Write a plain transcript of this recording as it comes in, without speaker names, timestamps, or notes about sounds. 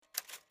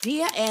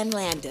Dear Ann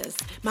Landers,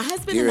 my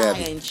husband Dear and I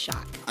Abby, are in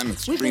shock. I'm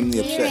extremely We've been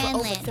upset. together for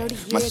over 30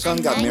 years. My son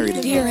got married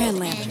in Dear April. Ann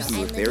Landers. We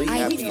were very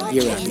happy and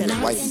Dear excited to Abby.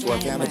 his wife into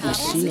our family. But we've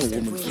seen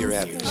a woman. Dear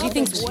Abby. She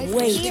thinks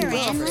way too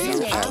much of Dear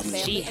herself. Abby.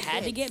 She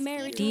had to get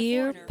married.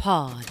 Dear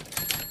Pod.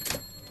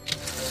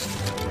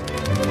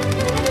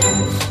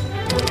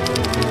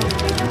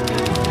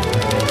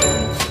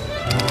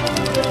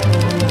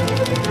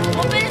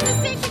 Well, but it's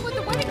the same thing with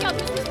the wedding gown.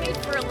 This was made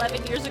for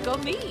 11 years ago,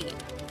 me.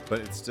 But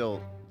it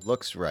still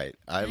looks right.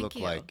 I Thank look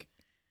you. like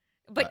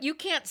But you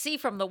can't see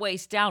from the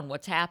waist down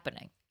what's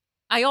happening.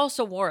 I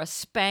also wore a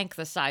Spank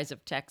the size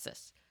of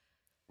Texas.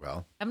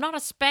 well. I'm not a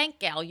Spank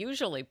gal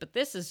usually, but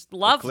this is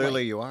lovely.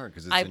 Clearly you are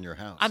because it's in your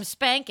house. I'm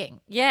spanking.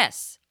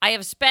 Yes, I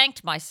have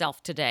spanked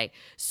myself today.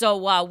 So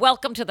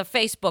welcome to the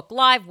Facebook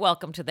Live.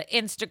 Welcome to the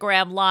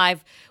Instagram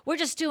Live. We're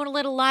just doing a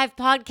little live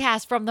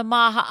podcast from the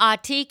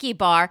Maha'a Tiki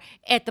Bar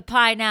at the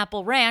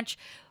Pineapple Ranch.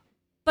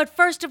 But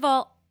first of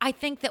all, I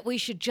think that we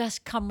should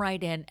just come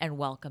right in and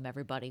welcome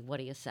everybody. What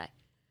do you say?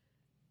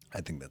 I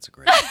think that's a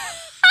great idea.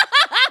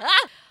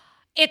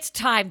 It's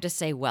time to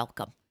say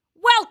welcome.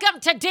 Welcome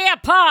to Dear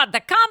Pod,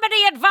 the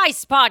comedy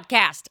advice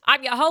podcast.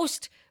 I'm your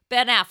host,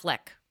 Ben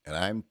Affleck. And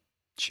I'm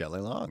Shelley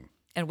Long.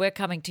 And we're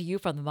coming to you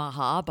from the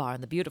Maha'a Bar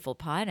in the beautiful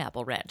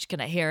Pineapple Ranch. Can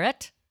I hear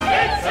it?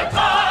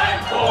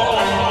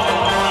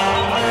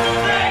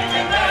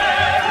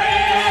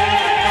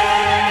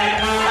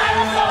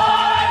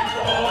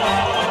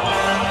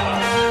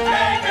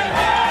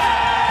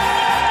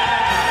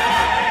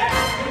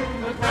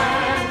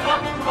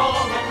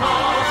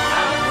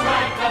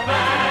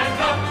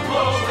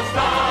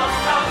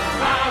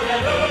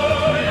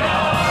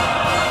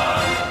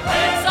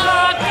 It's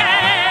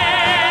okay.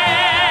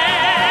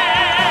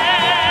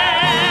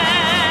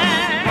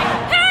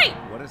 Hey!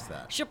 What is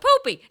that?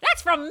 Shapoopy,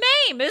 that's from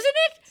Mame, isn't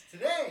it?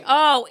 Today.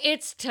 Oh,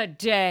 it's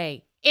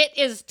today. It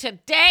is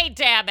today,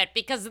 damn it,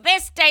 because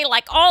this day,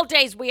 like all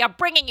days, we are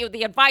bringing you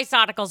the advice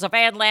articles of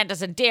Ann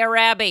Landers and Dear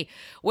Abby.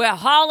 We're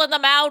hauling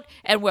them out,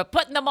 and we're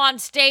putting them on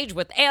stage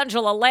with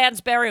Angela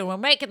Lansbury, and we're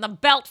making them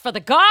belt for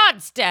the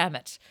gods, damn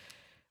it.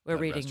 We're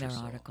God reading rest their her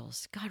soul.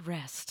 articles. God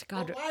rest.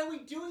 God Why are we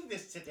doing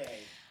this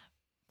today?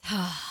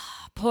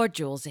 Poor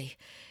Julesy.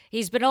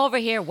 He's been over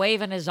here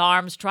waving his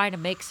arms, trying to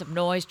make some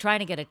noise, trying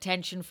to get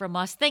attention from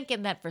us,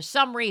 thinking that for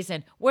some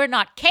reason we're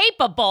not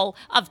capable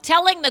of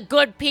telling the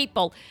good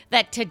people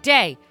that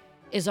today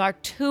is our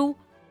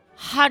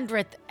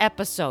 200th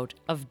episode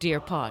of Dear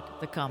Pod,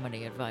 the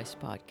comedy advice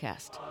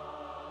podcast.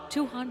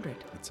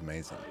 200. It's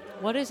amazing.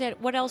 What is it?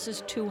 What else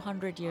is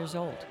 200 years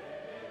old?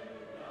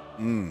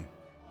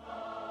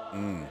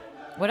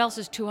 What else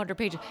is 200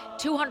 pages?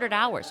 200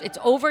 hours. It's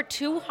over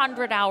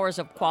 200 hours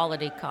of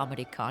quality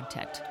comedy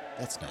content.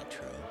 That's not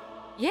true.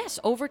 Yes,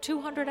 over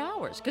 200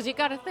 hours. Because you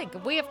got to think,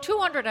 if we have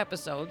 200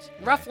 episodes,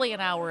 roughly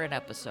an hour an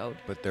episode.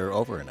 But they're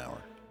over an hour.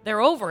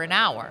 They're over an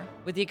hour,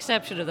 with the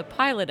exception of the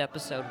pilot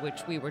episode,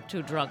 which we were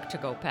too drunk to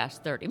go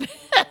past 30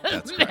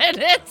 That's correct.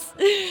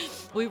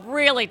 minutes. We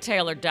really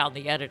tailored down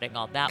the editing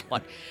on that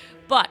one.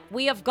 But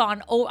we have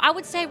gone, I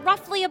would say,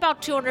 roughly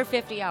about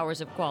 250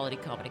 hours of quality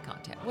comedy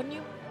content, wouldn't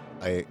you?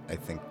 I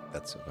think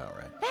that's about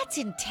right. That's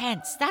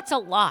intense. That's a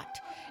lot.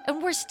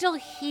 And we're still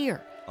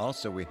here.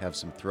 Also, we have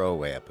some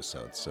throwaway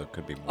episodes, so it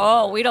could be more.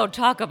 Oh, we don't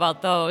talk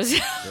about those.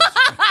 Those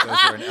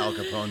are in Al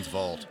Capone's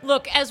vault.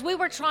 Look, as we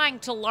were trying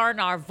to learn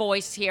our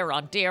voice here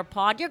on Dear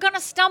Pod, you're going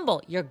to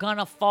stumble. You're going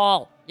to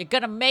fall. You're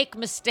going to make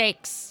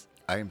mistakes.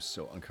 I am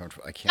so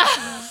uncomfortable. I can't.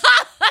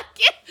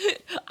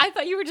 I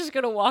thought you were just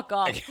going to walk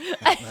off.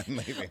 I'm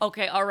leaving.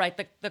 Okay, all right.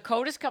 The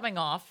coat is coming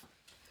off.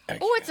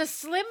 Oh, it's a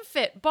Slim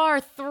Fit Bar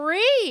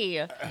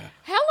 3.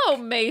 Hello,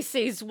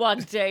 Macy's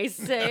one-day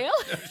sale.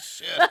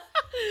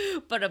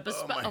 But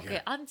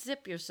okay,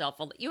 unzip yourself.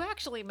 You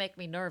actually make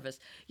me nervous.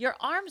 Your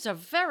arms are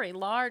very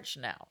large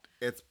now.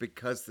 It's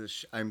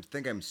because I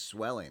think I'm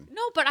swelling.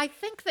 No, but I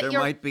think that There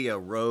might be a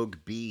rogue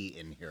bee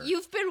in here.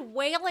 you've been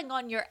wailing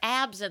on your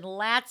abs and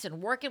lats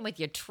and working with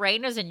your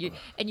trainers, and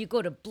you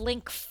go to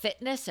Blink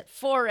Fitness at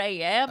 4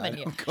 a.m. and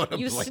don't go to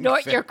you Blink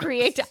snort your Fitness.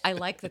 creative. I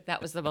like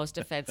that was the most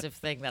offensive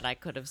thing that I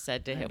could have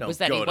said to him. don't Was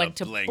that he go to went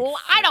to Blink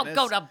I don't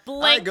go Fitness. to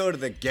Blink. I go to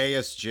the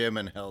gayest gym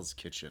in Hell's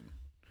Kitchen.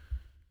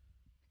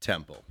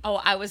 Temple. Oh,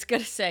 I was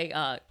gonna say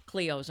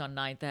Cleo's on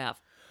 9th Ave.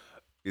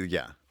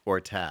 Yeah. Or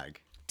Tag.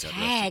 God rest its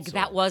Tag, soul.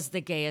 that was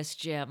the gayest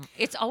gym.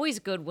 It's always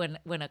good when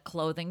a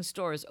clothing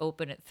store is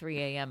open at 3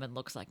 a.m. and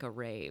looks like a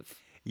rave.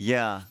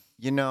 Yeah.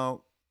 Yeah.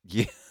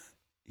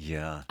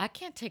 Yeah. I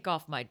can't take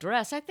off my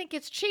dress. I think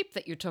it's cheap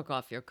that you took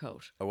off your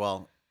coat.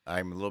 Well,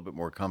 I'm a little bit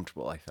more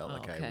comfortable. I felt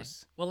like Okay. I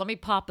was. Well, let me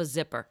pop a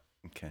zipper.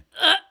 Okay.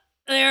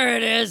 There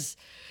it is.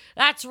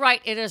 That's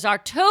right. It is our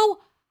 200th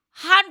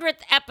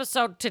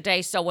episode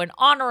today. So in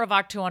honor of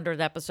our 200th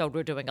episode,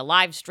 we're doing a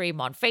live stream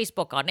on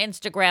Facebook, on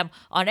Instagram,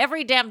 on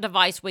every damn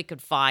device we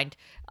could find.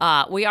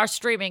 We are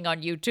streaming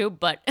on YouTube,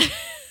 but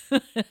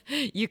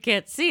you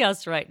can't see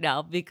us right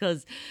now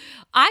because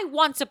I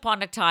once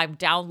upon a time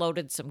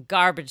downloaded some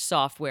garbage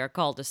software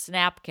called a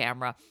Snap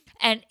Camera,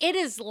 and it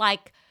is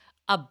like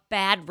a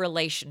bad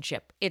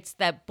relationship. It's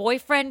that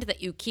boyfriend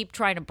that you keep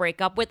trying to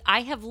break up with.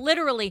 I have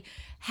literally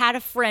had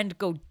a friend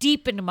go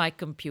deep into my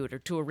computer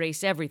to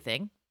erase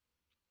everything.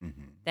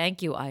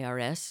 Thank you,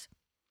 IRS.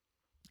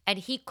 And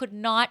he could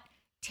not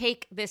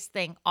take this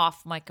thing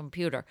off my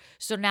computer.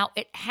 So now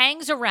it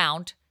hangs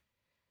around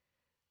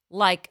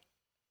like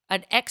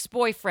an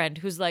ex-boyfriend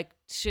who's like,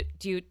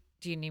 do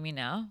you need me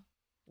now?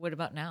 What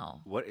about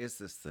now? What is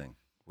this thing?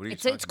 What are you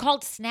It's talking about?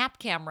 called Snap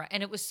Camera,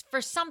 and it was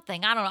for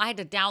something. I don't know. I had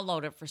to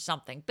download it for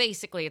something.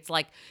 Basically, it's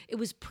like it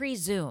was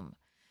pre-Zoom,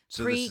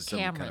 So this is some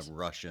kind pre-cameras. of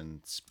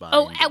Russian spying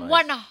Oh, at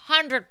device.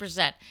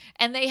 100%.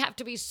 And they have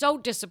to be so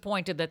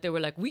disappointed that they were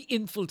like, we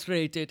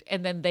infiltrated.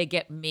 And then they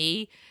get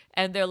me,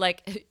 and they're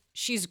like,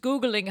 she's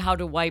Googling how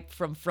to wipe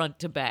from front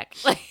to back.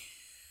 Like,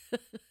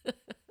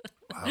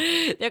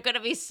 they're going to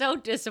be so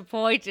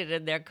disappointed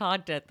in their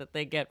content that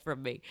they get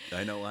from me.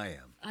 I know I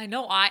am. I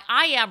know I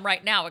am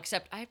right now,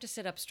 except I have to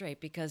sit up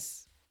straight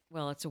because,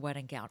 well, it's a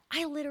wedding gown.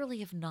 I literally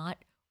have not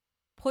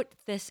put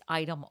this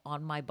item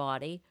on my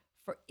body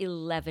for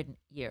 11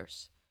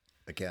 years.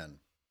 Again,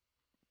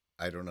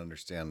 I don't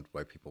understand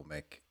why people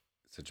make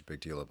such a big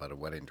deal about a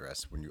wedding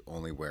dress when you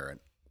only wear it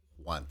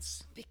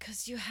once.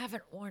 Because you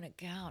haven't worn a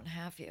gown,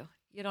 have you?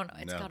 You don't know.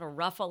 It's No. got a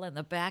ruffle in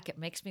the back. It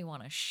makes me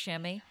want to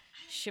shimmy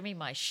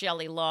my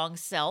Shelley Long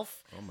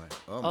self. Oh my!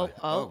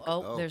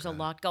 Oh my! There's a God.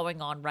 lot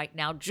going on right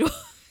now.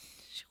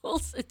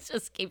 Jules, it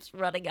just keeps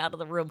running out of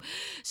the room.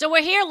 So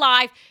we're here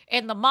live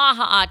in the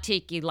Maha'a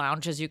Tiki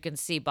Lounge, as you can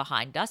see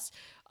behind us.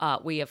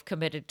 We have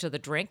committed to the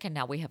drink, and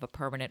now we have a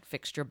permanent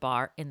fixture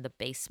bar in the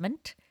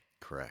basement.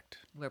 Correct.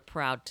 We're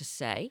proud to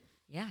say.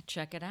 Yeah,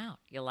 check it out.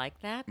 You like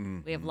that? We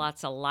Mm-hmm. have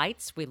lots of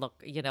lights. We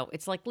look,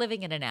 it's like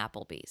living in an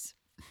Applebee's.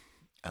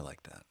 I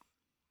like that.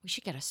 We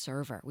should get a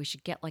server. We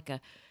should get like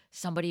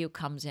somebody who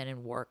comes in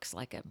and works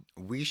like a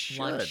We should.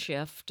 lunch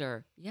shift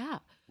or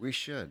We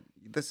should.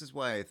 This is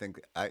why I think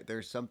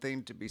there's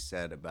something to be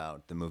said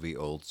about the movie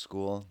Old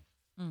School,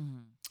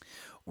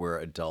 where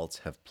adults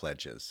have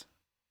pledges,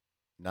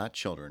 not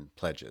children,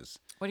 pledges.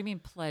 What do you mean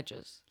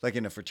pledges? Like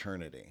in a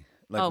fraternity.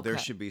 Like there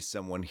Okay. should be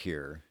someone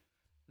here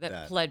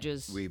That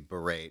pledges. we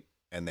berate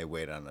and they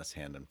wait on us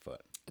hand and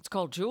foot. It's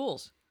called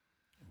Jules,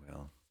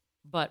 Well,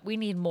 but we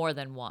need more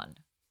than one.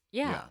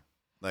 Yeah.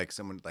 Like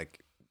someone,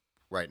 like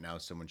right now,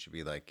 someone should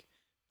be like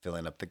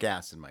filling up the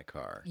gas in my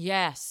car.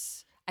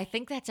 Yes. I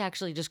think that's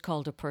actually just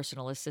called a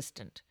personal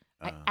assistant.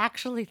 I Uh.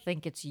 actually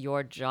think it's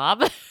your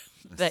job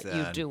that you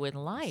Sad. do in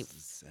life. This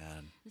is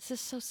sad. This is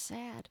so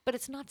sad, but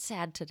it's not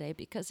sad today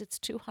because it's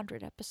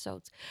 200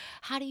 episodes.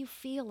 How do you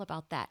feel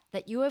about that?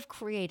 That you have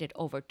created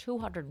over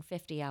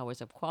 250 hours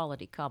of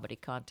quality comedy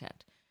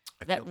content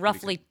I feel that pretty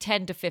roughly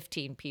 10 to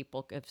 15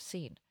 people have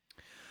seen.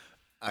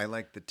 I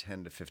like the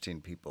 10 to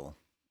 15 people.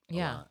 a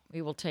Yeah, lot.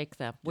 we will take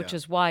them, which Yeah.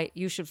 is why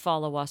you should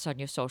follow us on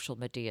your social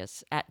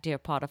medias at Dear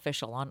Pod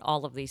Official on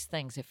all of these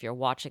things if you're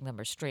watching them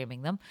or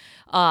streaming them.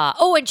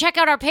 And check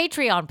out our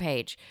Patreon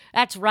page.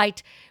 That's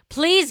right.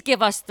 Please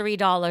give us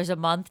 $3 a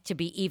month to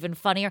be even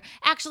funnier.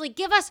 Actually,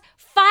 give us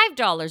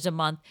 $5 a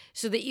month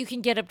so that you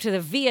can get up to the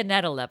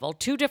Vianetta level,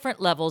 2 different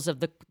levels of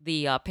the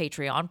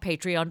Patreon,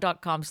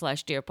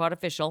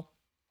 patreon.com/DearPodOfficial.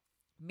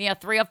 Mere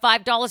 $3 or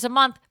 $5 a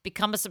month.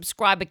 Become a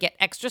subscriber. Get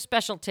extra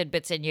special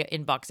tidbits in your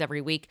inbox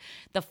every week.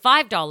 The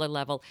 $5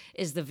 level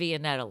is the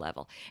Vianetta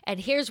level.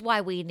 And here's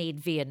why we need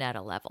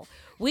Vianetta level.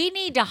 We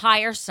need to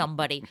hire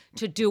somebody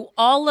to do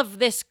all of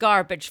this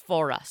garbage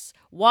for us.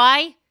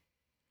 Why?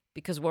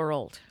 Because we're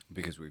old.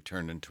 Because we've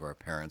turned into our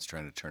parents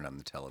trying to turn on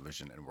the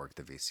television and work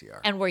the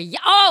VCR. And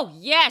oh,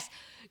 yes.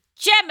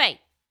 Jimmy,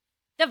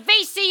 the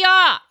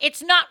VCR,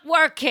 it's not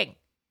working.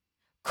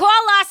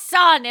 Call our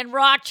son in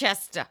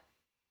Rochester.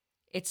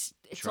 It's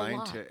trying a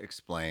lot. to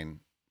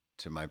explain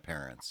to my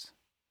parents,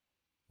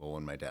 well,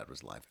 when my dad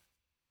was alive,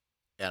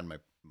 and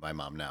my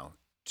mom now,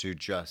 to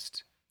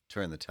just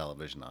turn the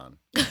television on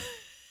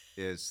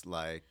is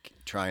like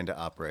trying to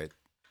operate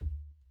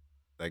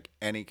like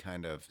any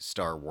kind of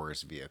Star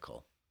Wars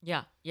vehicle.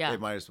 Yeah. They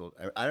might as well.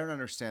 I don't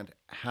understand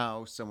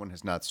how someone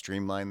has not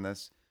streamlined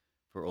this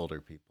for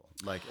older people.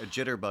 Like a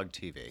jitterbug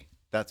TV.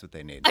 That's what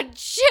they need. A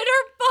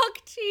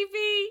jitterbug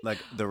TV. Like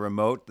the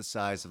remote, the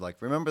size of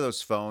like, remember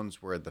those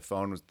phones where the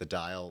phone was the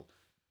dial,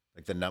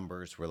 like the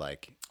numbers were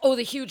like, Oh,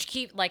 the huge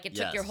key, like it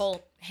took Yes. your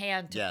whole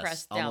hand to yes,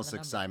 press down almost the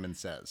like number. Simon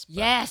Says. but-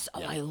 Yes.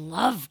 Oh, yeah. I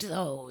loved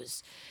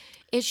those.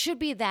 It should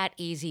be that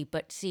easy,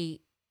 but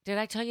see, did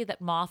I tell you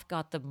that Moth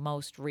got the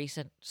most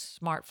recent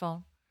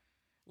smartphone?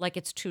 Like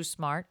it's too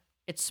smart.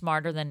 It's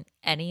smarter than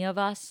any of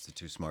us. It's a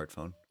too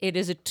smartphone. It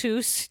is a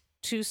too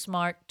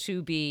smart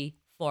to be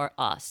for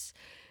us.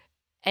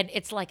 And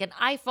it's like an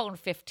iPhone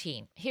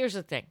 15. Here's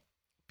the thing.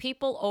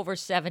 People over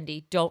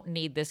 70 don't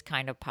need this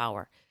kind of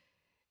power.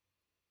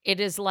 It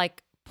is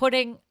like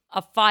putting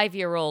a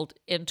 5-year-old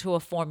into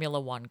a Formula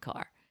 1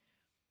 car.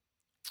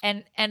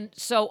 And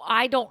so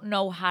I don't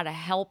know how to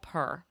help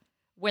her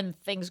when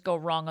things go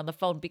wrong on the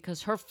phone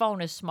because her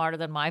phone is smarter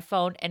than my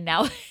phone. And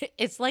now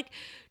it's like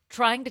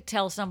trying to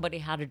tell somebody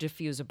how to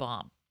defuse a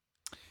bomb.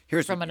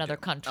 Here's From what you another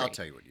do. country. I'll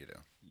tell you what you do.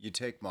 You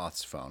take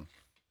Moth's phone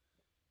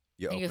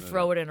and you open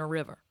throw it in a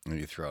river. and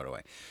you throw it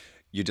away.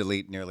 You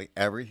delete nearly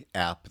every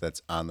app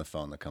that's on the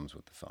phone that comes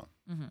with the phone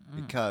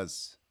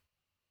because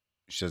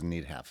she doesn't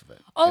need half of it.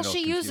 All It'll she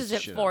confuse uses the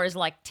it shit for out is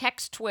like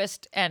text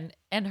twist and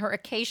her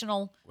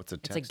occasional. What's a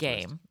It's a text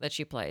game twist? that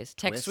she plays.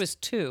 Text Twist?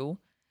 Twist 2.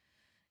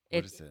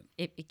 What is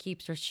it? It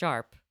keeps her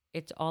sharp.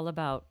 It's all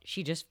about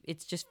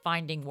it's just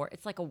finding word.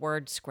 It's like a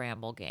word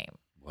scramble game.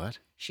 What?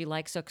 She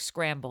likes a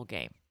scramble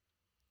game.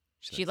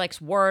 She She likes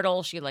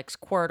Wordle. She likes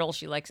Quirtle.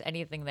 She likes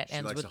anything that She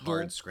ends likes with a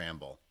hard bool.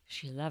 scramble.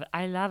 She love it.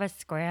 I love a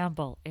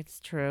scramble. It's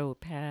true,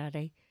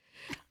 Patty.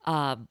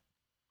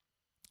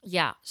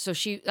 Yeah. So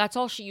that's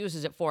all she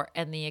uses it for,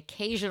 and the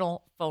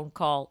occasional phone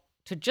call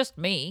to just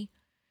me,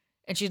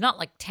 and she's not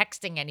like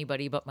texting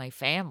anybody but my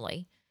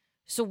family.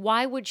 So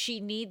why would she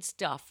need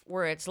stuff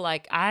where it's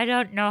like, I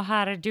don't know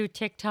how to do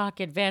TikTok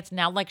advanced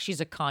now, like she's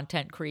a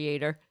content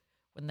creator?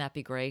 Wouldn't that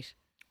be great?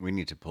 We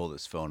need to pull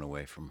this phone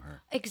away from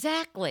her.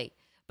 Exactly.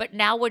 But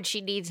now when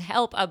she needs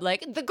help, I'm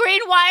like, the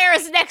green wire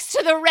is next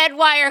to the red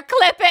wire.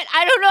 Clip it.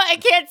 I don't know. I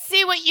can't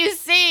see what you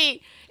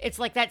see. It's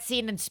like that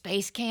scene in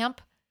Space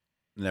Camp.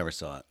 Never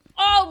saw it.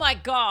 Oh my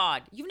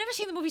God. You've never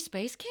seen the movie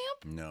Space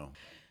Camp? No.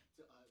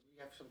 We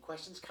have some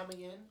questions coming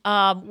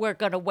in. We're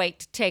going to wait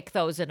to take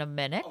those in a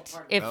minute.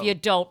 If you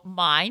don't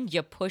mind,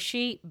 you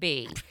pushy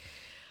bee.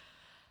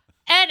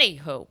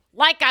 Anywho,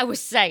 like I was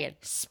saying,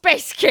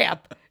 Space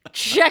Camp.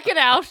 Check it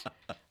out.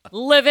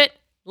 Live it.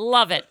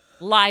 Love it.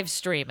 Live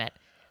stream it.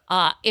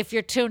 If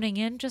you're tuning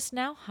in just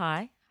now,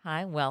 hi,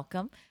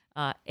 welcome.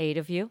 8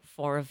 of you,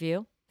 4 of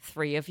you,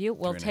 3 of you.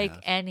 We'll 3.5. take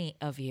any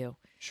of you.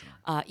 Sure.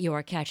 You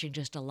are catching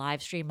just a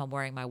live stream. I'm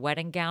wearing my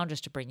wedding gown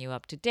just to bring you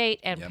up to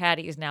date, and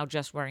Patty is now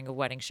just wearing a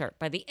wedding shirt.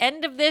 By the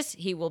end of this,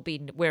 he will be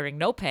wearing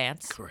no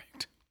pants.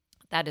 Correct.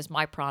 That is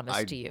my promise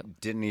I to you.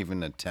 didn't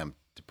even attempt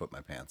to put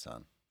my pants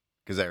on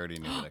because I already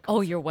knew that I could.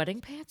 Oh, your wedding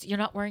pants? You're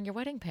not wearing your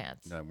wedding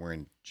pants. No, I'm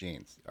wearing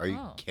jeans. Are you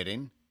Oh.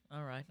 kidding?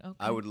 All right. Okay.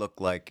 I would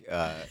look like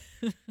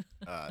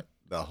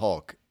the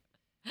Hulk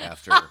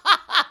after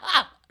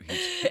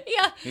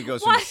Yeah. he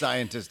goes Why- from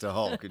scientist to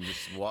Hulk and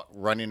just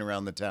running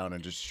around the town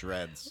and just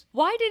shreds.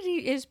 Why did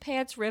his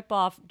pants rip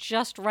off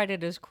just right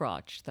at his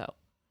crotch, though?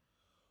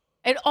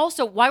 And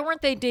also, why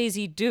weren't they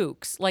Daisy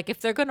Dukes? Like, if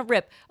they're going to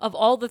rip, of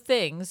all the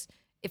things,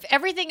 if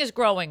everything is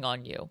growing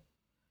on you,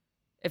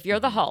 if you're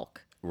the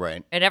Hulk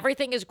Right, and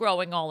everything is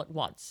growing all at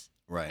once,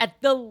 right.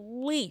 at the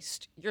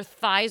least, your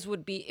thighs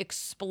would be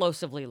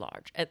explosively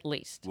large, at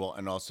least. Well,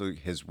 and also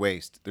his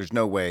waist. There's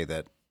no way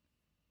that.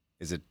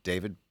 Is it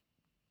David?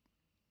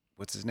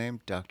 What's his name?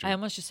 Doctor? I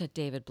almost just said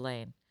David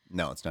Blaine.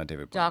 No, it's not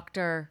David. Blaine.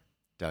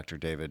 Dr.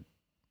 David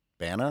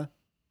Banner.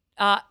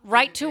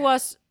 Write to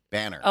us.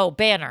 Banner. Oh,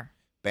 Banner.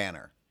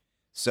 Banner.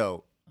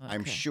 So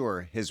I'm Okay.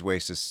 sure his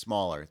waist is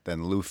smaller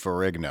than Lou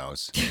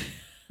Ferrigno's.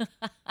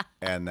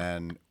 And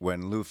then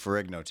when Lou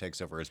Ferrigno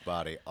takes over his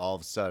body, all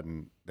of a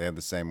sudden they have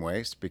the same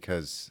waist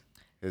because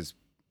his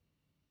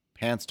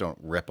pants don't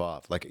rip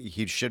off. Like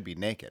he should be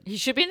naked. He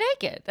should be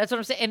naked. That's what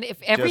I'm saying. And if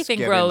Just everything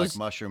giving, grows. like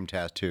mushroom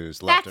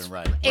tattoos left That's and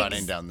right, ex-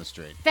 running down the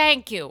street.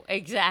 Thank you.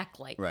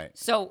 Exactly. Right.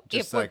 So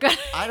Just if we're like going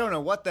I don't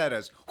know what that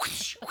is.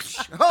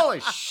 Holy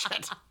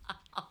shit!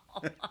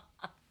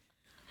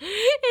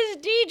 his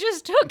D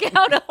just took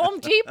out a Home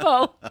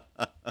Depot.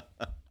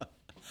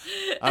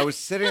 I was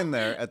sitting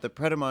there at the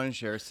Pret a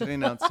Manger,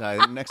 sitting outside.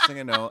 And next thing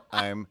I know,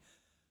 I'm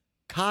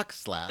cock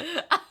slapped.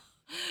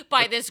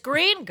 By this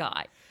green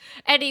guy.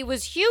 And he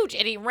was huge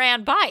and he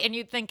ran by. And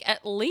you'd think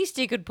at least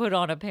he could put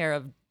on a pair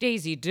of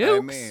Daisy Dukes.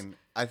 I mean,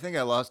 I think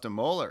I lost a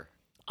molar.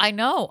 I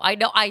know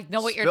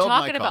what you're Spilled my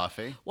talking about.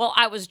 coffee. Well,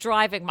 I was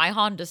driving my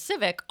Honda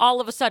Civic.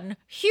 All of a sudden,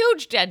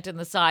 huge dent in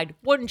the side.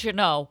 Wouldn't you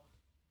know?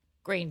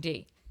 Green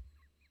D.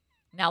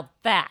 Now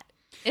that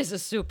is a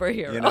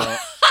superhero. You know,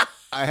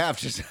 I have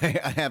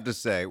to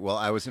say, well,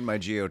 I was in my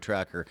Geo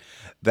Tracker.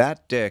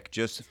 That dick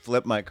just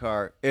flipped my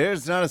car. It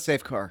is not a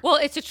safe car. Well,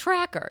 it's a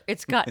tracker.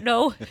 It's got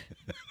no.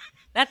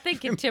 That thing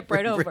can tip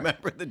right over.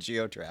 Remember the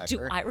Geo Tracker? Do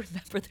I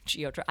remember the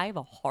Geo Tracker? I have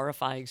a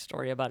horrifying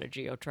story about a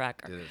Geo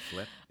Tracker. Did it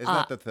flip? Isn't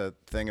that the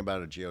thing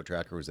about a Geo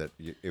Tracker was that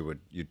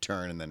you'd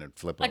turn and then it'd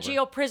flip A over?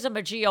 Geo Prism,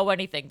 a Geo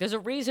anything. There's a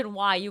reason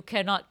why you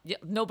cannot.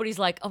 Nobody's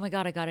like, oh my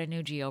God, I got a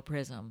new Geo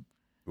Prism.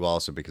 Well,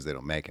 also because they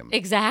don't make them.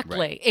 Exactly.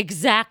 Right.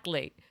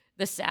 Exactly.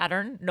 The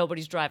Saturn,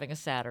 nobody's driving a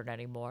Saturn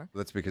anymore.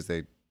 That's because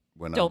they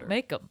went Don't under.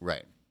 make them.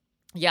 Right.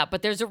 Yeah,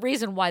 but there's a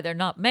reason why they're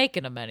not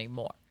making them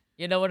anymore.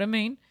 You know what I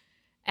mean?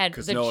 And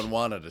Because the no one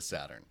wanted a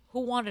Saturn.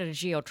 who wanted a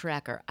Geo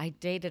Tracker? I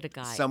dated a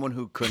guy. Someone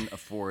who couldn't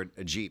afford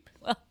a Jeep.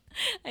 Well,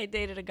 I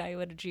dated a guy who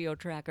had a Geo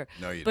Tracker.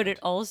 No, you But didn't.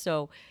 it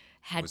also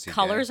had Was he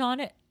colors gay? on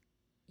it.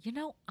 You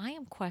know, I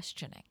am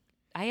questioning.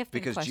 I have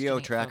been Because questioning Geo it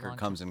for a Tracker long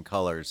comes time. in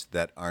colors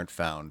that aren't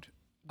found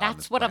on That's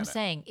this what I'm planet.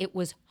 saying. It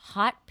was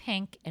hot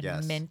pink and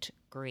Yes. mint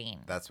green.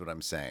 That's what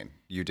I'm saying.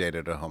 You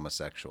dated a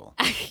homosexual.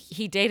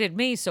 He dated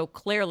me, so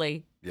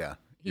clearly Yeah.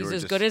 You he's were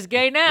as just- good as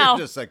gay now.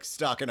 You're just like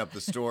stocking up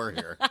the store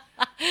here.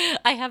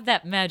 I have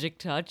that magic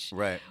touch.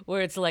 Right.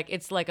 Where it's like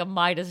a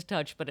Midas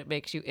touch, but it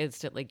makes you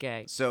instantly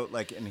gay. So,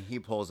 like, and he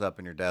pulls up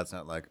and your dad's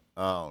not like,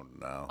 oh,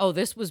 no. Oh,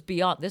 this was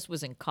beyond. This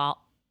was in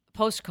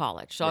post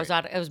college. So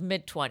I was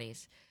mid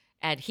 20s,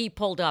 and he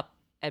pulled up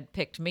and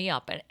picked me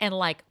up, and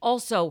like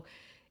also,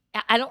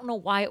 I don't know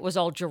why it was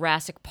all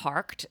Jurassic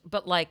Parked,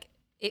 but like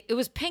it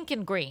was pink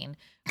and green,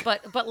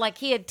 but like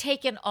he had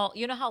taken all,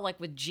 you know how like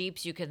with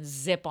Jeeps you can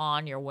zip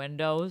on your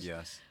windows.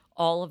 Yes.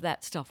 All of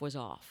that stuff was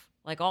off,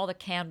 like all the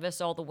canvas,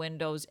 all the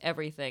windows,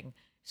 everything.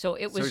 So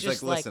it was he's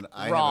just like, listen,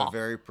 I raw. have a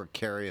very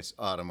precarious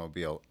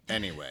automobile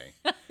anyway.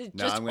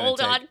 Just I'm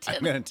hold on to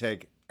I'm going to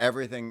take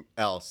everything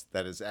else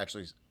that is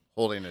actually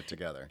holding it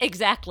together.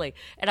 Exactly.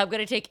 And I'm going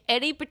to take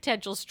any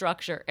potential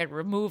structure and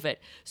remove it.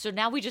 So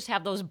now we just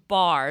have those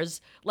bars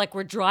like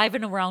we're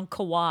driving around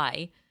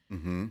Kauai,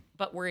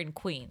 but we're in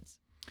Queens.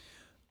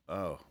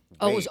 Oh,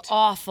 Oh, it was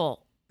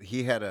awful.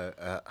 He had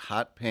a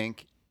hot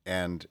pink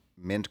and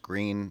mint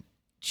green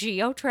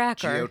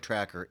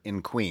Geo-tracker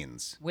in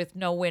Queens. with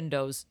no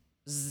windows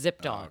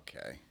zipped on.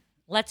 Okay.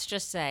 Let's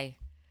just say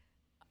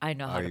I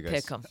know how to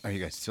pick him. Are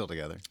you guys still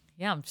together?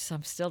 Yeah,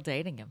 I'm still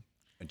dating him.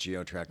 A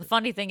Geo-tracker. The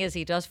funny thing is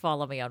he does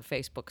follow me on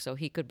Facebook, so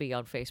he could be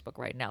on Facebook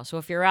right now. So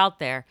if you're out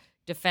there,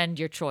 defend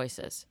your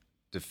choices.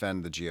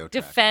 Defend the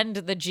Geo-tracker. Defend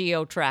the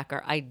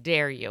Geo-tracker. I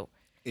dare you.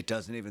 It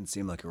doesn't even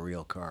seem like a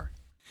real car.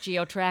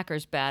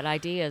 Geo-trackers, bad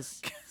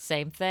ideas.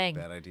 Same thing.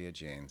 Bad idea,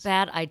 James.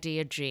 Bad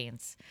idea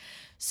jeans.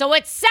 So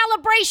it's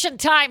celebration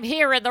time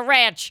here in the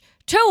ranch.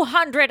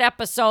 200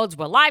 episodes.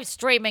 We're live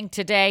streaming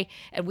today,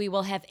 and we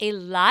will have a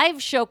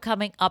live show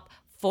coming up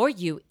for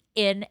you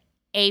in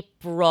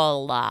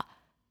April.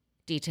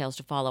 Details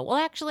to follow. Well,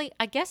 actually,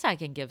 I guess I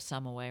can give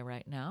some away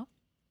right now.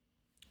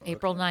 Okay.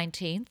 April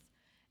 19th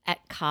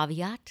at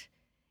Caveat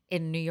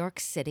in New York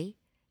City,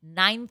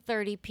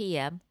 9:30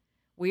 p.m.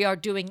 We are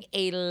doing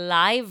a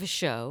live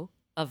show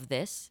of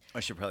this. I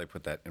should probably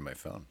put that in my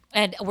phone.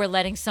 And we're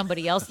letting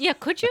somebody else. Yeah,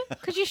 could you?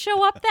 Could you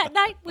show up that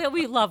night? It'll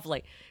be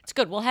lovely. It's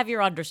good. We'll have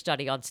your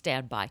understudy on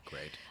standby.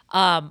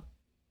 Great.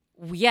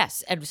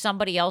 Yes, and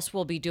somebody else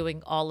will be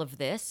doing all of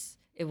this.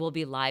 It will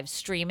be live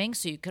streaming,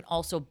 so you can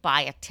also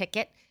buy a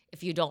ticket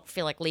if you don't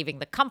feel like leaving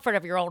the comfort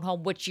of your own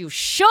home, which you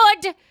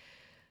should.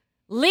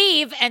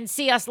 Leave and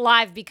see us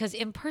live, because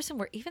in person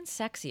we're even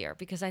sexier,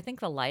 because I think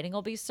the lighting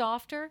will be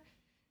softer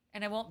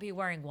and I won't be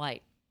wearing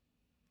white.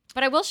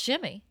 But I will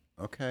shimmy.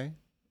 Okay.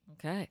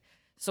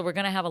 So we're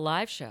going to have a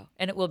live show,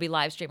 and it will be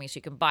live streaming, so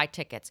you can buy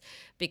tickets,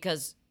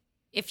 because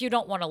if you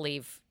don't want to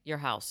leave your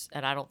house,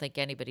 and I don't think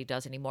anybody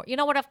does anymore, you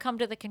know what I've come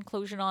to the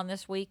conclusion on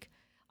this week?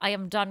 I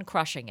am done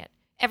crushing it.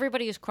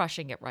 Everybody is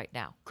crushing it right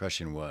now.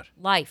 Crushing what?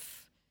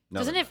 Life. No,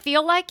 Doesn't it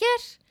feel like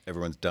it?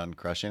 Everyone's done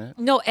crushing it?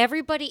 No,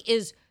 everybody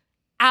is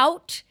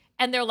out,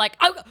 and they're like,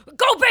 oh,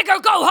 go big or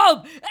go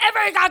home.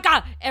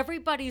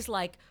 Everybody's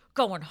like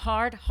going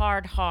hard,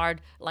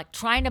 like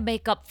trying to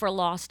make up for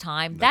lost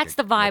time. That's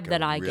the vibe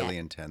that I get. Really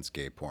intense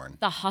gay porn.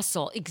 The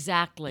hustle,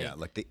 exactly. Yeah,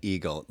 like the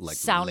Eagle, like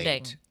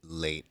sounding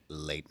late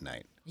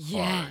night.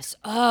 Yes.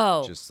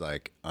 Hard. Oh. Just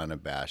like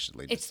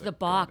unabashedly. It's just the like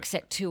box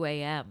at 2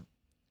 a.m.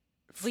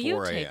 Will you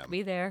 4 take a.m.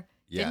 me there?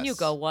 Yes. Didn't you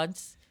go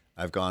once?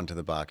 I've gone to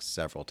the box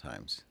several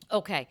times.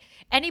 Okay.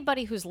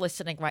 Anybody who's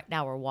listening right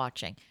now or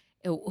watching,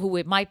 who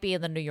it might be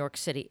in the New York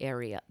City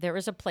area, there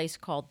is a place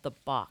called The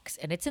Box,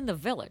 and it's in the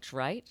Village,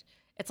 right?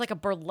 It's like a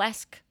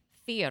burlesque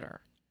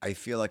theater. I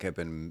feel like I've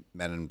been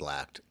Men in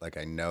Blacked. Like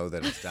I know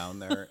that it's down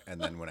there, and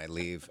then when I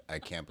leave, I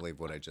can't believe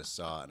what I just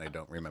saw, and I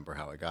don't remember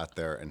how I got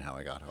there and how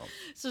I got home.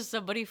 So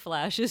somebody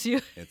flashes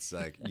you. It's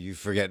like you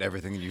forget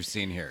everything you've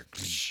seen here.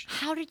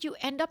 How did you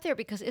end up there?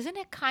 Because isn't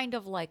it kind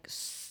of like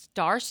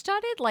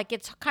star-studded? Like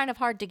it's kind of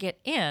hard to get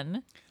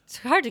in. It's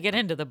hard to get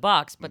into the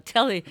box, but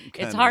tell you,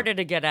 it's harder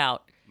to get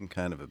out. I'm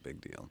kind of a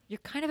big deal. You're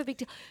kind of a big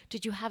deal.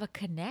 Did you have a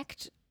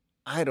connect?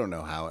 I don't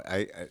know how.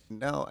 I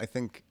don't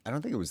think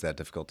it was that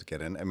difficult to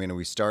get in. I mean,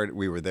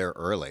 we were there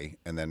early,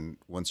 and then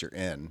once you're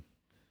in,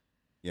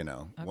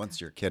 once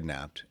you're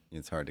kidnapped,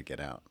 it's hard to get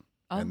out.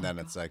 Oh, and then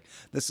it's like,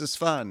 this is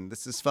fun.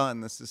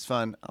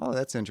 Oh,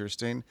 that's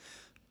interesting.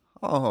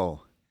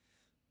 Oh,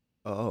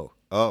 God.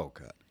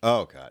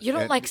 You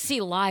don't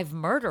see live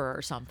murder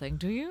or something,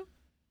 do you?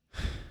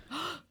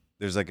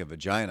 There's like a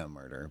vagina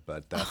murder,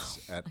 but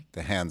that's at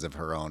the hands of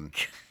her own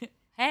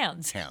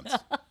hands. Anyway.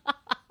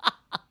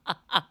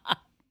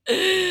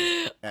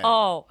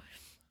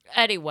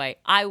 Anyway,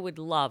 I would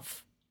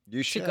love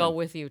to go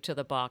with you to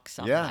the box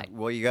some night. Yeah,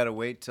 well, you got to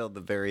wait till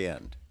the very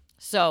end.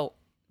 So,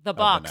 the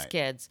box,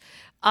 kids.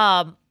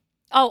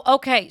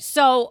 Okay.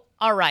 So,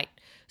 all right.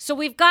 So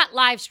we've got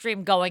live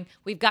stream going.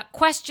 We've got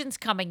questions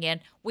coming in.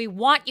 We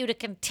want you to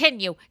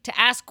continue to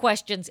ask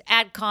questions,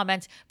 add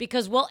comments,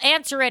 because we'll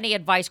answer any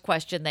advice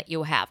question that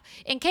you have.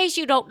 In case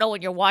you don't know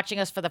when you're watching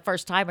us for the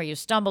first time, or you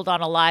stumbled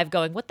on a live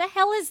going, what the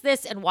hell is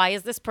this? And why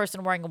is this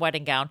person wearing a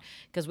wedding gown?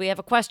 Because we have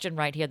a question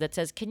right here that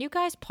says, can you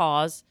guys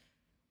pause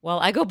while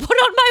I go put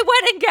on my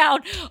wedding gown?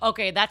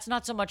 Okay, that's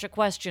not so much a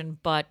question,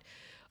 but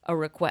a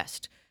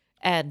request.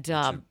 And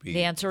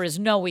the answer is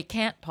no, we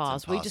can't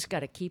pause. We just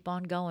got to keep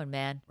on going,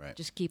 man. Right.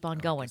 Just keep on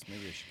going.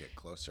 Maybe I should get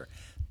closer.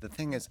 The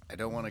thing is, I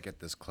don't want to get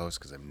this close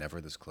because I'm never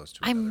this close to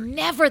I'm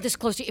never this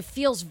close to you. It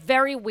feels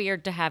very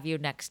weird to have you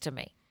next to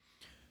me.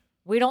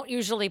 We don't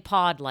usually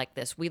pod like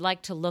this. We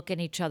like to look in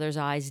each other's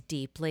eyes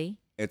deeply.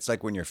 It's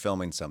like when you're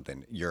filming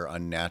something, you're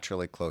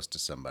unnaturally close to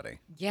somebody.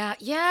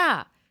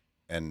 Yeah.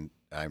 And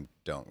I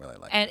don't really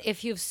like And that.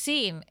 if you've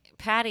seen,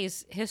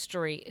 Patty's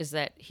history is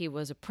that he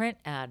was a print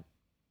ad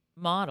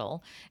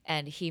model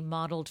and he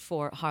modeled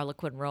for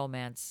Harlequin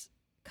Romance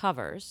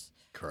covers.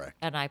 Correct.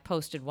 And I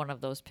posted one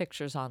of those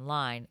pictures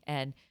online.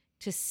 And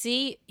to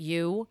see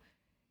you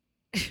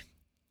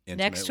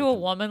next to a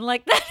woman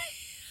like that,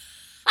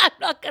 I'm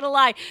not going to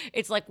lie.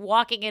 It's like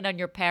walking in on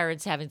your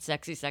parents having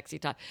sexy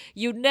time.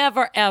 You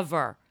never,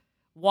 ever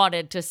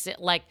wanted to sit,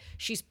 like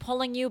she's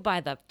pulling you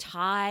by the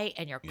tie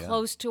and you're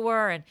close to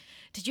her. And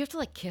did you have to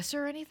like kiss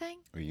her or anything?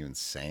 Are you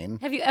insane?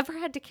 Have you ever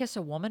had to kiss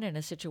a woman in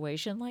a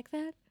situation like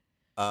that?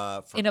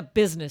 For, In a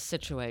business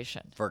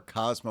situation? for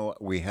Cosmo,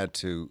 we had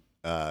to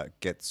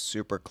get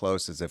super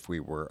close as if we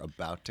were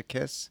about to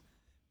kiss.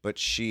 But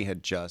she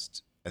had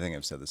just, I think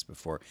I've said this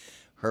before,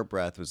 her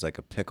breath was like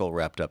a pickle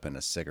wrapped up in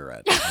a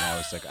cigarette. And I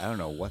was like, I don't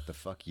know what the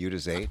fuck you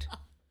just ate.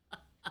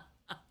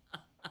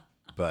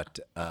 But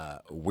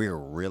we're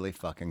really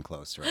fucking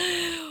close right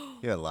now.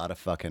 You had a lot of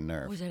fucking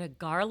nerve. Was it a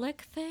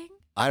garlic thing?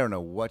 I don't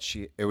know what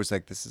it was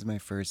like, this is my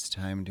first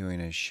time doing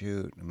a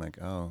shoot. I'm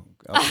like, oh,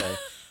 okay.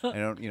 I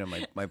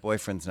don't, my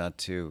boyfriend's not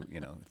too,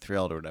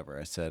 thrilled or whatever.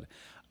 I said,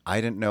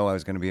 I didn't know I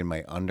was going to be in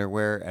my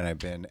underwear, and I've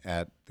been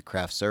at the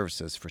craft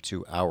services for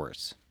 2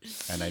 hours.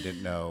 And I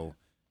didn't know,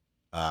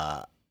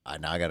 now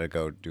I got to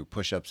go do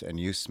push-ups, and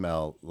you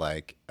smell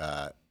like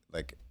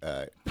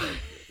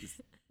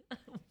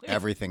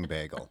everything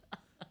bagel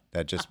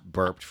that just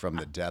burped from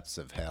the depths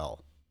of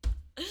hell.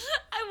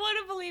 I want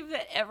to believe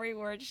that every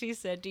word she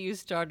said to you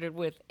started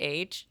with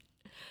H.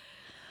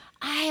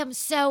 I am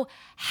so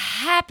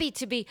happy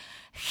to be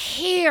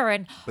here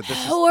and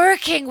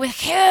working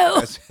with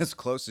you. As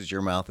close as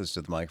your mouth is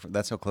to the microphone.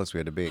 That's how close we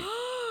had to be.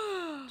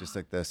 Just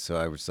like this. So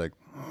I was like,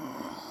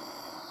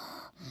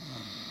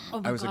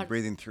 I was like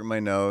breathing through my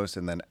nose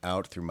and then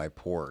out through my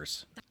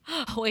pores.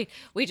 Wait,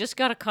 we just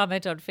got a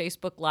comment on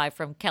Facebook Live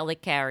from Kelly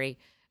Carey,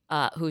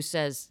 who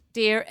says,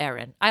 "Dear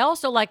Erin." I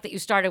also like that you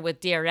started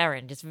with "Dear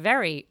Erin." It's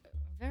very,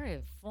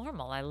 very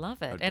formal. I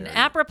love it. And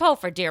apropos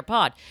for Dear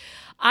Pod,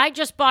 I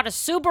just bought a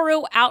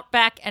Subaru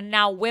Outback, and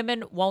now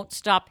women won't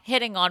stop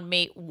hitting on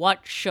me.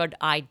 What should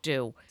I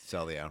do?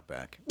 Sell the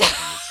Outback.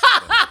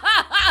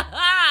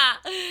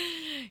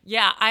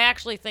 Yeah, I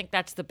actually think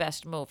that's the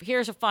best move.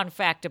 Here's a fun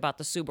fact about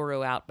the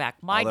Subaru Outback.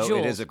 Although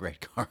Jules, it is a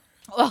great car.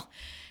 well,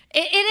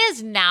 it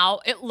is now.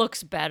 It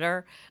looks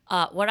better.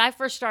 When I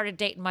first started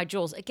dating my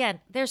Jules, again,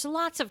 there's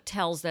lots of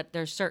tells that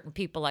there's certain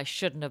people I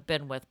shouldn't have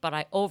been with, but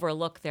I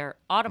overlook their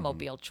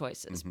automobile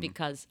choices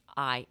because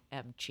I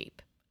am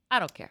cheap. I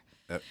don't care.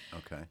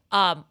 Okay.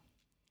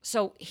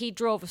 So he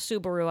drove a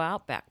Subaru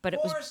Outback, but it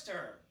was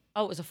Forester.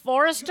 it was a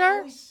Forester. You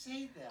always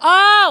say that.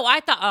 Oh, I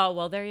thought. Oh,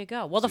 well, there you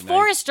go. Well, the See,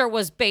 Forester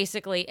was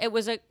basically it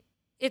was a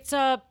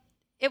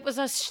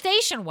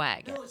station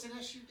wagon. No, it's an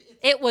SUV.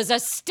 It was a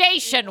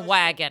station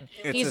wagon.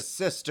 It's a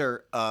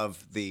sister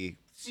of the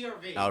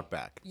CRV.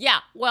 Outback. Yeah,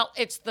 well,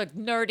 it's the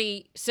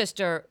nerdy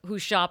sister who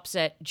shops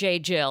at J.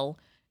 Jill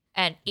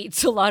and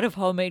eats a lot of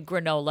homemade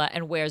granola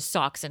and wears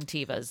socks and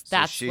Tevas.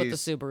 That's what the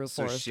Subaru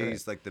So Forester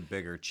she's is. like the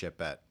bigger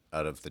Chipette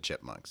out of the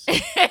Chipmunks.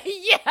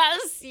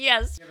 Yes. We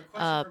have a question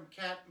from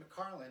Kat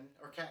McCarlin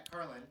or Kat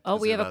Carlin. Oh,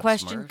 Is we it have a about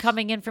question Smurfs?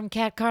 coming in from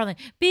Kat Carlin.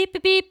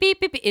 Beep, beep, beep, beep,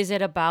 beep. Is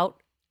it about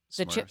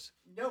the chip? Smurfs.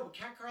 No, but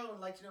Kat Carlin would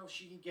like to know if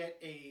she can get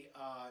a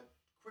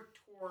quick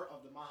tour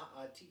of the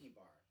Maha Tiki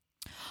Bar.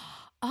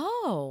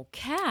 Oh,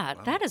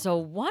 Kat, that is a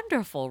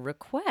wonderful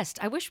request.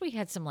 I wish we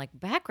had some like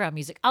background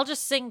music. I'll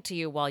just sing to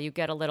you while you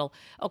get a little.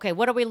 Okay,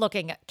 what are we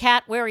looking at?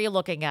 Kat, where are you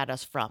looking at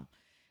us from?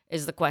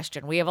 Is the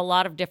question. We have a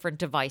lot of different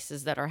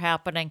devices that are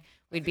happening.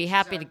 We'd be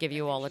happy to give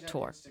you all a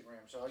tour.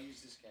 Instagram, so I'll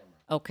use this camera.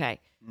 Okay.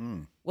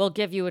 We'll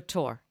give you a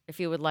tour if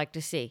you would like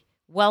to see.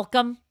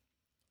 Welcome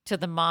to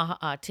the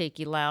Maha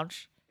Tiki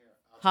Lounge.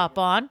 Hop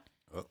on.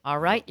 All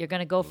right, you're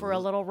going to go for a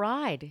little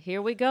ride.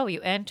 Here we go. You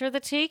enter the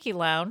Tiki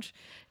Lounge.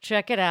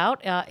 Check it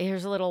out.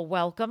 Here's a little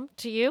welcome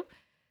to you.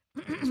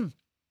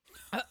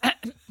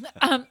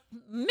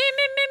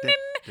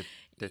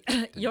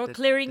 You're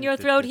clearing your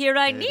throat here.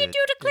 I need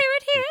you to clear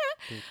it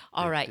here.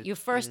 All right, you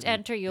first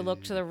enter. You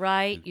look to the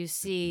right. You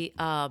see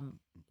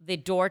the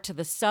door to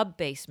the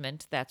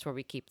sub-basement. That's where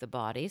we keep the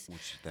bodies.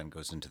 Which then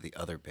goes into the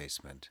other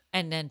basement.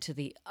 And then to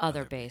the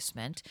other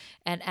basement.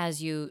 And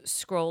as you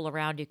scroll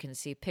around, you can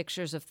see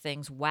pictures of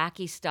things,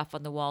 wacky stuff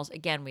on the walls.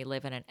 Again, we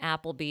live in an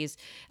Applebee's.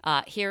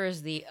 Here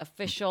is the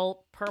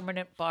official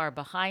permanent bar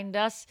behind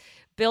us,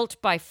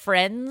 built by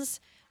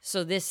friends.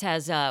 So this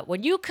has,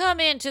 when you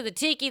come into the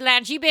Tiki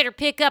Lounge, you better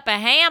pick up a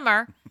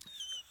hammer.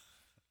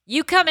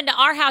 You come into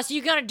our house,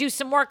 you're going to do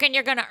some work and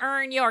you're going to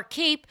earn your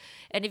keep.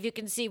 And if you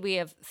can see, we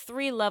have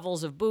 3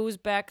 levels of booze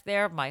back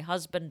there. My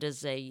husband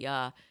is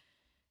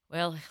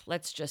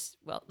let's just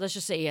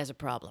say he has a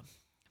problem.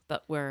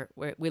 But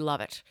we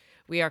love it.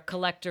 We are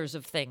collectors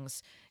of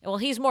things. Well,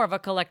 he's more of a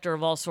collector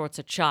of all sorts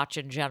of tchotch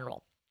in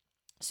general.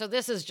 So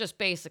this is just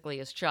basically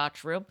his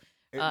tchotch room.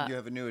 You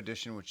have a new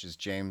addition, which is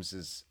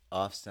James's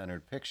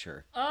off-centered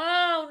picture.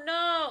 Oh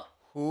no!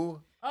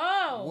 Who?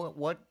 Oh,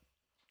 What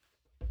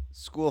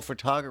school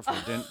photographer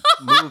didn't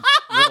move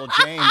little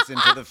James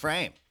into the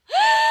frame?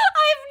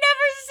 I've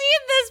never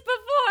seen this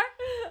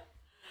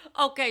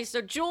before. Okay,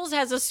 so Jules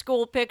has a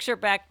school picture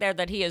back there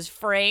that he has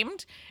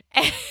framed,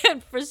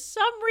 and for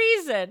some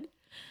reason,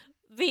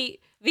 the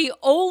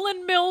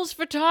Olin Mills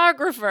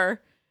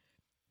photographer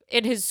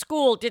in his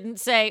school didn't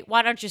say,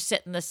 "Why don't you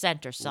sit in the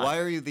center, son?" Why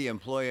are you the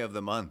employee of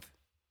the month?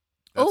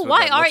 Oh, That's what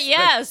why that aren't looks like.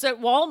 yes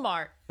at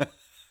Walmart?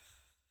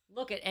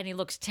 Look at, and he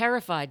looks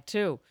terrified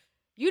too.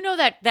 You know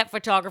that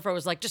photographer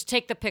was like, just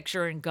take the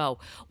picture and go.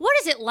 What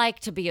is it like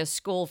to be a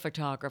school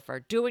photographer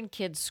doing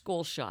kids'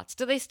 school shots?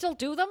 Do they still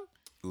do them?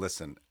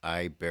 Listen,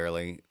 I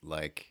barely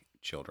like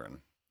children,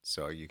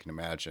 so you can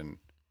imagine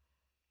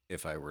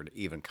if I were to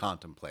even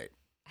contemplate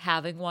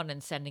Having one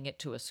and sending it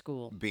to a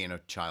school. being a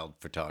child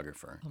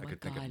photographer. Oh I my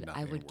could think of God,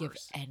 nothing I would give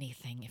worse.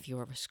 anything if you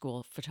were a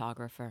school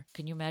photographer.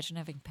 Can you imagine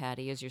having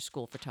Patty as your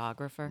school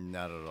photographer?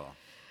 Not at all.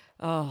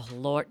 Oh,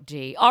 Lord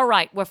D. All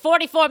right, we're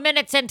 44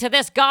 minutes into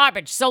this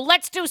garbage, so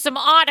let's do some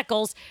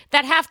articles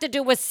that have to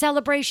do with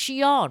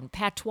celebration,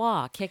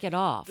 patois. Kick it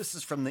off. This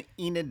is from the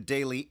Enid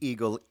Daily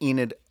Eagle,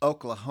 Enid,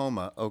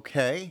 Oklahoma,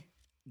 okay?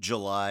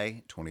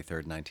 July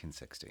 23rd,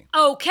 1960.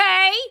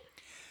 Okay.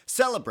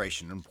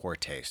 Celebration in poor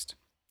taste.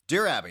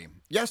 Dear Abby,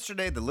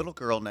 yesterday the little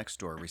girl next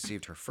door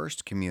received her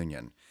first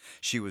communion.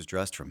 She was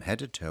dressed from head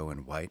to toe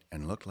in white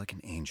and looked like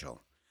an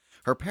angel.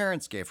 Her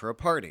parents gave her a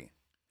party.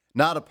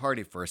 Not a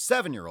party for a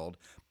 7-year-old,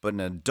 but an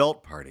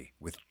adult party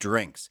with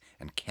drinks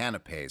and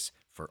canapes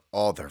for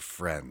all their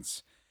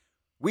friends.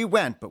 We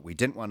went, but we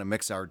didn't want to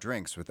mix our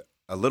drinks with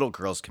a little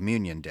girl's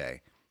communion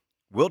day.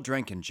 We'll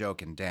drink and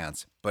joke and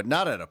dance, but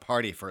not at a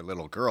party for a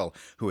little girl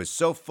who is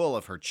so full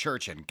of her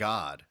church and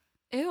God.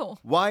 Ew.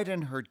 Why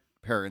didn't her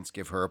parents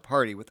give her a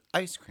party with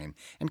ice cream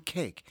and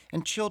cake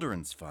and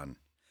children's fun?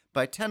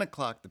 By 10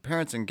 o'clock, the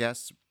parents and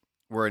guests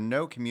were in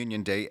no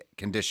communion day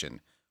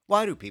condition.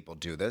 Why do people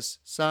do this?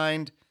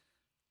 Signed,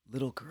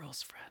 Little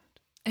Girl's Friend.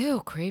 Ew,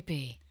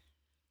 creepy.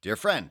 Dear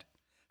friend,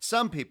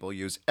 some people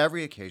use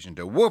every occasion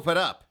to whoop it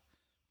up.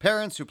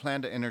 Parents who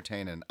plan to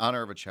entertain in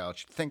honor of a child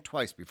should think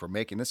twice before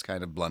making this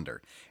kind of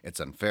blunder. It's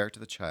unfair to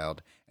the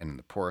child and in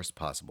the poorest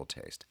possible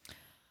taste.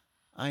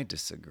 I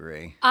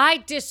disagree. I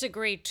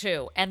disagree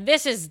too. And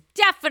this is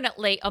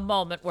definitely a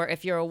moment where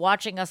if you're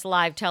watching us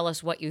live, tell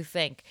us what you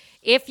think.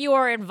 If you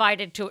are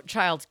invited to a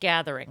child's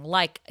gathering,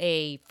 like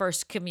a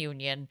first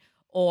communion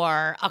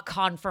or a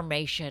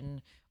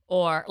confirmation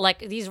or like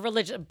these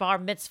religious bar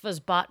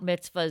mitzvahs, bat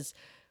mitzvahs,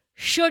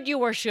 should you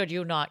or should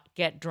you not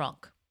get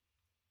drunk?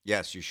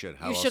 Yes, you should.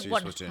 How You else should are you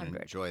supposed to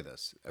 100. enjoy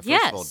this? First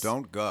Yes. of all,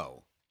 don't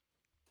go.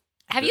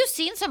 Have you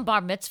seen some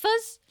bar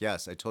mitzvahs?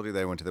 Yes, I told you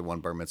that I went to the one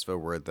bar mitzvah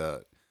where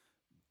the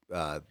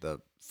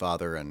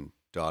father and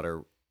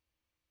daughter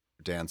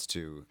danced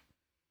to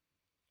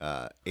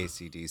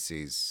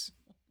AC/DC's.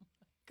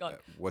 God.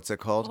 What's it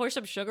called? Pour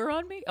some sugar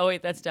on me? Oh,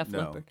 wait, that's Def No,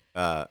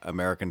 Leppard.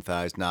 American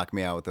Thighs. Knock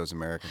me out with those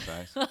American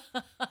Thighs.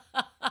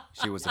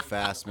 She was a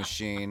fast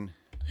machine.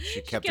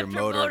 She kept her kept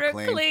her motor, motor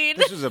clean. clean.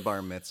 This was a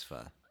bar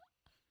mitzvah.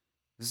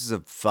 This is a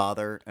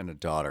father and a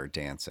daughter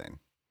dancing.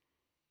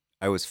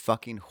 I was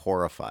fucking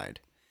horrified.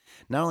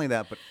 Not only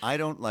that, but I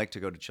don't like to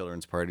go to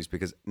children's parties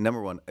because,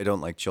 number one, I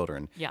don't like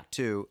children. Yeah.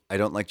 Two, I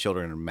don't like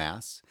children in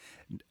mass,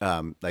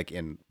 like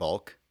in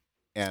bulk.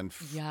 And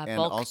Yeah, and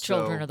bulk also,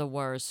 children are the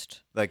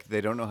worst. like they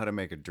don't know how to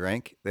make a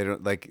drink. They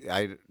don't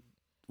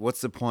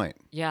what's the point?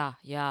 Yeah,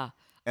 yeah.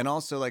 And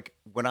also, like,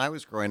 when I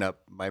was growing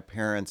up, my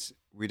parents,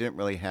 we didn't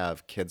really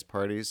have kids'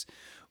 parties.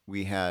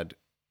 We had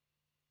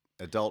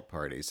adult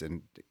parties,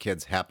 and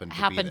kids happened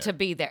to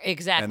be there.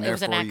 Exactly. And It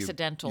was an therefore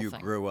accidental you thing.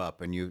 grew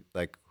up, and you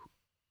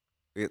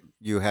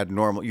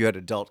had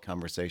adult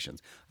conversations.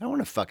 I don't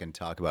want to fucking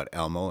talk about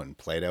Elmo and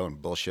Play-Doh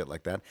and bullshit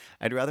like that.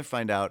 I'd rather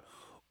find out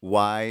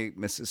why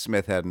Mrs.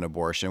 Smith had an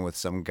abortion with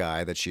some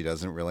guy that she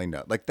doesn't really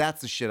know. Like,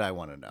 that's the shit I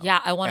want to know.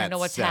 Yeah, I want to at know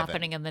what's 7.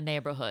 happening in the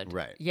neighborhood.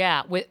 Right.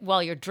 Yeah,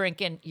 while you're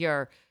drinking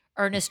your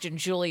Ernest and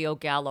Julio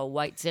Gallo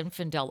White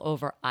Zinfandel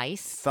over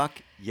ice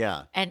Fuck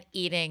yeah. and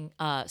eating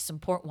some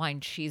port wine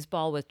cheese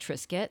ball with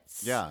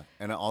Triscuits. Yeah,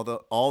 and all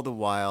the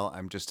while,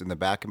 I'm just in the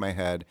back of my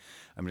head.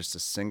 I'm just a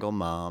single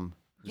mom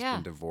who's Yeah.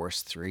 been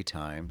divorced 3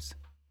 times.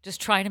 Just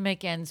trying to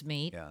make ends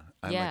meet. Yeah,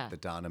 I'm Yeah. like the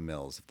Donna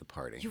Mills of the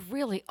party. You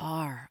really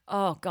are.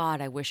 Oh,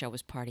 God, I wish I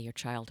was part of your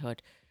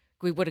childhood.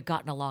 We would have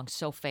gotten along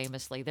so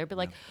famously. They'd be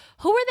like,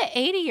 who are the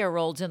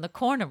 80-year-olds in the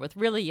corner with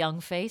really young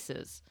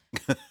faces?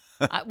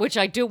 Which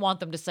I do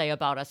want them to say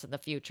about us in the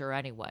future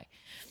anyway.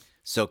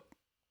 So,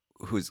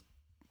 who's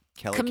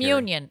Kelly? Carey?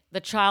 Communion. The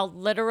child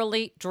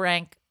literally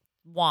drank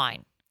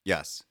wine.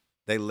 Yes,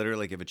 they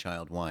literally give a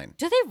child wine.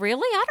 Do they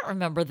really? I don't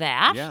remember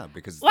that. Yeah,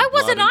 because Why the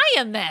blood wasn't I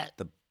in that?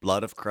 The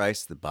blood of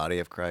Christ, the body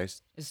of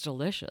Christ, It's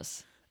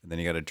delicious. and then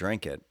you got to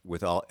drink it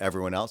with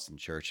everyone else in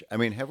church. I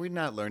mean, have we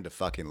not learned a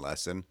fucking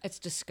lesson? It's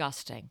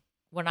disgusting.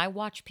 When I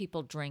watch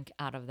people drink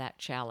out of that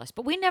chalice,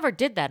 but we never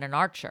did that in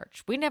our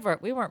church. We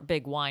weren't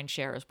big wine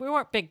sharers. We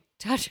weren't big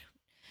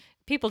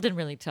People didn't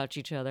really touch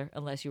each other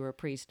unless you were a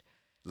priest.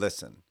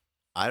 Listen,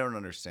 I don't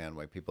understand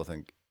why people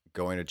think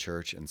going to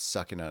church and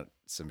sucking out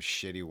some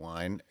shitty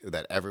wine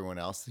that everyone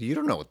else, you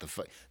don't know what the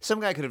fuck. Some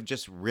guy could have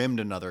just rimmed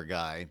another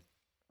guy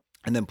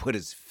and then put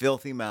his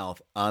filthy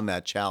mouth on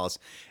that chalice.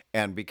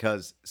 And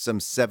because some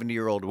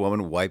 70-year-old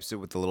woman wipes it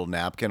with a little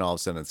napkin, all of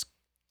a sudden it's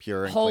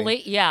pure and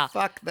Holy, clean. yeah.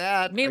 Fuck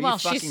that. Meanwhile,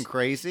 Are you fucking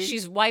crazy?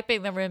 She's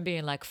wiping the rim,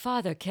 being like,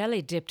 Father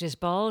Kelly dipped his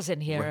balls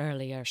in here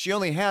earlier. She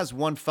only has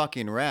one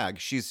fucking rag.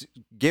 She's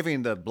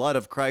giving the blood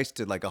of Christ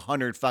to like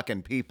 100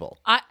 fucking people.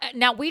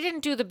 Now, we didn't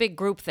do the big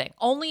group thing.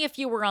 Only if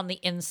you were on the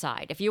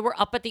inside. If you were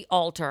up at the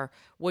altar,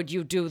 would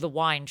you do the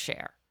wine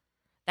share.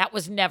 That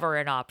was never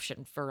an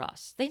option for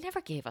us. They never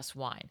gave us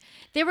wine.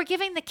 They were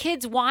giving the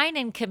kids wine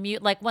and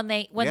like when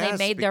they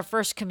made their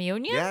first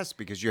communion. Yes,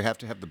 because you have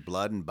to have the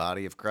blood and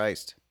body of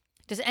Christ.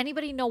 Does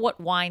anybody know what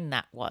wine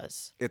that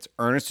was? It's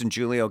Ernest and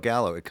Julio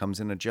Gallo. It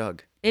comes in a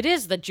jug. It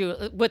is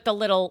with the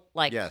little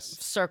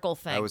circle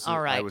thing.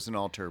 I was an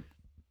altar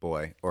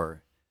boy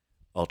or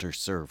altar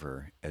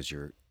server, as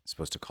you're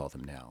supposed to call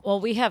them now. Well,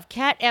 we have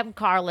Kat M.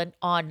 Carlin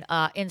on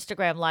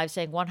Instagram Live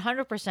saying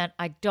 100%.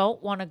 I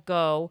don't want to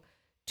go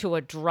to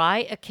a dry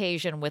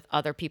occasion with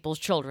other people's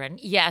children.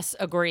 Yes,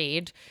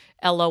 agreed.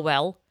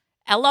 LOL.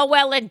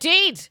 LOL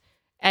indeed.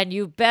 And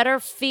you better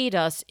feed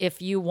us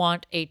if you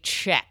want a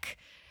check.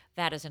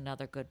 That is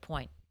another good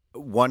point.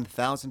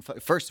 1,000.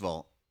 First of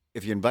all,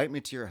 if you invite me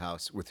to your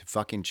house with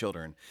fucking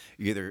children,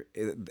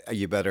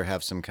 you better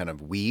have some kind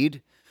of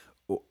weed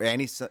or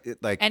any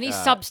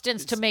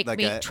substance to make like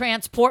me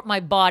transport my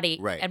body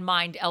right. and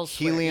mind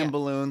elsewhere. Helium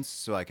balloons,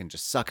 so I can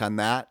just suck on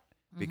that.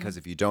 Because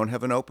if you don't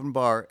have an open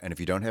bar and if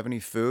you don't have any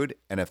food,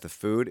 and if the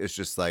food is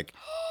just like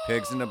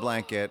pigs in a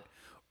blanket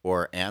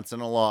or ants in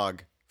a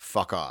log,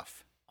 fuck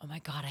off. Oh my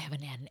God, I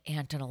haven't had an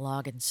ant in a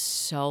log in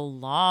so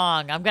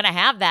long. I'm going to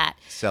have that.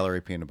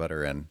 Celery, peanut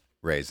butter, and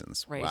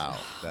raisins. Wow.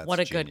 That's what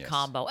a genius. good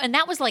combo. And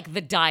that was like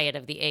the diet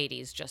of the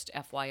 80s, just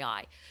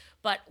FYI.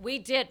 But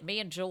me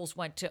and Jules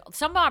went to,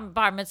 some of our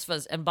bar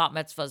mitzvahs and bat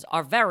mitzvahs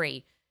are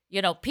very,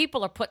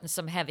 people are putting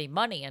some heavy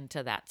money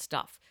into that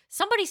stuff.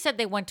 Somebody said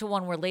they went to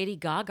one where Lady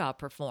Gaga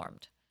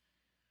performed.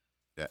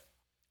 Yeah.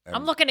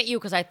 I'm looking at you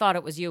because I thought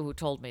it was you who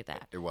told me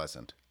that. It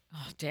wasn't.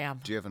 Oh, damn.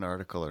 Do you have an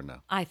article or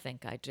no? I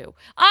think I do.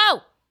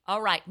 Oh,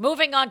 all right.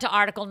 Moving on to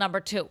article number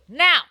 2.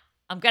 Now,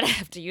 I'm going to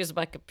have to use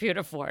my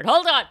computer for it.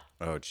 Hold on.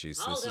 Oh, jeez.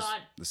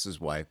 This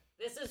is why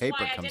This is paper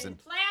why I comes didn't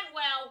in. plan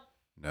well.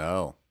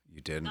 No,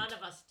 you didn't. None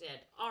of us did.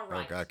 All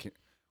right. Oh, God.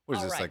 What is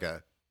All this, right. like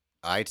a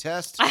eye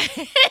test?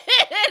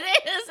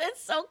 It is.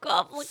 It's so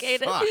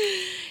complicated. Fuck.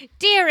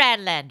 Dear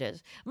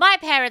Anlanders, my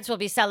parents will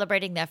be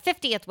celebrating their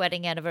 50th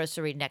wedding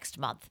anniversary next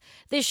month.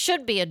 This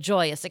should be a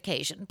joyous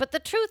occasion, but the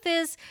truth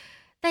is,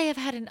 they have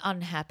had an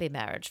unhappy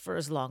marriage for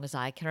as long as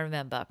I can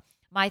remember.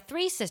 My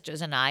 3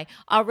 sisters and I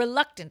are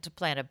reluctant to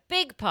plan a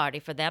big party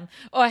for them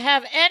or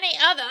have any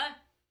other.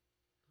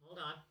 Hold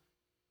on.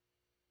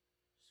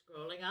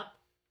 Scrolling up.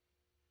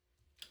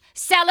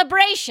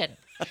 Celebration.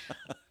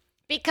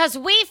 Because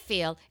we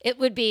feel it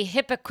would be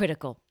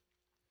hypocritical.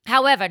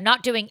 However,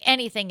 not doing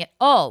anything at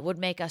all would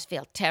make us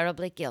feel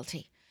terribly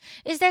guilty.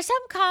 Is there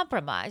some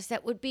compromise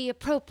that would be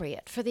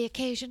appropriate for the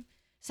occasion?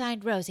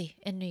 Signed, Rosie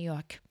in New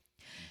York.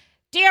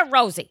 Dear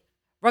Rosie,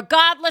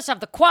 regardless of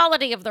the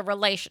quality of the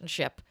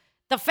relationship,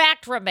 the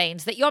fact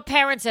remains that your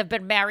parents have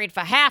been married for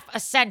half a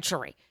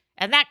century,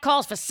 and that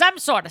calls for some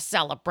sort of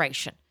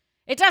celebration.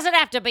 It doesn't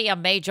have to be a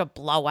major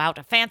blowout.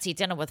 A fancy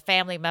dinner with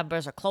family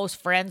members or close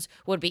friends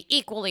would be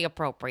equally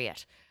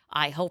appropriate.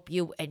 I hope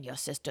you and your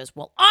sisters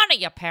will honor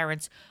your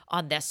parents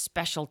on this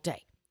special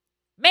day.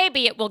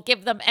 Maybe it will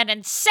give them an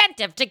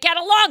incentive to get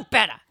along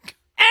better.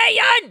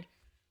 Ayan!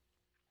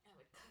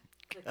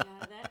 Click out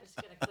of that. Just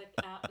going to click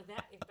out of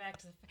that. Back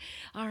to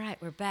All right,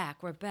 we're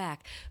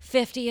back.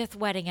 50th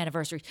wedding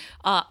anniversary.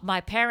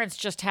 My parents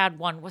just had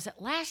one. Was it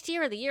last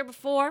year or the year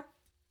before?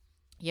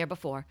 Year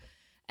before.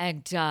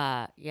 And,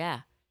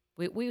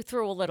 we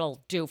threw a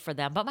little do for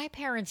them. But my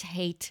parents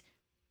hate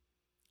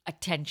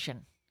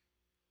attention.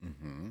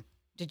 Mm-hmm.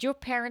 Did your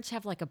parents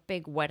have like a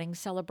big wedding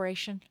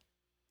celebration?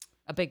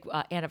 A big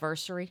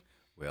anniversary?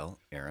 Well,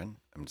 Aaron,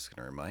 I'm just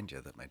going to remind you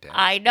that my dad.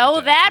 I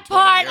know that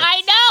part.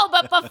 I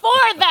know, but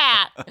before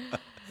that,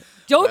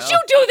 don't you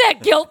do that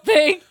guilt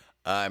thing.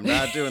 I'm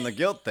not doing the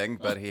guilt thing,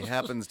 but he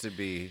happens to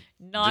be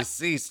Not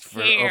deceased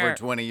for here. over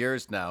 20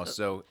 years now.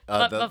 So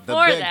But the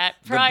before big, that,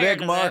 the prior big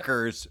to that-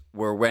 markers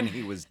were when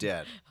he was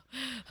dead.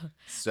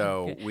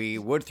 So we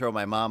would throw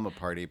my mom a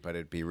party, but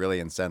it'd be really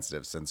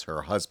insensitive since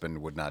her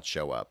husband would not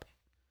show up.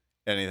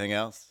 Anything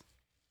else?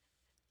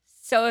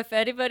 So if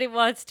anybody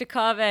wants to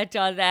comment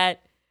on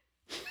that,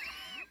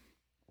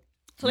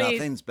 please.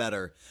 Nothing's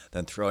better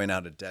than throwing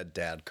out a dead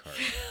dad card.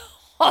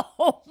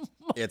 Oh,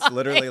 It's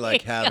literally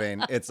like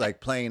it's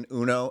like playing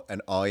Uno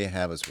and all you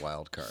have is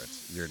wild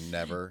cards. You're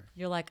never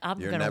I'm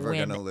You're going to never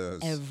win gonna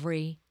lose.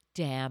 every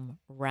damn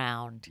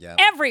round. Yep.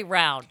 Every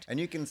round. And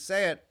you can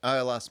say it, oh,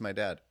 I lost my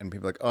dad. And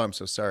people are like, oh, I'm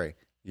so sorry.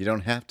 You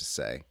don't have to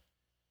say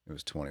it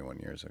was 21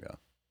 years ago.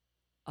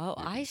 Oh,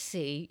 I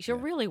see. You're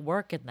really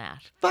working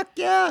that. Fuck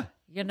yeah.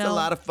 You It's know, a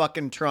lot of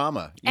fucking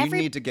trauma. You Every-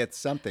 need to get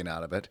something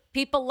out of it.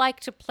 people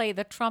like to play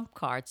the trump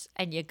cards,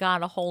 and you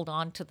gotta hold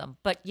on to them,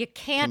 but you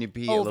can't Can you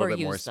be a little bit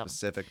more overuse them.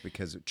 specific?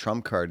 Because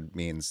trump card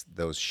means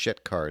those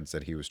shit cards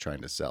that he was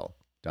trying to sell,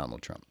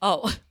 Donald Trump.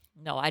 Oh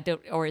no, I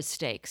don't. Or his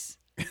steaks,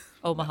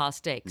 Omaha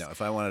steaks. No, if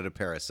I wanted a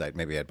parasite,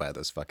 maybe I'd buy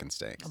those fucking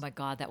steaks. Oh my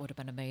God, that would have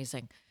been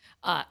amazing.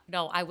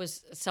 No,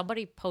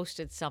 somebody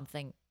posted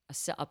something,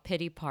 a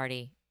pity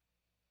party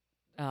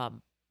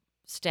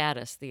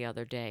status the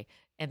other day,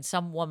 and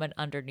some woman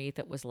underneath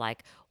it was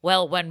like,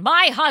 well, when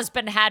my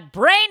husband had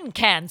brain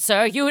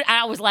cancer,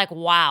 I was like,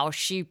 wow,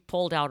 she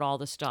pulled out all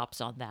the stops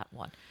on that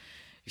one.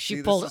 She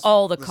See, pulled this is-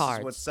 all the this cards.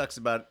 Is what sucks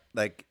about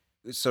like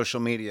social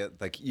media.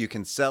 Like you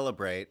can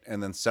celebrate,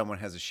 and then someone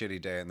has a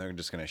shitty day, and they're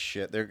just gonna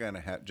shit. They're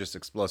gonna have just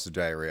explosive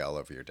diarrhea all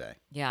over your day.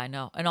 Yeah, I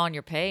know. And on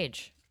your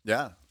page.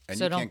 Yeah, and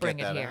So you don't can't bring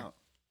get it that here. out.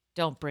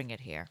 Don't bring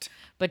it here.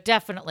 But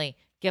definitely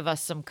give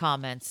us some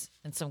comments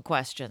and some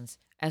questions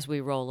as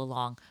we roll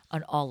along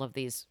on all of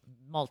these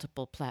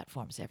multiple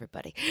platforms,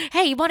 everybody.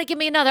 Hey, you want to give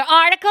me another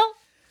article?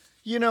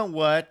 You know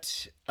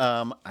what?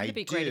 It'd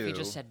be great if you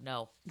just said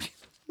no.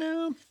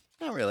 No,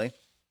 not really.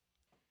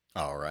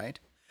 All right.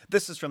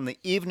 This is from the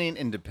Evening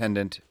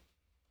Independent.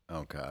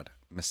 Oh God,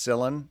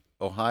 Massillon,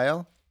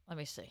 Ohio. Let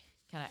me see.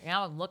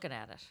 Now I'm looking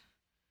at it.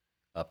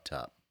 Up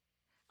top.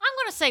 I'm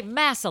going to say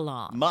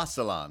Massillon.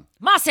 Massillon.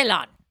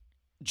 Massillon.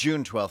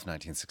 June 12th,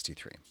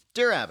 1963.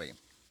 Dear Abby,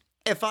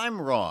 if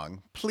I'm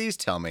wrong, please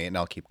tell me and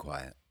I'll keep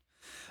quiet.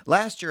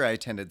 Last year I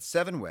attended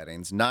 7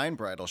 weddings, 9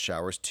 bridal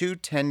showers, 2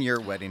 10-year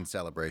wedding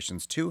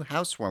celebrations, 2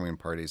 housewarming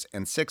parties,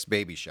 and 6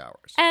 baby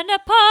showers. And a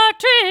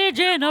partridge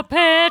in a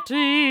pear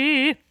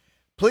tree.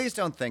 Please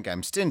don't think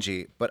I'm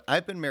stingy, but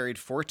I've been married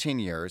 14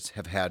 years,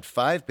 have had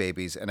 5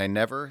 babies, and I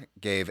never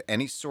gave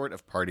any sort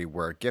of party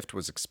where a gift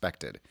was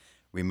expected.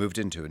 We moved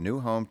into a new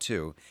home,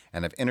 too,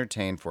 and have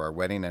entertained for our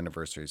wedding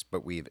anniversaries,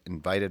 but we've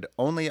invited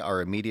only our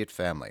immediate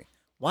family.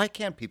 Why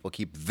can't people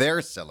keep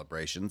their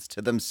celebrations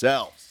to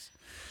themselves?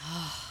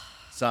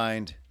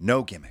 Signed,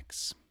 No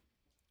Gimmicks.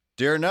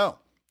 Dear No,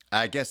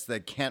 I guess they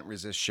can't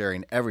resist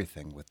sharing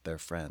everything with their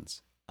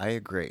friends. I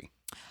agree.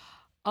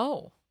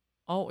 Oh,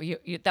 you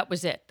that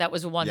was it. That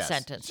was one Yes,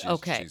 sentence. she's-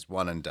 Okay. She's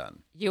one and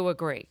done. You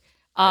agree.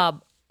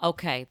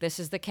 Okay, this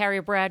is the Carrie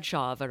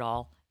Bradshaw of it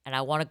all, and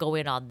I want to go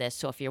in on this.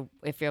 So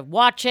if you're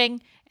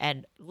watching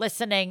and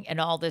listening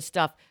and all this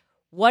stuff,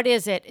 what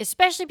is it?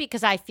 Especially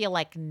because I feel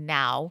like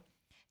now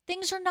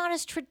things are not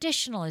as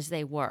traditional as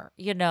they were,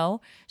 you know?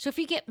 So if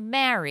you get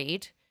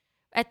married,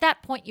 at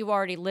that point you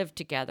already live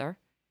together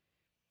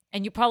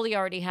and you probably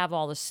already have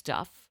all the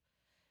stuff.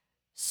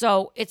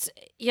 So it's,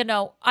 you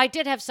know, I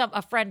did have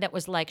a friend that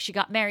was like, she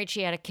got married,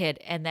 she had a kid,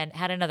 and then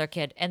had another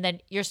kid. And then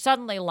you're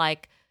suddenly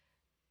like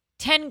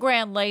 10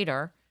 grand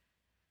later,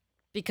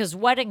 because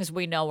weddings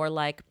we know are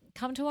like,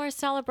 come to our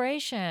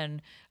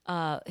celebration.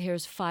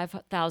 Here's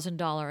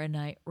 $5,000 a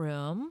night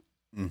room.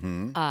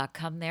 Mm-hmm.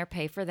 Come there,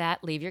 pay for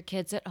that, leave your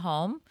kids at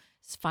home,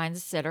 find a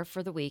sitter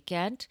for the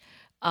weekend,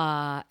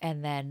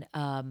 and then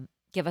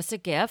give us a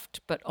gift,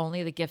 but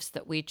only the gifts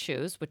that we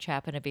choose, which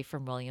happen to be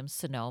from Williams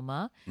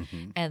Sonoma.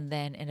 Mm-hmm. And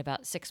then in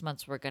about 6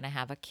 months, we're going to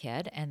have a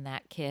kid, and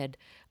that kid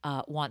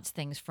wants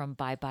things from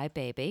Bye Bye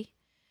Baby.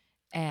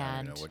 And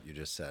I don't know what you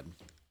just said.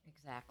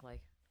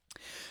 exactly.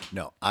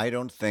 No, I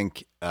don't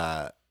think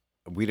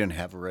we didn't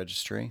have a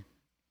registry.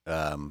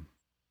 I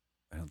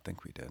don't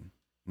think we did.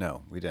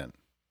 No, we didn't.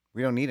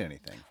 We don't need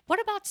anything.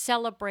 What about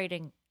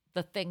celebrating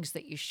the things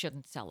that you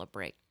shouldn't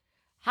celebrate?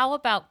 How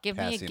about give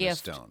me Passing a a gift?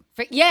 stone.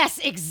 Yes,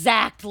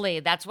 exactly.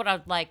 That's what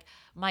I'd like.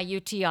 My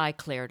UTI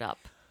cleared up.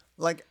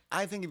 Like,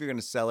 I think if you're going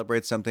to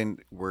celebrate something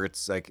where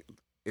it's like,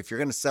 if you're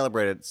going to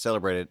celebrate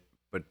it,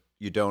 but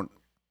you don't,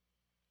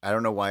 I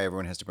don't know why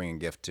everyone has to bring a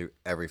gift to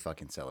every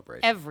fucking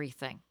celebration.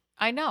 Everything.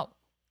 I know.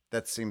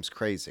 That seems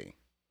crazy.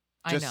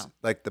 I know.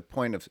 Like the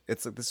point of,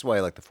 this is why I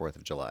like the 4th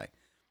of July.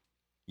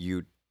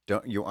 You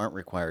aren't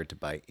required to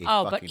buy a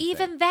Oh, fucking but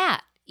even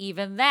that, you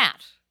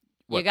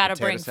What, got to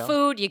potato bring salad?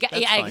 food. You got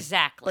That's yeah, fine.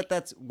 exactly.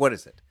 But what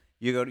is it?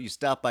 You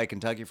stop by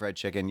Kentucky Fried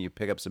Chicken, you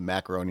pick up some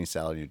macaroni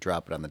salad, you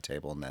drop it on the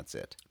table, and that's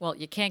it. Well,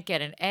 you can't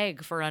get an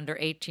egg for under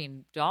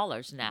 $18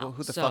 now. Well,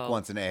 who the so fuck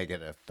wants an egg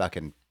at a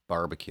fucking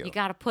barbecue? You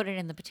got to put it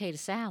in the potato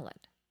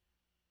salad.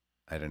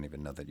 I don't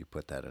even know that you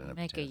put that in a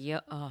Make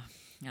potato.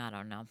 I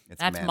don't know. It's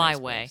That's my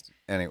mayonnaise way. based.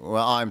 Anyway,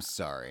 well, I'm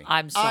sorry.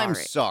 I'm sorry. I'm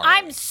sorry.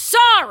 I'm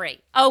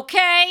sorry.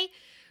 Okay.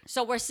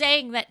 So we're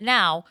saying that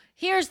now.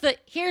 Here's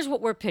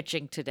what we're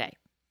pitching today.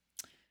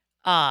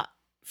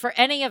 For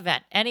any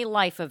event, any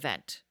life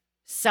event,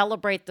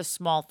 celebrate the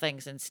small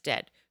things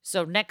instead.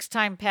 So next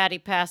time Patty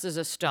passes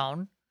a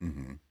stone,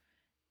 Mm-hmm.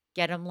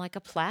 get him like a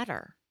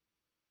platter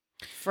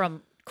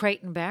from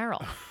Crate and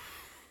Barrel.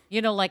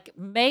 You know, like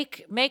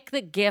make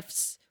the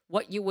gifts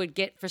what you would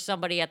get for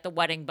somebody at the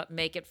wedding, but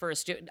make it for a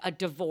student, a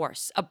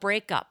divorce, a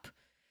breakup.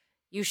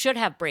 You should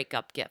have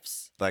breakup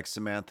gifts. Like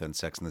Samantha in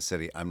Sex and the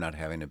City, I'm not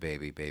having a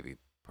baby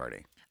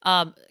party.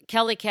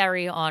 Kelly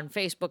Carey on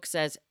Facebook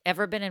says,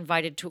 ever been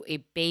invited to a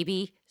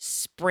baby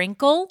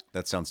sprinkle?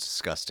 That sounds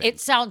disgusting. It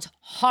sounds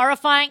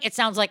horrifying. It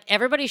sounds like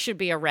everybody should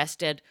be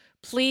arrested.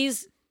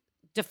 Please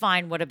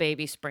define what a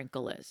baby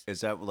sprinkle is.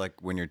 Is that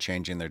like when you're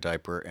changing their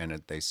diaper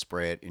and they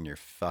spray it in your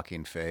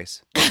fucking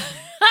face?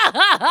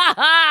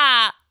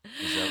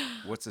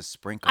 What's a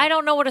sprinkle? I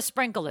don't know what a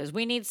sprinkle is.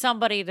 We need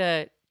somebody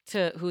to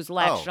who's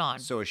latched on.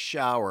 So a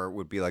shower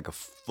would be like a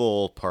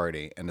full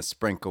party, and a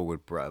sprinkle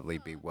would probably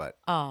be what?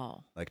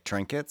 Oh. Like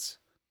trinkets?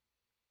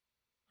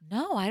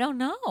 No, I don't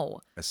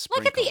know. A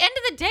sprinkle. Look, at the end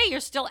of the day,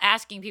 you're still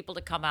asking people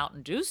to come out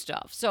and do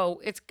stuff.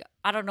 So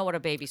I don't know what a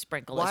baby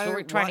sprinkle is. So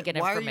we're trying to get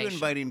information. Why are you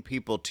inviting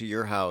people to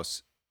your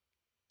house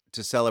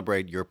to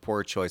celebrate your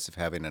poor choice of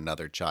having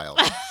another child?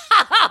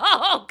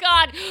 Oh,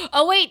 God.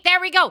 Oh, wait, there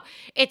we go.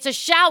 It's a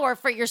shower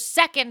for your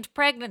second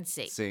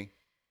pregnancy. See?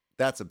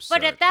 That's absurd.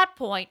 But at that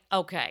point,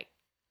 okay.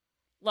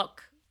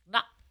 Look,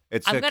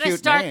 I'm going to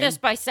start this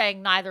by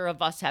saying neither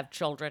of us have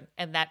children,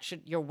 and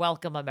you're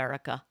welcome,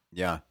 America.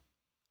 Yeah.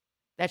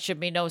 That should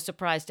be no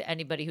surprise to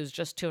anybody who's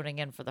just tuning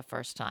in for the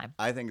first time.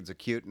 I think it's a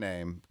cute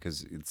name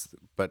because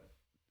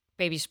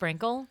Baby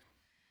Sprinkle?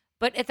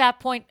 But at that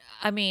point,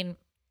 I mean,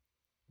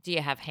 do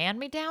you have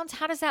hand-me-downs?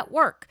 How does that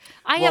work?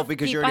 I have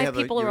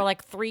people who are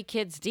like 3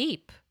 kids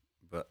deep.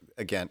 But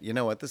again, you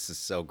know what? This is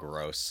so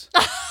gross.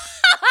 This is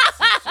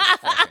just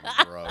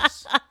fucking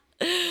gross.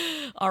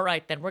 All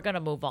right, then we're going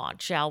to move on,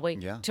 shall we?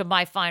 Yeah. To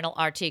my final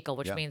article,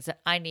 which means that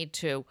I need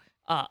to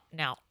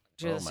now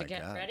do this my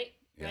again. God. Ready?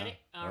 Yeah. Ready?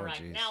 All right.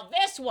 Geez. Now,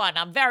 this one,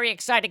 I'm very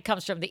excited,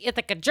 comes from the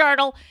Ithaca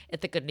Journal,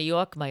 Ithaca, New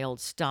York, my old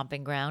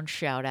stomping ground.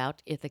 Shout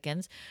out,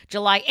 Ithacans.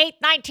 July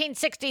 8th,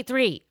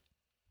 1963.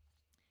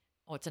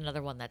 Oh, it's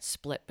another one that's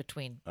split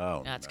between.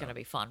 Oh, That's no. going to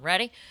be fun.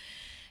 Ready?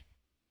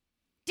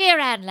 Dear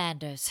Ann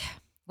Landers,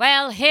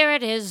 well, here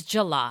it is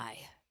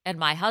July, and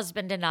my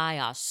husband and I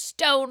are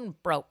stone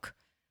broke.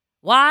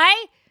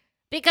 Why?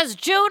 Because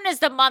June is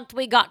the month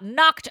we got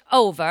knocked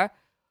over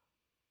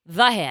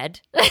the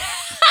head.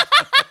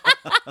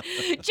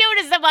 June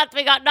is the month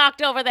we got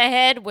knocked over the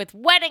head with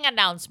wedding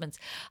announcements,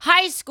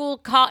 high school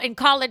and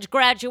college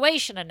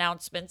graduation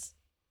announcements,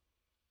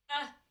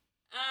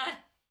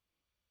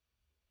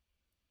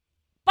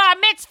 bar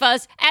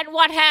mitzvahs, and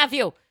what have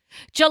you.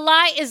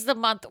 July is the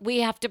month we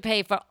have to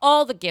pay for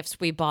all the gifts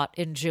we bought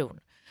in June.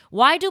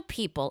 Why do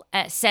people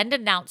send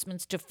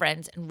announcements to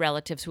friends and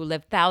relatives who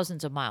live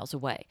thousands of miles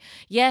away?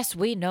 Yes,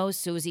 we know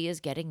Susie is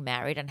getting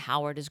married and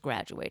Howard is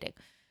graduating,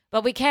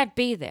 but we can't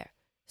be there.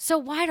 So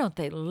why don't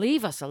they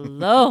leave us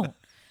alone?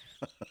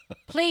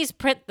 Please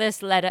print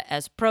this letter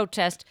as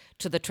protest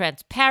to the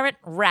transparent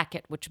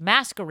racket which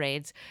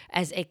masquerades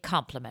as a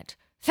compliment.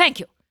 Thank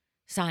you.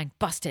 Signed,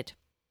 Busted.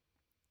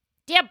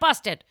 Dear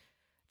Busted,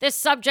 this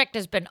subject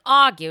has been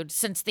argued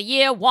since the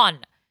year 1.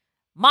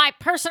 My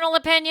personal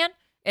opinion,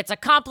 it's a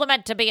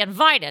compliment to be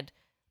invited,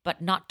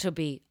 but not to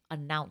be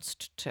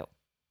announced to,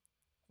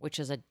 which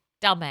is a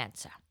dumb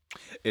answer.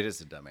 It is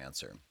a dumb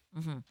answer.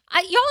 Mm-hmm.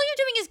 All you're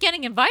doing is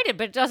getting invited,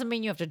 but it doesn't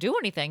mean you have to do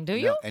anything, do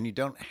you? No, and you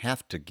don't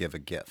have to give a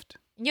gift.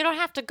 You don't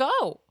have to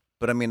go.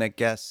 But I mean, I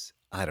guess,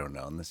 I don't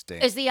know, in this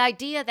day. Is the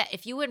idea that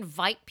if you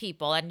invite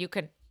people, and you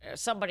can,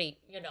 somebody,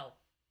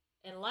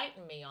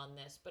 enlighten me on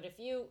this, but if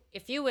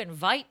you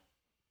invite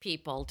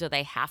people, do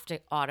they have to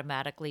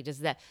automatically,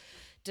 does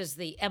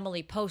the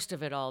Emily Post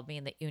of it all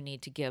mean that you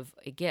need to give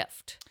a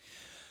gift?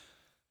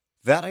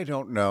 That I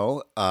don't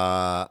know.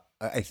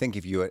 I think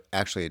if you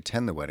actually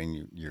attend the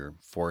wedding, you're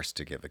forced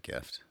to give a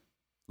gift.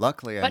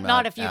 Luckily, I'm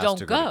not if you asked don't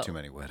to go to too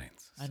many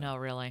weddings. I know,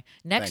 really.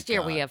 Next Thank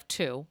year we God. have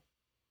 2.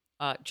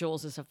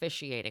 Jules is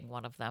officiating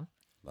one of them.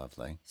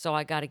 Lovely. So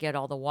I got to get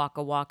all the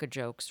Waka Waka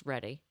jokes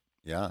ready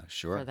Yeah,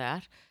 sure. for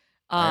that.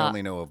 I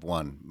only know of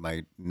one.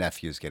 My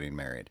nephew's getting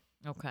married.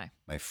 Okay.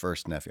 My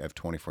first nephew. I have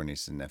 24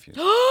 nieces and nephews.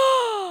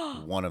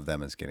 One of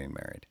them is getting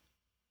married.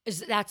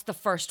 That's the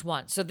first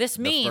one. So this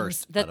means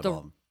first that out of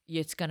all.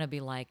 it's going to be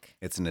like,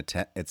 It's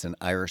an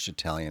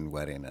Irish-Italian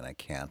wedding, and I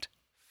can't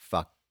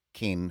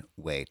fucking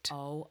wait.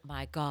 oh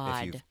my God.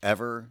 If you've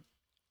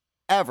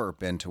ever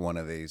been to one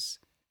of these,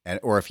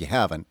 or if you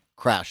haven't,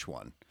 crash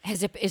one.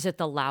 Is it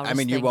the loudest I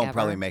mean, you thing won't ever?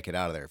 probably make it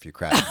out of there if you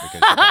crash because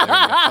you're probably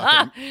gonna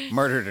get fucking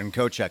murdered in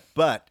Kochek,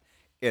 but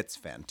it's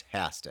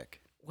fantastic.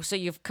 So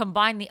you've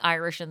combined the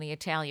Irish and the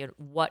Italian.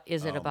 What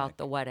is it Oh, about my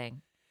the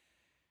wedding?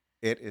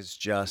 It is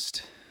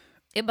just.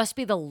 It must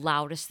be the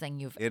loudest thing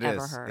you've It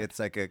ever is. heard. It's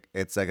like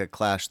a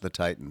Clash of the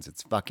Titans.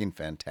 It's fucking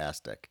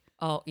fantastic.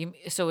 Oh,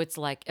 so it's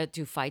like,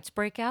 do fights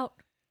break out?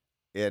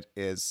 It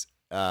is.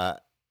 Does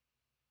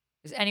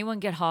anyone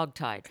get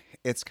hogtied?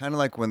 It's kind of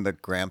like when the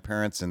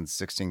grandparents in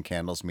 16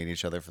 Candles meet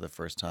each other for the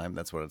first time.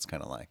 That's what it's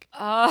kind of like.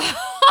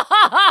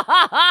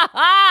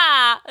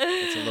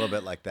 It's a little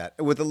bit like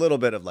that, with a little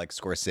bit of like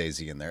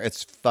Scorsese in there.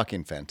 It's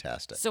fucking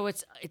fantastic. So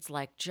it's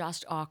like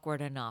just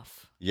awkward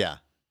enough Yeah.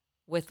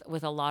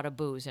 with a lot of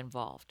booze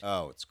involved.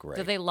 Oh, it's great.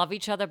 Do they love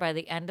each other by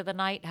the end of the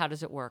night? How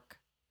does it work?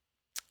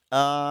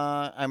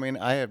 I mean,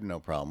 I have no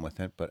problem with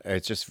it, but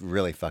it's just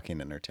really fucking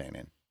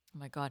entertaining. Oh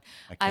my God.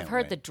 I I've can't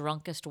heard wait. the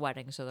drunkest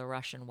weddings are the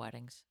Russian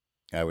weddings.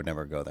 I would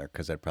never go there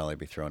because I'd probably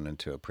be thrown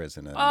into a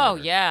prison. And Oh,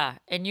 murdered. yeah.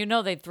 And you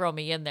know they'd throw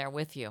me in there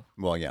with you.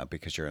 Well, yeah,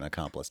 because you're an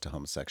accomplice to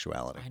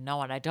homosexuality. I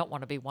know, and I don't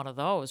want to be one of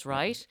those,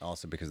 right?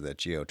 Also because of that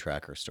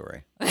geo-tracker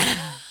story.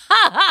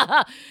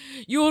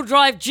 You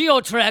drive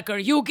Geo-Tracker,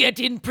 you get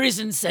in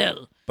prison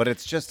cell. But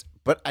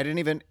but I didn't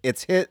even,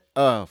 it's hit,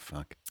 oh,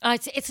 fuck.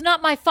 It's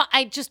not my fault.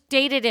 I just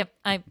dated him.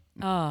 I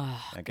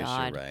guess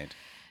God. you're right.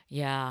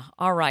 Yeah.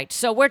 All right.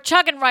 So we're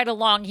chugging right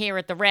along here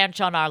at the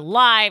ranch on our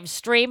live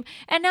stream.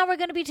 And now we're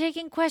going to be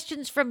taking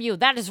questions from you.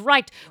 That is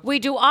right. We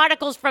do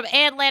articles from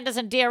Ann Landis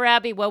and Dear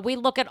Abby where we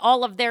look at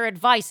all of their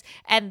advice.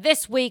 And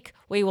this week,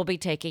 we will be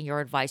taking your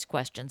advice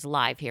questions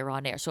live here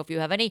on air. So if you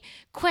have any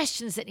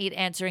questions that need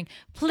answering,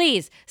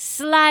 please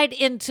slide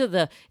into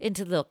the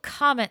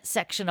comment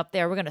section up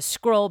there. We're going to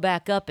scroll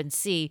back up and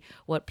see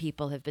what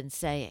people have been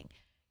saying.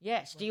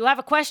 Yes. Do you have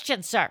a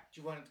question, sir?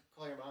 Do you want to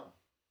call your mom?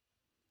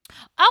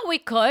 Oh, we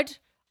could.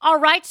 All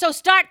right, so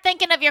start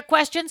thinking of your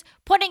questions,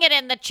 putting it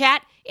in the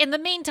chat. In the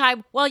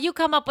meantime, while you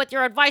come up with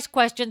your advice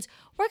questions,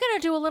 we're going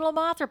to do a little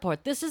moth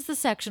report. This is the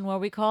section where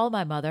we call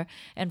my mother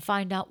and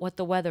find out what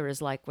the weather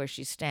is like where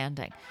she's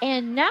standing.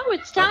 And now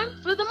it's time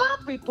for the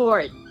moth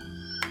report.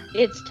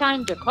 It's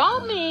time to call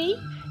me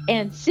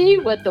and see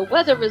what the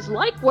weather is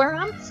like where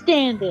I'm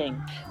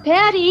standing.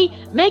 Patty,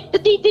 make the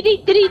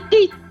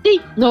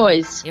dee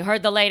noise. You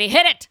heard the lady.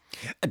 Hit it.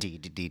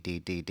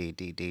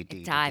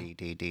 Time.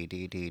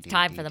 It's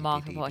time for the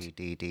moth report.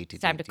 It's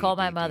time to call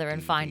my mother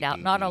and find out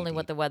not only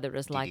what the weather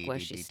is like where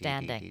she's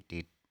standing,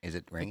 Is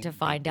it raining? to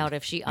find out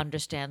if she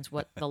understands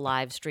what the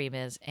live stream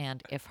is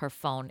and if her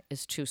phone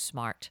is too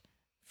smart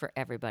for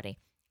everybody.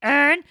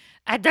 Ern,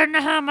 I don't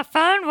know how my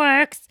phone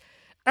works.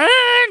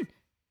 Ern!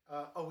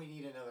 We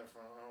need another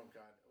phone. Oh,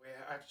 God.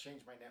 I have to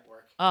change my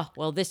network. Oh,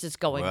 well, this is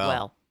going Well.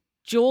 well.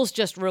 Jules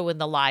just ruined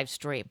the live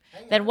stream.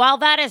 Then while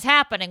that is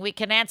happening, we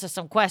can answer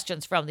some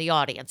questions from the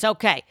audience.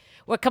 Okay,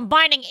 we're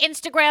combining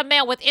Instagram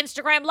mail with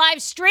Instagram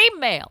live stream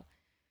mail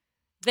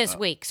this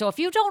week. So if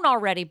you don't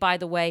already, by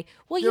the way,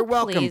 will you You're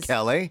welcome, please...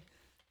 Kelly.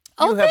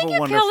 Oh, You have thank a you,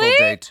 wonderful Kelly.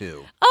 day,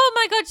 too. Oh,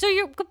 my God. So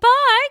you're... Goodbye.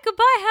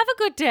 Have a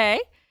good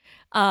day.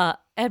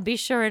 And be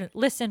sure and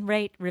listen,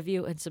 rate,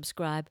 review, and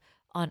subscribe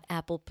on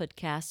Apple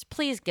Podcasts.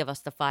 Please give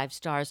us the 5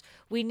 stars.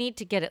 We need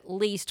to get at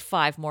least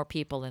 5 more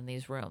people in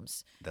these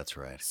rooms. That's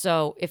right.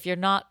 So if you're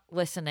not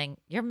listening,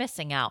 you're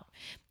missing out.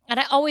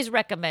 And I always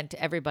recommend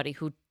to everybody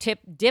who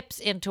dips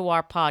into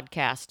our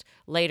podcast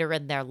later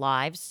in their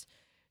lives,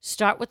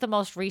 start with the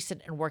most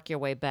recent and work your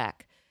way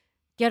back.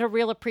 Get a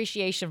real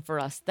appreciation for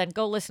us. Then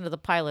go listen to the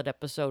pilot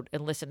episode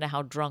and listen to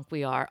how drunk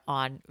we are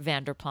on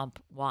Vanderpump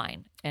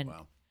wine. And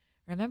Wow.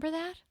 remember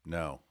that?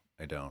 No,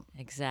 I don't.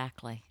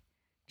 Exactly.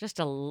 Just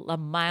a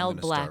I'm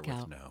mild gonna start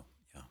blackout. with no.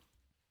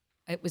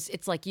 Yeah.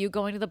 It's like you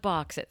going to the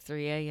box at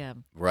 3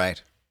 a.m. Right.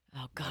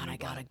 Oh, God, I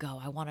gotta go.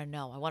 I want to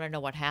know. I want to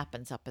know what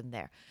happens up in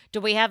there. Do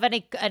we have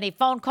any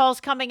phone calls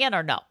coming in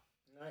or no?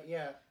 Not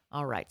yet.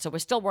 All right, so we're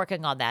still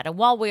working on that. And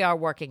while we are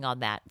working on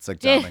that, It's like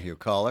Donahue.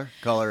 Caller,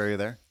 are you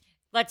there?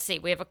 let's see.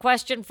 We have a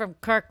question from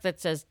Kirk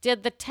that says,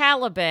 did the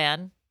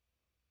Taliban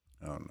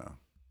Oh, no.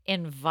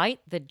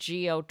 invite the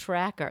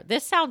geo-tracker?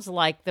 This sounds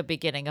like the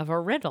beginning of a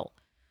riddle.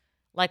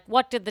 Like,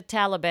 what did the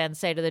Taliban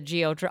say to the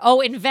geo-tracker?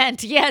 Oh,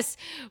 invent, yes.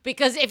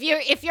 Because if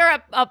you're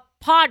a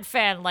pod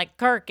fan like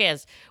Kirk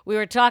is, we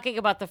were talking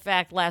about the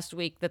fact last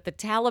week that the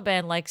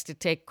Taliban likes to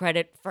take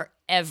credit for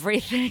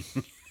everything.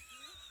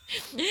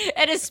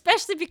 And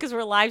especially because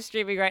we're live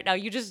streaming right now,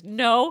 you just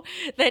know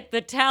that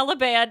the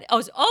Taliban...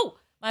 Oh,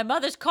 my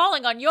mother's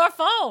calling on your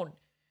phone.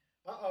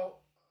 Uh-oh.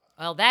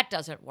 Well, that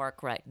doesn't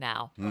work right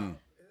now.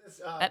 It's,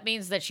 That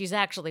means that she's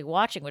actually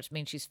watching, which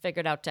means she's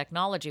figured out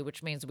technology,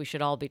 which means we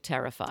should all be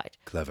terrified.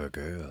 Clever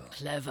girl.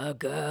 Clever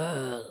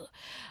girl.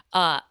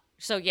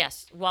 So,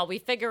 yes, while we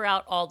figure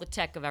out all the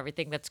tech of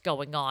everything that's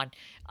going on,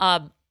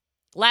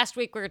 last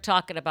week we were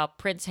talking about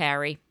Prince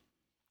Harry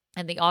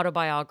and the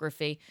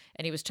autobiography,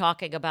 and he was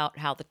talking about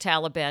how the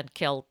Taliban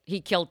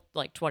killed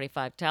like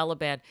 25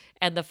 Taliban,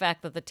 and the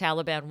fact that the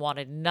Taliban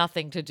wanted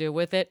nothing to do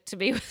with it, to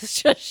me,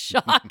 was just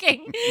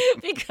shocking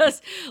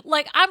because,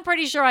 like, I'm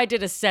pretty sure I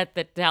did a set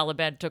that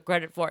Taliban took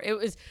credit for. It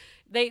was,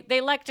 they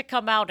like to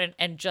come out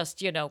and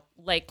just,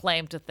 lay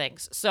claim to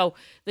things. So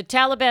the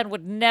Taliban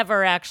would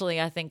never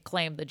actually, I think,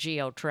 claim the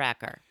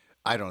geo-tracker.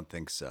 I don't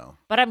think so.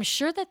 But I'm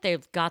sure that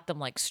they've got them,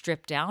 like,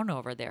 stripped down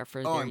over there for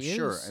Oh, their I'm use.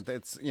 sure.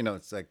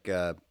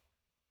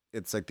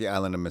 It's like the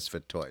island of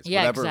misfit toys. Yeah,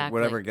 whatever, exactly.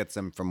 Whatever gets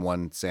them from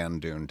one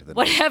sand dune to the next.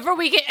 Whatever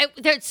we get,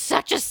 there's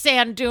such a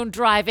sand dune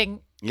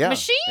driving Yeah,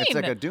 machine. it's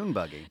like a dune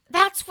buggy.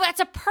 That's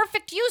a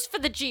perfect use for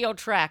the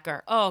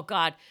geo-tracker. Oh,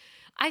 God.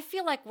 I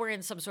feel like we're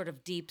in some sort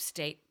of deep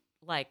state.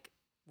 Like,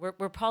 we're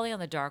probably on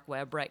the dark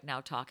web right now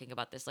talking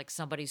about this. Like,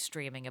 somebody's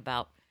streaming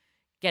about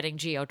getting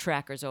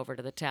geo-trackers over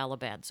to the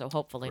Taliban. So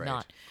hopefully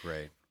not.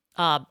 Great.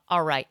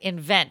 All right.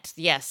 Invent.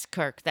 Yes,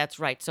 Kirk. That's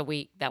right. So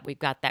we've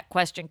got that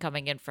question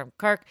coming in from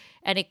Kirk.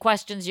 Any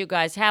questions you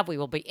guys have, we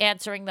will be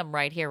answering them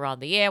right here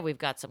on the air. We've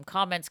got some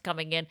comments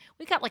coming in.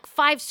 We got like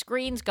 5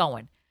 screens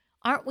going.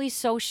 Aren't we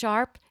so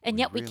sharp? And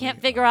yet we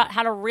can't figure out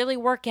how to really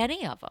work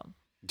any of them.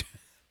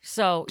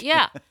 So,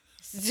 yeah.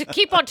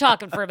 Keep on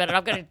talking for a minute.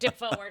 I'm going to dip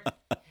forward.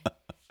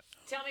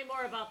 Tell me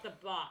more about the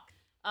box.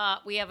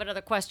 We have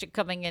another question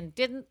coming in.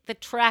 Didn't the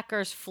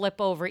trackers flip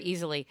over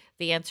easily?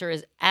 The answer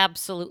is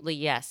absolutely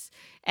yes.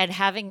 And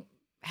having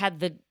had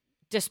the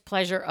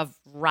displeasure of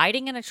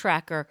riding in a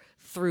tracker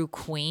through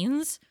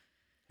Queens,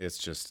 It's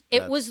just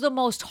it was the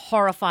most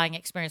horrifying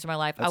experience of my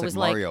life. I that's was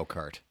like like, Mario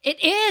Kart.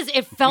 it is.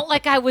 It felt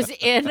like I was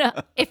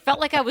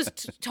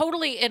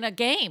totally in a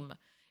game.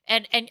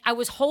 And I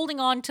was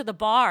holding on to the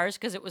bars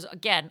because it was,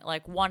 again,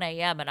 like 1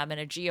 a.m. and I'm in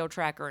a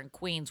geo-tracker in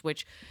Queens,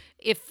 which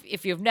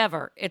if you've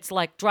never, it's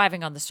like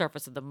driving on the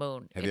surface of the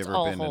moon. Have It's you ever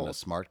all been in a holes.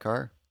 smart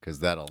car? Because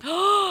that'll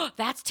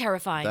That's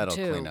terrifying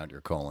too. clean out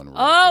your colon. Real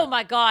Oh quick.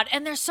 my God.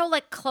 And they're so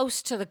like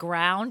close to the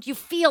ground. You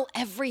feel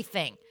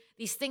everything.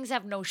 These things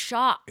have no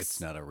shocks. It's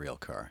not a real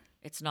car.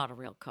 It's not a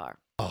real car.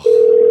 Oh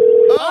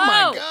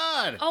my Oh.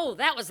 God! Oh,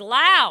 that was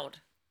loud.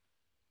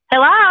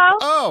 Hello?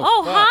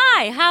 Oh, fuck.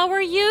 hi. How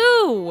are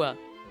you?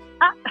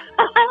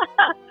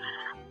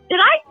 Did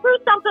I screw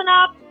something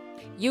up?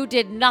 You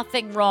did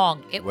nothing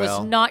wrong. It Well-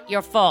 was not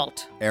your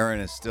fault. Aaron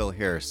is still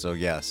here, so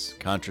yes,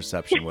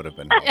 contraception would have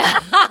been helpful.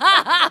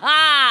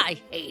 I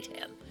hate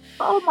him.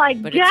 Oh my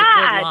But God. it's a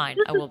good line.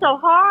 This I is will- so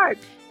hard.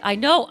 I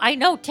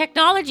know.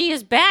 Technology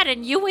is bad,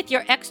 and you with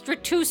your extra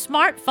 2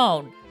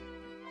 smartphone.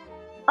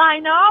 I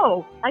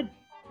know.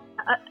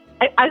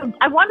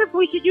 I wonder if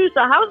we should use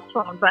the house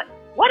phone, but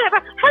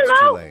whatever.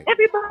 Hello, late.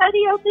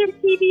 everybody out there,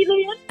 TV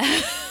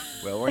land.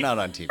 Well, we're not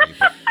on TV.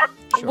 But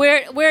sure.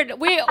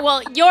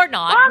 Well, you're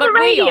not, On the but we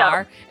radio.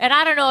 are. And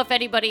I don't know if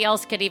anybody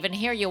else can even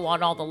hear you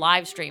on all the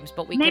live streams,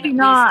 but we Maybe can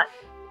at not.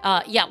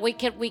 least, yeah,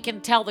 we can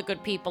tell the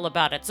good people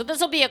about it. So this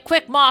will be a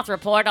quick moth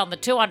report on the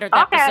 200th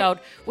Okay. episode.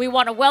 We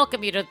want to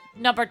welcome you to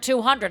number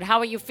 200. How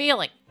are you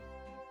feeling?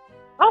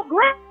 Oh,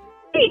 great.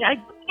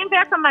 I came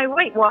back from my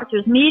Weight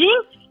Watchers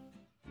meeting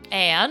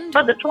And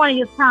for the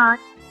 20th time.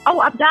 Oh,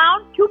 I'm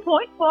down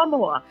 2.4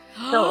 more.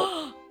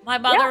 So, my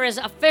mother Yeah, is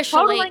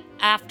officially,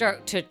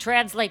 totally. to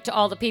translate to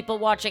all the people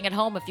watching at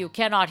home, if you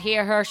cannot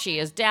hear her, she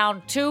is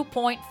down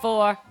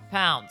 2.4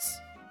 pounds.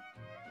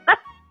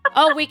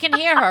 Oh, we can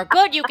hear her.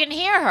 Good, you can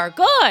hear her.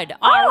 Good.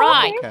 All Oh,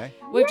 right. Okay.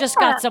 We've just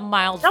Yeah. got some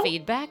mild Nope.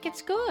 feedback.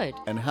 It's good.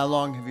 And how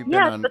long have you been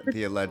Yes, on but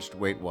the alleged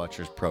Weight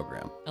Watchers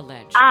program?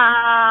 Alleged.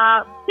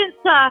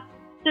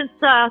 since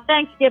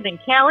Thanksgiving,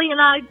 Callie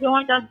and I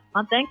joined us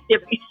on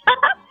Thanksgiving.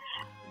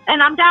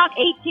 And I'm down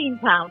 18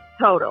 pounds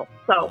total.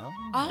 So,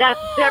 that's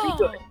very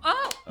good.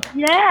 Oh,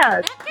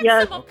 yes, that gets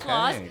yes. some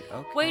applause.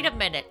 Okay. Wait a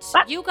minute.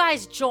 But- You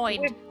guys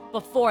joined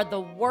before the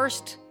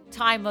worst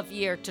time of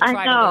year to I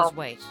try to know. lose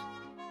weight.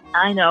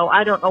 I know.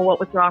 I don't know what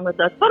was wrong with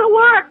us, but it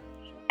worked.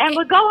 And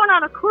we're going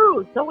on a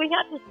cruise, so we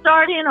had to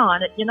start in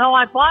on it. You know,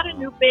 I bought a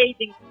new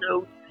bathing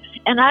suit,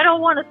 and I don't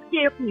want to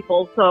scare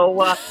people, so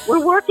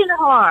we're working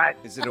hard.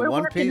 Is it a We're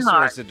one working piece or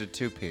hard. is it a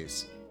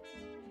 2-piece?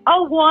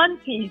 Oh, one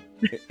piece.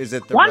 Is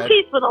it the One red,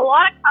 piece with a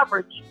lot of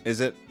coverage. Is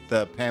it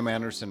the Pam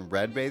Anderson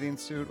red bathing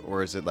suit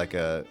or is it like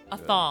a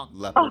thong.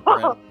 leopard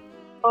print?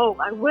 Oh,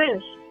 I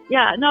wish.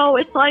 Yeah, no,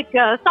 it's like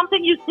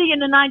something you see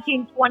in a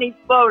 1920s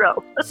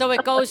photo. So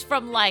it goes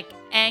from like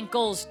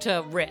ankles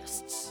to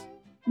wrists.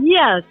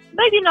 Yes,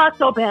 maybe not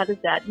so bad as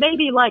that.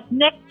 Maybe like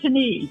neck to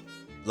knee.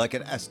 Like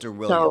an Esther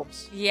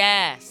Williams.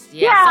 Yes.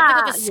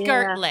 Yeah, Something with a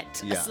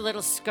skirtlet. Yeah. A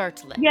little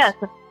skirtlet. Yes,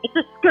 it's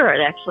a skirt,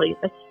 actually.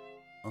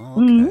 Oh,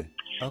 Mhm. okay.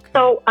 Okay.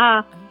 So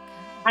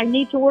I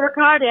need to work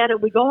hard at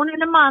it. We're going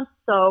in a month,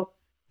 so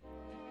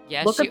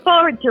Yes. looking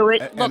forward to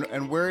it.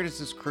 And where does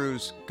this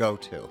cruise go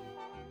to?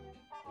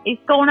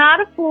 It's going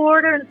out of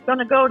Florida, and it's going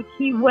to go to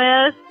Key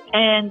West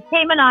and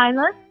Cayman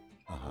Islands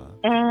Uh-huh.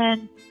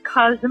 and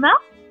Cozumel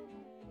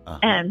Uh-huh.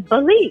 and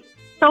Belize.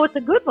 So it's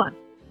a good one.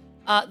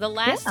 The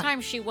last Yeah.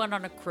 time she went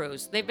on a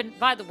cruise, they've been,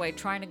 by the way,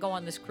 trying to go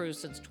on this cruise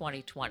since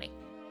 2020.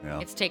 Yeah.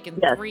 It's taken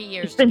Yes. 3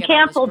 years It's been to get on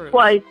this canceled cruise.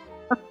 twice.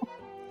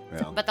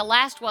 Yeah. But the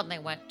last one they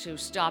went to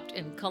stopped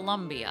in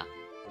Colombia.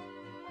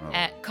 Oh.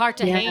 At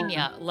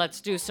Cartagena,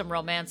 let's do some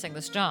romancing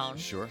the stone.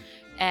 Sure.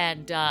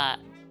 And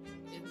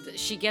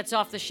she gets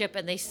off the ship,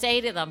 and they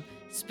say to them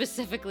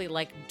specifically,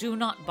 like, do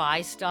not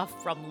buy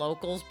stuff from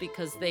locals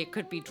because there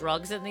could be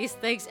drugs in these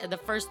things. And the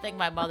first thing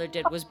my mother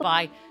did was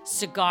buy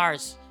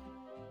cigars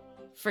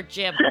for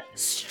Jim.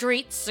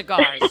 Street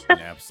cigars.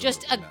 Absolutely.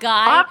 Just a not.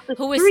 guy Off the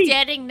who was street.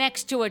 standing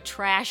next to a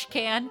trash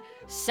can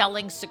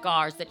selling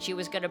cigars that she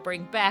was going to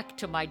bring back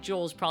to my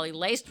Jules, probably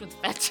laced with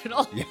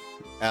fentanyl. Yeah,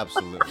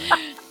 absolutely.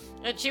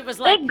 And she was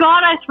like, Thank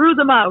God I threw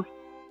them out.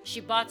 she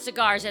bought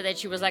cigars, and then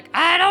she was like,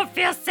 I don't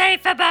feel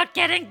safe about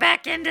getting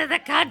back into the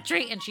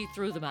country. And she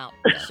threw them out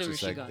as soon as Just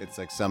she like, got it's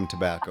like some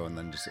tobacco and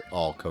then just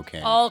all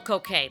cocaine. all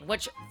cocaine,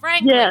 which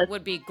frankly Yes.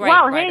 would be great.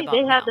 Well, right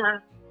hey, about now.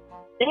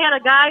 they had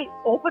a guy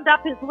opened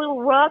up his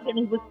little rug and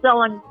he was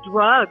selling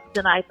drugs,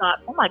 and I thought,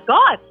 oh my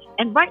God!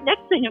 And right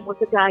next to him was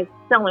a guy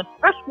selling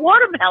fresh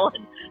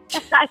watermelon,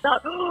 and I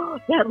thought, oh,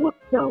 that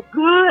looked so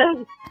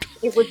good.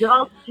 It was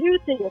all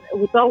juicy and it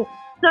was so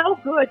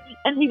good,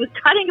 and he was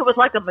cutting it with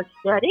like a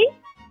machete,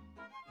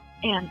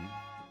 and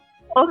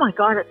oh my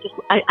God,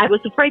 I was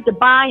afraid to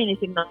buy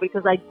anything though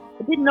because I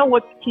didn't know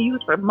what to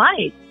use for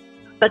money.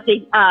 But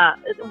they,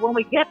 when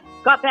we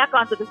got back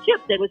onto the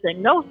ship, they were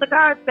saying, no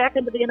cigars back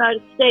into the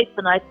United States.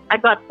 And I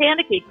got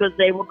panicky because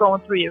they were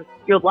going through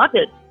your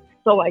luggage.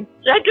 So I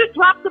just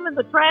dropped them in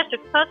the trash at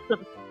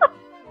customs.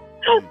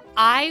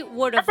 I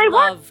would have They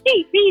weren't loved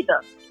cheap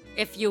either.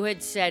 if you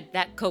had said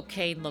that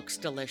cocaine looks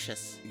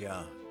delicious.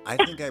 Yeah. I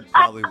think I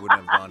probably wouldn't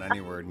have gone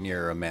anywhere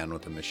near a man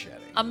with a machete.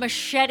 A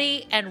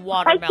machete and I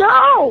watermelon.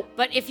 know.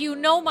 But if you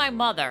know my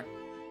mother,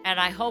 and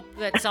I hope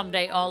that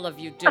someday all of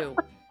you do,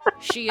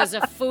 she is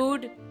a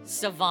food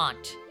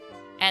savant.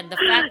 And the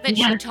fact that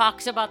she Yes.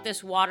 talks about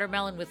this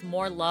watermelon with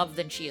more love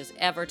than she has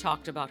ever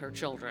talked about her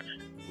children.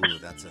 Ooh,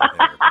 that's a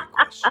therapy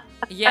question.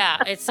 Yeah,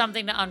 it's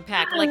something to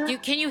unpack.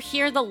 Like, can you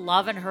hear the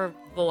love in her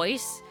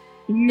voice?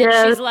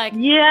 Yes. She's like,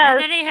 yes.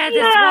 and then he had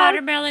this yes.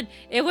 watermelon.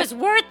 It was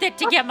worth it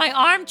to get my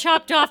arm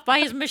chopped off by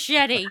his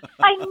machete.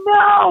 I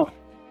know.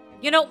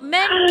 You know,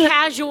 men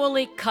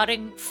casually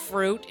cutting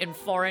fruit in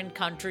foreign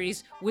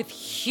countries with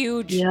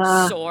huge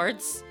Yeah.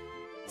 swords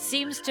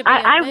seems to be a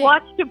I thing.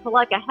 watched him for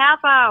like a half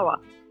hour,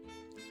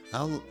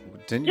 How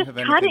didn't you just have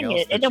anything cutting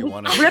else it, that and it you was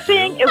wanted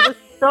dripping. to do? It was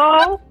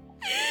so.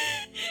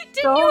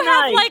 Did so you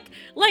have nice.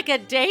 like a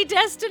day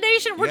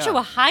destination? Weren't Yeah. you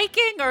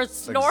hiking or Like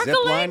snorkeling? zip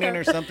lining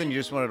or something? You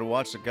just wanted to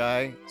watch the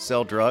guy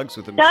sell drugs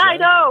with a Yeah, machete? I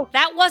know.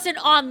 That wasn't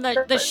on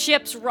the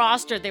ship's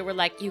roster. They were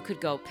like, you could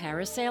go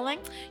parasailing,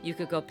 you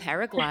could go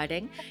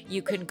paragliding,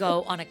 you can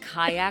go on a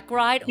kayak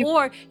ride,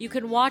 or you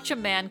can watch a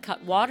man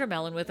cut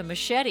watermelon with a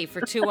machete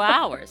for 2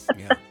 hours.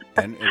 Yeah.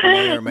 And it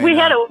may or may We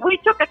not. we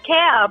took a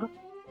cab.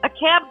 A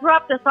cab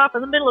dropped us off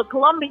in the middle of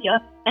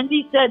Columbia, and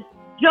he said,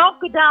 "Don't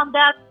go down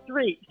that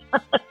street.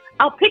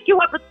 I'll pick you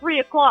up at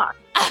 3:00."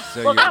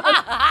 So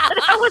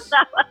That was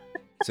that.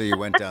 so you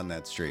went down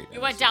that street. You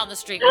went down the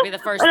street would be the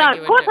first And thing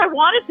you of would course, do. I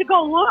wanted to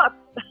go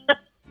look.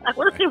 I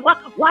wanted to see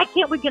why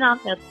can't we get on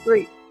that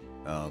street?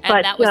 Oh, And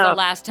But, that was the uh,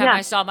 last time yeah.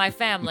 I saw my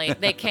family.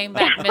 They came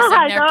back missing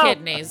I their know.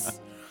 kidneys.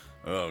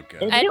 okay.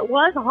 And And- it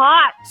was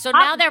hot. So Hot.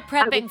 now they're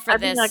prepping for I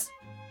mean, this. like-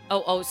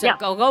 So Yeah.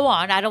 go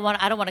on. I don't want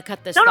to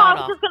cut this No, I thought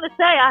was off. just going to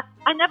say,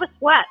 I never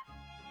sweat,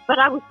 but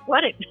I was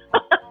sweating.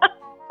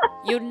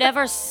 You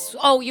never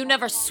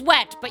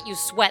sweat, but you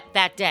sweat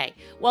that day.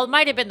 Well, it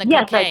might have been the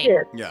Yes, I cocaine.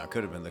 did. Yeah, it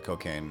could have been the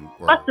cocaine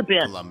or Must have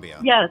been. Colombia.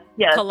 Yes,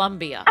 yes.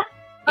 Colombia.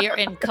 You're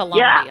in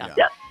Colombia. Yeah,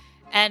 yeah.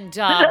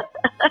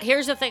 And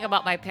here's the thing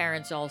about my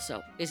parents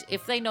also, is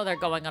if they know they're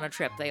going on a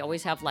trip, they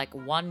always have like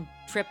one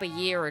trip a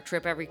year or a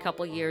trip every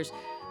couple of years.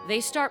 They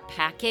start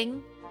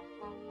packing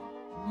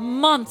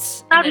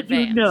months How in did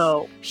advance. you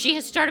know? She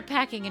has started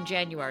packing in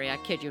January, I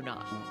kid you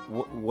not.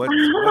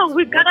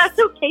 We've got our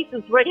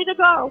suitcases ready to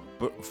go.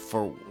 But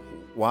for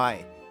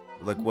why?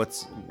 Like,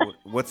 what's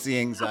the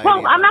anxiety? Well,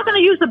 I'm not about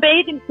going to use a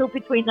bathing suit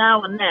between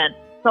now and then,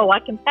 so I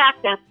can pack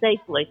that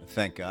safely. that?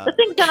 Thank The God.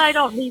 things that I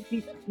don't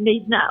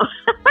need now.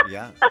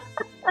 Yeah.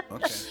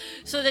 Okay.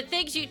 So the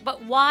things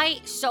but why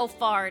so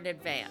far in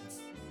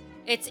advance?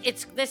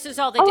 It's this is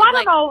all they Oh, do. I don't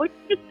Like, know. It's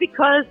just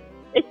because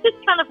it's just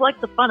kind of like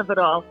the fun of it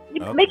all.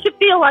 It Okay. makes you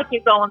feel like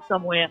you're going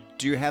somewhere.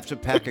 Do you have to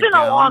pack It's a been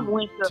a long gown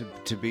winter.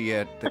 to be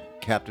at the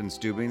Captain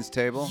Stubing's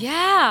table?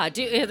 yeah.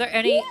 Are there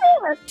any?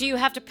 Yes. Do you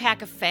have to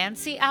pack a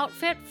fancy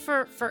outfit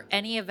for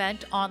any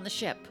event on the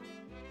ship?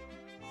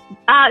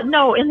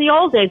 No, in the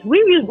old days,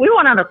 we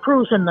went on a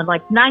cruise in the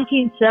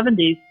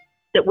 1970s.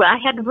 I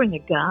had to bring a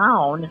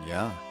gown,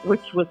 Yeah.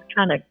 which was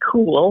kind of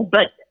cool,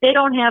 but they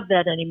don't have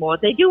that anymore.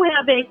 They do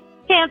have a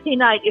fancy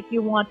night if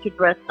you want to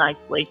dress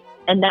nicely,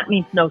 and that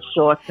means no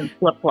shorts and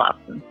flip-flops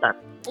and stuff.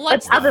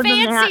 What's But the other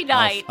than fancy that-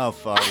 night? How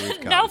far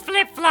we've come. No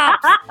flip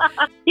flops.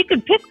 You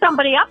can pick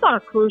somebody up on a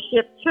cruise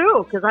ship,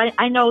 too, because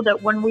I know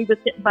that when we were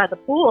sitting by the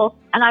pool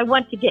and I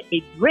went to get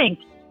a drink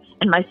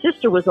and my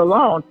sister was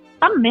alone,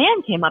 some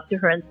man came up to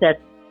her and said,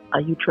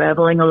 "Are you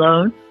traveling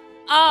alone?"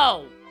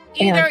 Oh,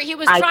 either And he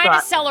was I trying to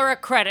thought- sell her a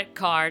credit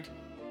card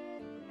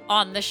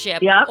on the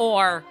ship, Yeah.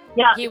 or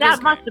Yeah, He that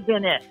was- must have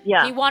been it.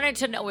 Yeah. he wanted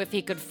to know if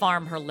he could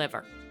farm her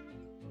liver.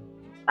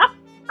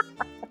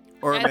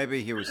 Or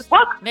maybe he was.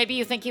 Well, Maybe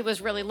you think he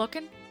was really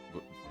looking?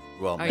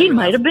 Well, He maybe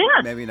might not- have been.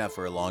 Maybe not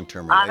for a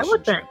long-term I would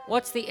relationship. think.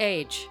 What's the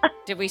age?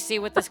 Did we see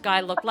what this guy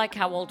looked like?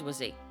 How old was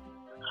he?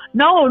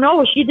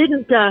 No, she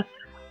didn't.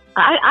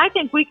 I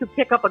think we could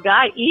pick up a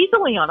guy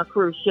easily on a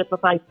cruise ship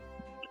if I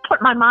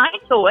put my mind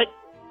to it.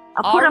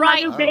 I'll All put on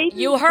right, my new bathing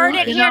you heard suit,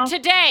 it here know.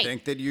 today. I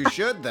think that you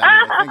should then.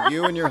 I think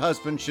you and your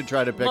husband should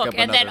try to pick Look, up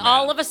and another then man.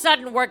 all of a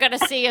sudden we're going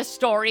to see a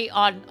story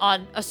on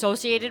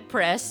Associated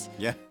Press.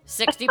 Yeah.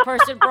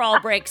 60-person brawl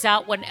breaks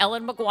out when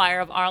Ellen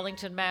McGuire of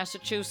Arlington,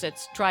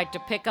 Massachusetts tried to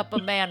pick up a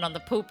man on the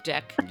poop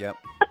deck Yep.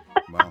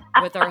 Well,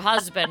 with her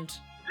husband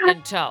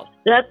in tow.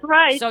 That's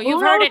right. So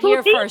you've Who heard knows it here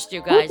who's he- first,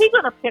 you guys. Who's he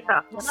gonna pick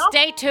up? You know?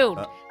 Stay tuned.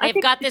 I They've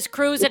think got this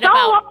cruise in It's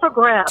all about up for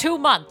grabs. 2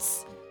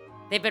 months.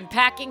 They've been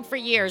packing for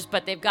years,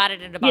 but they've got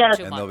it in about Yes.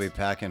 2 and they'll be months.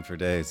 packing for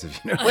days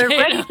if you know. We're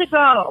ready to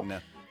go. No.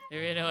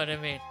 If you know what I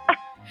mean.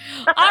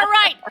 All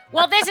right.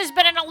 Well, this has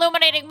been an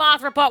illuminating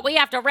moth report. We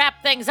have to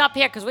wrap things up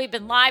here because we've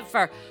been live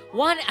for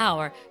 1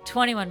 hour,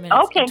 21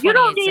 minutes. Okay, and you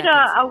don't 28 need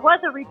seconds. a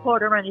weather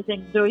report or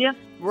anything, do you?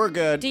 We're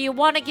good. Do you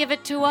want to give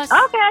it to us?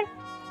 Okay.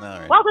 All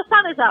right. Well, the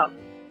sun is out.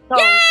 So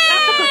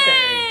that's a good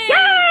thing.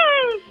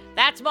 Yay!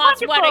 That's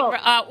Moth's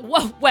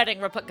Wonderful. wedding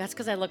report. That's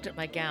because I looked at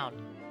my gown.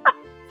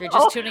 If you're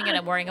just tuning in,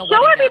 I'm wearing a Show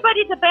wedding gown.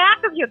 everybody the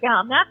back of your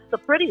gown. That's the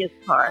prettiest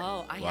part.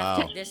 Oh, I Wow.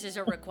 have to. This is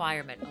a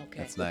requirement. Okay.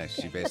 That's nice.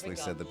 She basically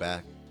said the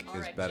back All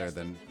is right, better yes,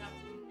 than.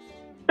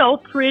 So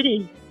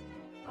pretty.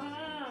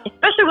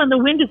 Especially when the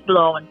wind is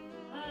blowing.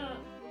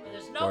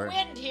 There's no Or-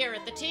 wind here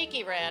at the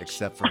Tiki Ranch.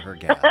 Except for her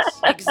gas.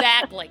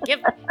 Exactly.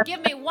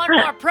 Give me one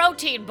more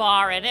protein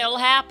bar and it'll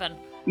happen.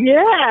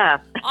 Yeah.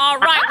 All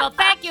right. Well,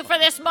 thank you for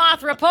this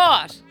moth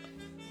report.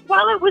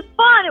 Well, it was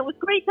fun. It was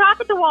great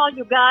talking to all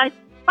you guys.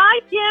 Bye,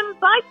 Jim.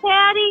 Bye,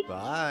 Patty.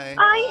 Bye.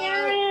 Bye,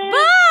 Erin.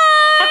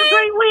 Bye. Have a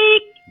great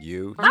week.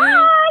 You.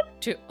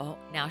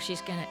 Now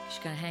she's gonna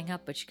hang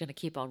up, but she's gonna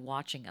keep on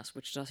watching us,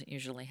 which doesn't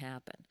usually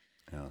happen.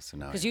 Oh, so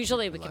now. I Because have to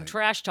usually be we can polite.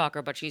 trash talk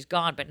her, but she's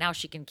gone. But now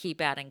she can keep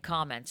adding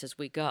comments as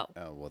we go.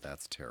 Oh well,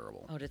 that's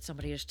terrible. Oh, did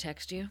somebody just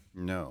text you?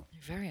 No,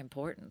 You're very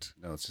important.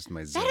 no, it's just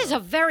my. That is a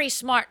very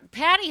smart.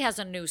 Patty has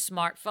a new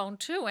smartphone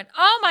too, and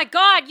oh my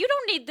God, you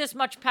don't need this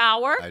much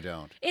power. I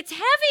don't. It's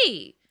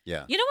heavy.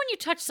 Yeah. You know when you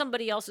touch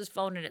somebody else's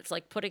phone and it's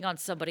like putting on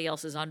somebody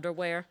else's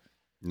underwear?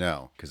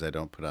 No, because I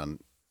don't put on.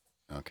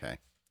 Okay.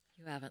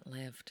 You haven't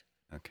lived.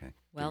 Okay. Give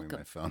me Welcome.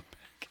 my phone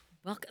back.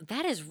 Well,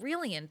 that is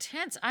really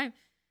intense. I'm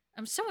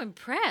so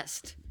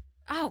impressed.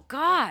 Oh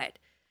God.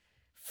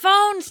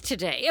 Phones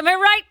today. Am I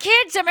right,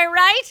 kids? Am I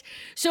right?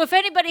 So if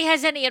anybody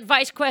has any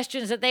advice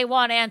questions that they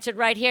want answered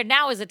right here,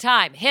 now is the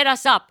time. Hit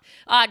us up.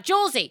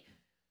 Julesy,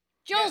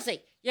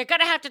 you're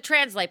going to have to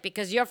translate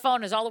because your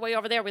phone is all the way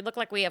over there. We look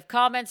like we have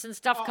comments and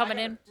stuff coming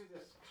in.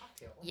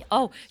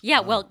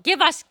 Yeah. Well,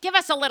 give us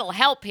a little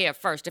help here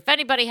first. If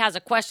anybody has a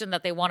question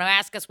that they want to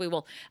ask us, we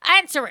will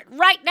answer it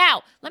right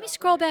now. Let me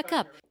scroll back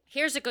up.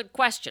 Here's a good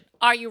question.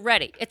 Are you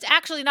ready? It's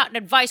actually not an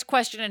advice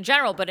question in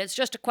general, but it's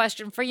just a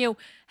question for you.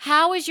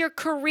 How is your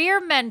career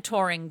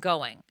mentoring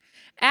going?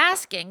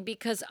 Asking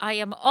because I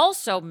am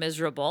also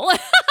miserable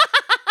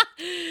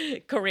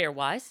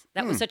career-wise.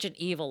 That was such an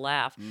evil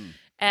laugh.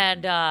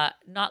 And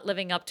not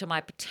living up to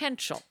my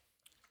potential.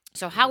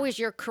 So how is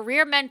your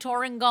career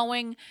mentoring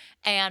going,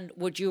 and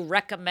would you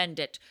recommend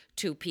it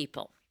to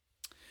people?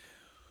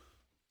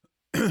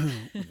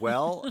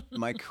 Well,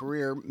 my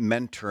career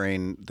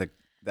mentoring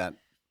that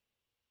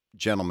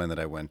gentleman that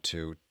I went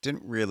to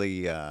didn't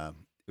really. It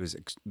was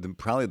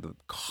probably the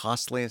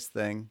costliest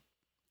thing,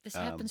 This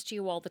happens to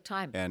you all the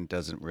time. and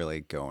doesn't really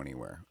go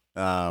anywhere.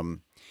 I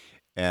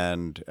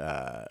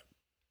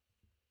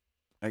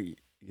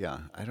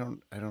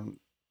don't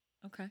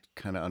Okay.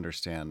 kind of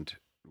understand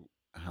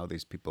how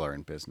these people are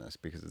in business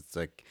because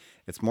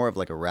it's more of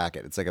like a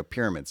racket. It's like a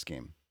pyramid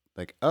scheme.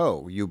 Like,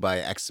 oh, you buy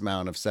X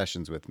amount of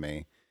sessions with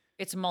me.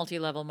 It's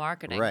multi-level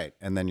marketing. Right.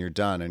 And then you're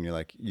done and you're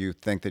like, you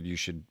think that you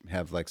should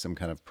have like some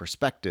kind of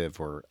perspective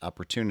or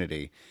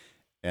opportunity.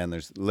 And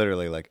there's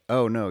literally like,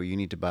 oh no, you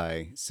need to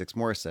buy 6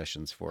 more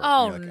sessions for it. And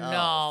Oh, you're like,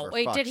 no. for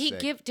Wait, fuck's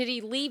sake. did he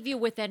leave you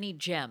with any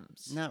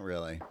gems? Not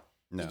really.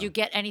 No. Did you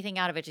get anything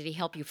out of it? Did he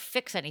help you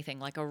fix anything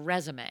like a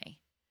resume?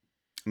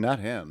 Not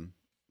him,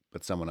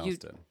 but someone else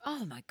did.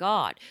 Oh my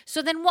God.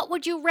 So then what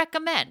would you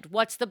recommend?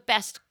 What's the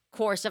best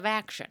course of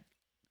action?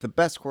 The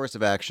best course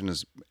of action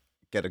is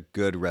get a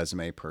good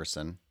resume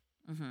person.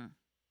 Mm-hmm.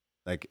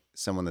 Like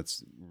someone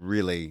that's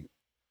really,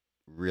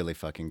 really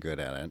fucking good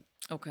at it.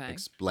 Okay.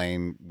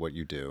 Explain what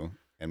you do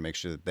and make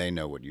sure that they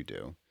know what you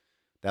do.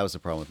 That was the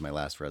problem with my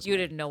last resume. You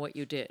didn't know what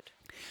you did.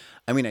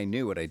 I mean, I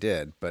knew what I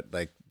did, but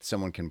like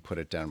someone can put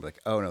it down and be like,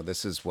 oh no,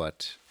 this is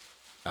what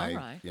All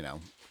right.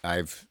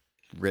 I've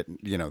written,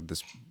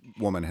 this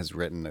woman has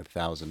written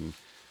 1,000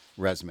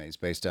 resumes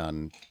based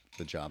on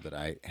the job that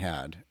I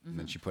had. And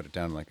then she put it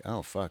down and like,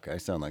 oh fuck, I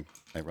sound like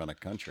I run a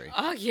country.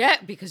 Oh, yeah,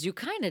 because you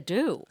kind of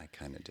do. I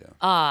kind of do.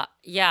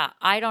 Yeah,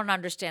 I don't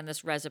understand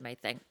this resume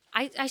thing.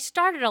 I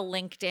started a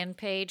LinkedIn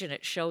page and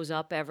it shows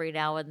up every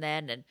now and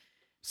then. And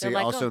See, they're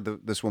like, also oh.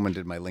 this woman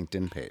did my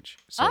LinkedIn page.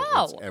 So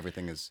Oh.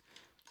 everything is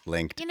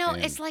linked You know,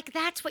 in. it's like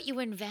that's what you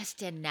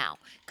invest in now.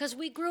 Because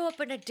we grew up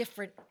in a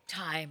different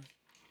time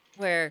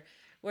where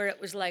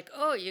it was like,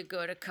 oh, you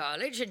go to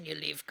college and you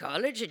leave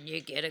college and you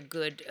get a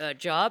good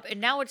job.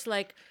 And now it's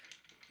like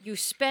you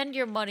spend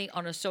your money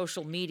on a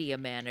social media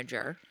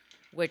manager,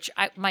 which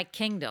my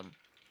kingdom.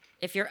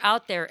 If you're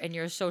out there and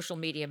you're a social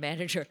media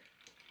manager,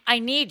 I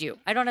need you.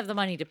 I don't have the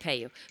money to pay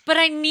you, but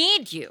I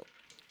need you.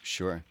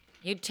 Sure.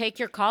 You'd take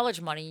your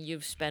college money and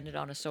you've spent it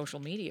on a social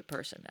media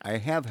person now. I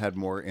have had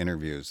more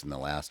interviews in the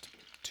last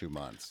 2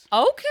 months.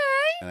 Okay.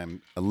 And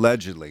I'm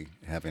allegedly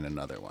having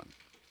another one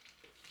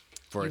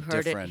for You a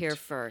heard different it here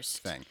first.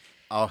 thing.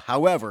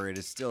 However, it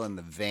is still in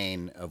the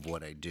vein of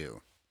what I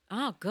do.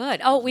 Oh,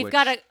 good. Oh, we've Which-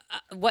 got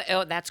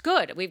oh, that's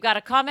good. We've got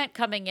a comment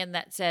coming in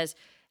that says,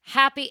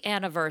 "Happy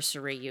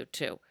anniversary, you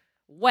two.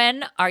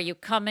 When are you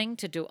coming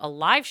to do a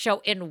live show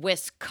in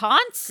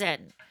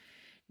Wisconsin?"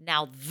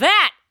 Now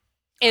that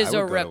is I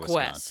a would go to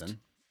request. Wisconsin.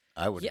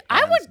 I would. Yeah, I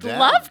hands would down.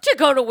 love to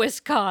go to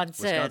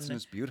Wisconsin. Wisconsin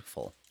is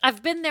beautiful.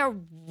 I've been there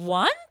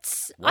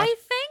once, What? I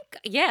think.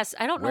 Yes,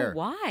 I don't know Where?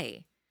 why.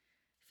 I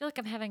feel like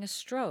I'm having a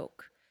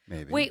stroke.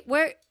 Maybe. Wait,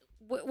 where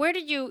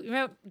did you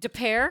remember De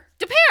Pere?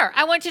 De Pere.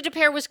 I went to De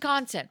Pere,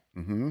 Wisconsin.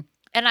 Mm-hmm.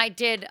 And I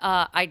did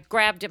I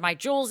grabbed my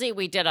Julesy.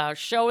 We did a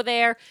show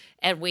there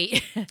and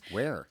we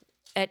Where?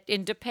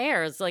 in De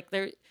Pere. It's like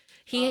there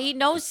he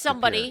knows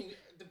somebody.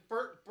 The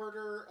Burt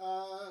Burter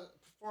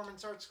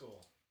Performance Art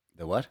School.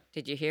 The what?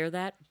 Did you hear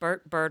that?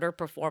 Burt Burter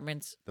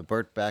Performance. The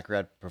Burt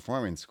Baccarat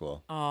Performing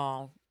School.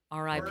 Oh,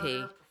 R.I.P.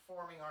 Burter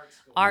Performing Art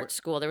School. Art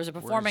school. There was a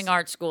performing where's-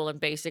 arts school, and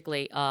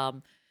basically,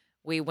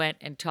 we went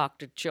and talked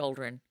to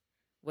children,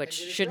 which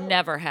did it should go?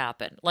 never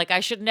happen. Like I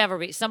should never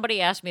be.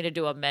 Somebody asked me to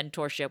do a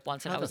mentorship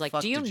once, and How I was the like,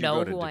 fuck "Do you did know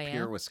go to who De I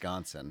Pere, am?"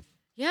 Wisconsin.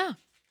 Yeah,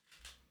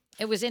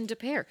 it was in De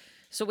Pere,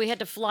 so we had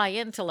to fly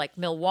into like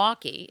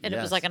Milwaukee, and it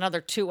was Yes. like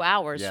another 2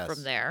 hours Yes.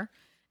 from there.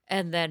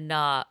 And then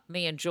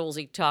me and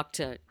Julesy talked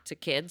to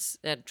kids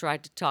and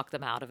tried to talk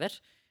them out of it,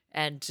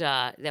 and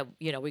then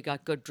we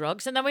got good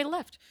drugs, and then we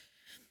left.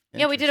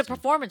 Yeah, we did a Interesting.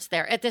 performance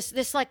there at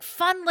this like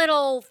fun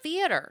little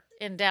theater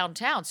in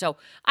downtown. So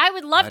I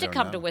would love I to don't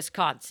come to know. I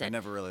Wisconsin.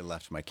 never really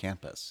left my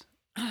campus.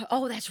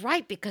 Oh, that's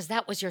right, because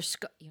that was your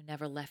you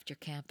never left your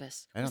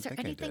campus. I Was don't there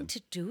think I anything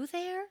did. to do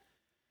there?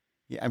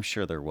 Yeah, I'm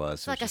sure there was.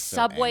 It's It was like a just so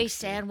Subway angsty.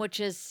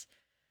 sandwiches.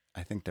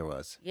 I think there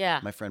was.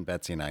 Yeah. My friend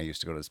Betsy and I used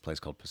to go to this place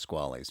called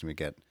Pasquale's, and we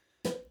get.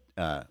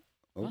 Oh,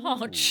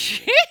 ooh.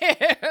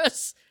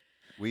 cheers!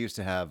 We used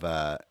to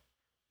have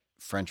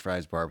French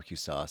fries, barbecue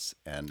sauce,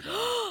 and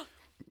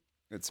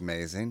it's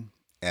amazing.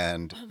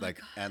 And like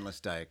endless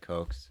Diet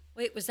Cokes.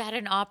 Wait, was that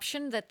an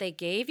option that they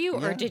gave you,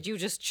 or Yeah. did you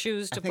just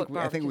choose to I think put we,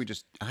 I barbecue? think we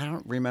just. I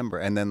don't remember.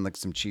 And then like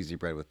some cheesy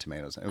bread with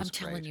tomatoes. It was I'm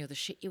telling great. you, the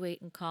shit you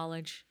ate in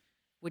college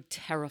would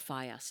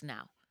terrify us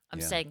now. I'm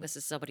Yeah. saying this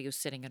is somebody who's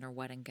sitting in her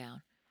wedding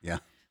gown. Yeah.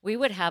 We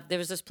would have, there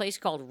was this place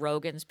called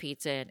Rogan's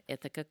Pizza in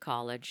Ithaca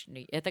College,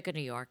 Ithaca,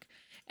 New York.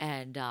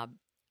 And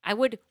I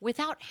would,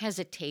 without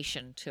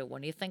hesitation, too,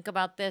 when you think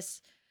about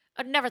this,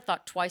 I'd never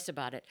thought twice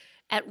about it.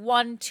 At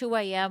 1, 2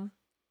 a.m.,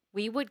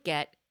 we would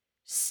get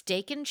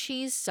steak and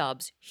cheese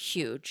subs,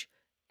 huge,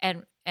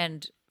 and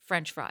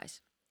French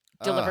fries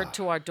delivered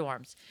to our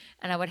dorms.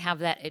 And I would have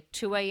that at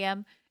 2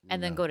 a.m.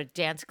 and then go to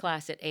dance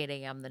class at 8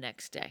 a.m. the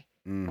next day.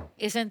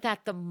 Isn't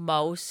that the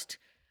most?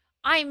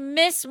 I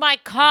miss my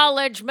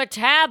college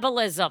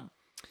metabolism.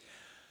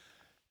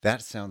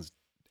 That sounds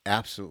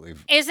absolutely.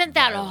 Isn't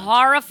that violent.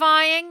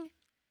 horrifying?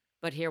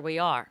 But here we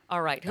are.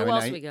 All right, who I mean,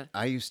 else I, we got?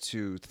 I used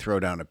to throw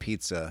down a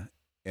pizza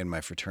in my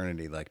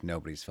fraternity like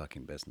nobody's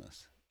fucking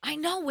business. I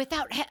know,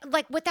 without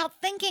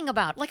thinking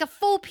about, like a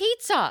full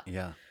pizza.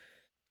 Yeah.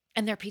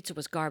 And their pizza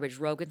was garbage.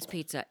 Rogan's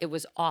Pizza. It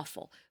was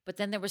awful. But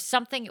then there was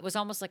something, it was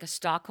almost like a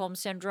Stockholm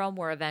syndrome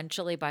where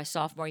eventually by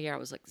sophomore year, I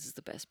was like, this is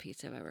the best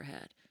pizza I've ever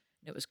had.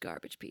 And it was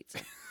garbage pizza.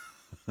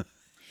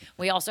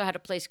 We also had a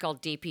place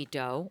called DP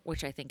Dough,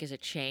 which I think is a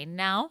chain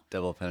now.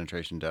 Double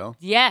penetration dough.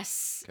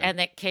 Yes. Okay. And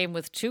it came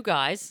with 2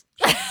 guys.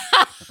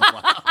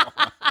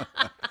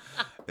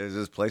 Is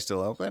this place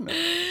still open?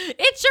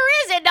 It sure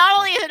is. And not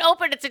only is it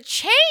open, it's a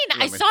chain. I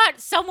want me- saw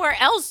it somewhere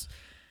else.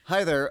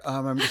 Hi there.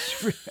 I'm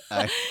just.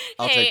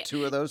 I'll Hey, take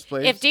 2 of those,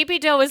 please. If DP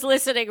Dough is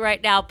listening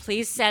right now,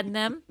 please send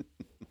them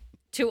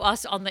to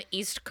us on the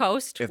East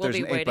Coast. If we'll there's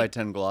be an waiting.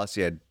 8x10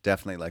 glossy, I'd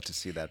definitely like to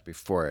see that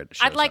before it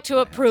shows I'd like up to in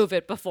my house. approve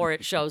it before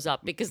it shows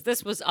up because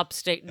this was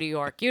upstate New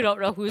York. You don't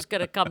know who's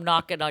going to come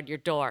knocking on your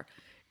door.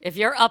 If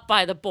you're up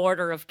by the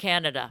border of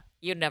Canada,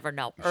 you never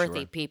know.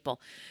 Earthy people.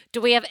 Do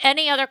we have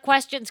any other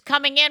questions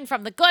coming in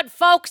from the good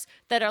folks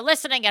that are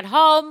listening at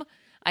home?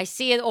 I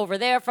see it over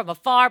there from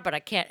afar, but I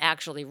can't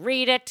actually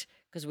read it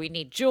because we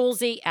need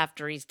Julesy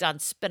after he's done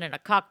spinning a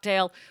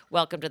cocktail.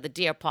 Welcome to the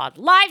Dear Pod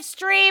live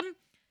stream.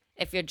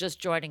 If you're just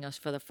joining us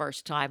for the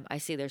first time, I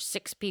see there's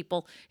 6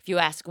 people. If you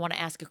want to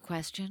ask a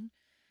question,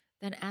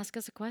 then ask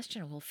us a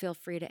question. We'll feel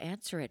free to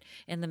answer it.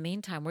 In the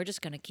meantime, we're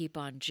just going to keep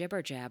on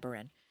jibber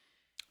jabbering.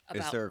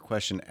 Is there a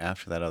question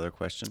after that other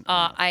question?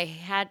 I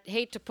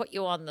hate to put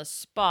you on the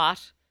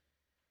spot.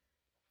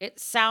 It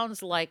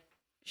sounds like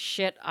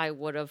shit I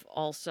would have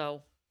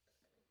also.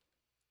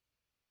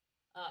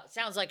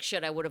 Sounds like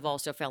shit I would have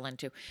also fell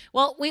into.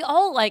 Well, we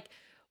all like,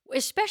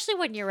 especially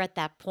when you're at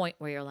that point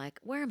where you're like,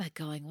 where am I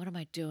going? What am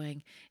I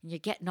doing? And you're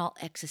getting all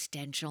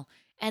existential.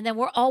 And then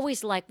we're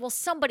always like, well,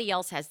 somebody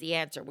else has the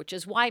answer, which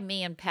is why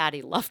me and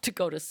Patty love to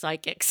go to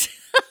psychics.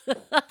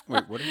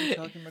 Wait, what are you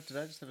talking about? Did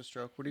I just have a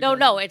stroke? What are you No, talking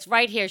no, about? it's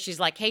right here. She's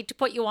like, hate to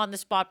put you on the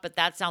spot, but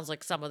that sounds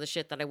like some of the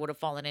shit that I would have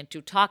fallen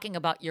into. Talking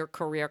about your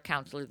career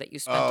counselor that you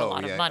spent a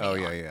lot yeah. of money Oh, on,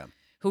 yeah, yeah.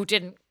 who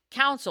didn't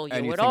counsel you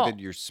And you at think all. that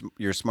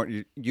you're smart.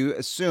 You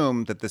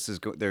assume that this is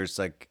there's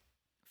like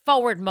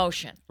Forward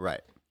motion. right.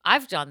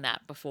 I've done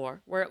that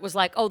before, where it was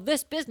like, oh,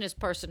 this business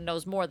person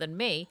knows more than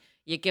me.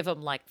 You give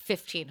them like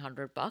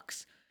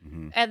 $1,500,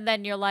 Mm-hmm. and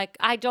then you're like,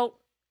 I don't.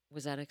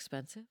 Was that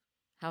expensive?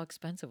 How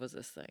expensive was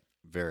this thing?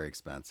 Very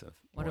expensive.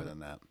 What More am- than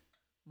that.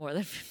 More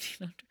than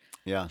 $1,500.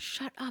 Yeah.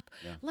 Shut up.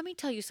 Yeah. Let me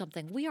tell you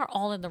something. We are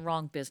all in the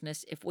wrong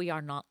business if we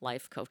are not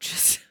life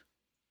coaches.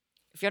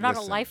 If you're not a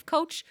Listen. life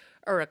coach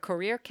or a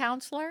career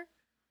counselor,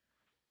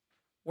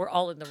 we're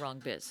all in the wrong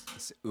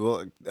biz.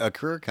 Well, a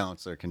career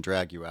counselor can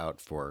drag you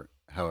out for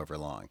however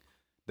long.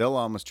 They'll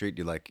almost treat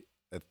you like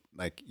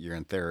you're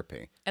in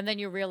therapy. And then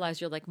you realize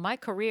you're like, my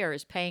career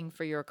is paying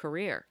for your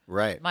career.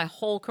 Right. My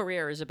whole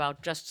career is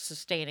about just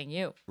sustaining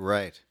you.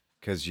 Right.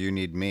 Because you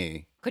need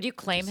me. Could you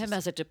claim him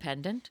as a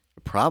dependent?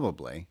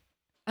 Probably.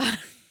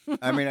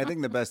 I mean, I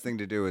think the best thing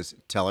to do is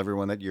tell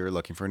everyone that you're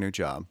looking for a new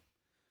job.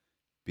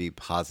 Be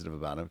positive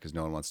about it because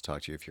no one wants to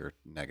talk to you if you're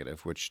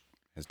negative, which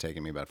has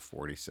taken me about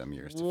 40-some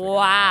years to figure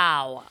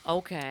Wow.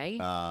 Okay.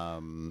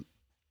 out.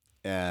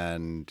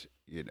 And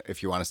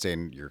if you want to stay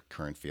in your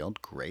current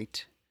field,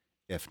 great.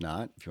 If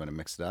not, if you want to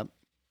mix it up,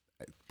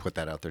 put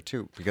that out there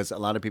too. Because a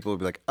lot of people will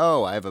be like,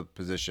 oh, I have a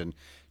position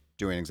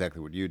doing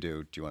exactly what you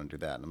do. Do you want to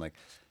do that? And I'm like,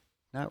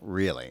 not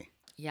really.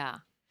 Yeah.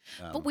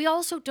 But we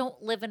also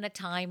don't live in a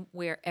time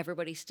where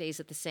everybody stays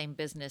at the same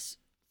business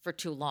for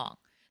too long.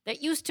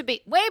 That used to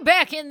be way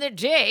back in the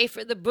day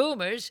for the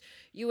boomers.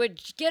 You would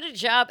get a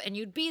job and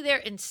you'd be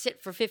there and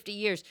sit for 50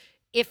 years.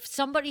 If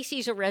somebody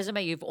sees a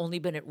resume, you've only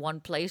been at one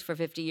place for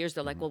 50 years,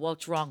 they're like, well,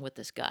 what's wrong with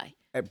this guy?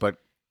 But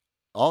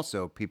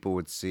also, people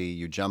would see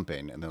you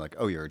jumping and they're like,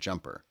 oh, you're a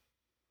jumper.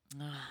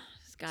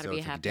 It's got to So be a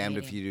it's happy damned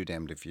medium. if you do,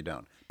 damned if you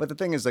don't. But the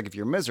thing is, like, if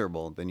you're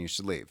miserable, then you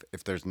should leave.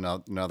 If there's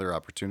another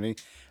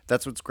opportunity,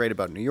 that's what's great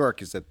about New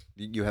York is that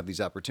you have these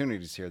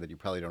opportunities here that you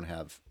probably don't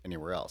have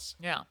anywhere else.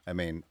 Yeah. I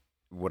mean,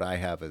 what I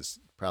have is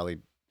probably,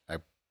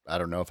 I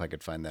don't know if I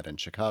could find that in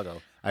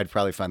Chicago. I'd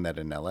probably find that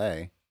in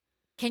L.A.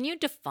 Can you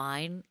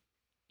define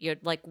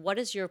what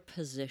is your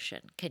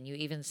position? Can you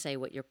even say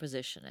what your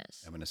position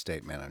is? I'm an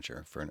estate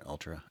manager for an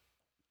ultra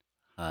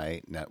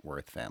high net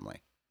worth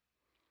family.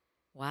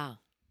 Wow.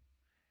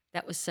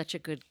 That was such a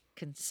good,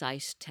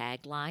 concise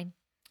tagline.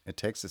 It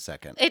takes a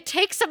second. It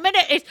takes a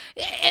minute.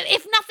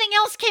 If nothing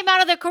else came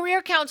out of the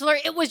career counselor,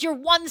 it was your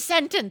one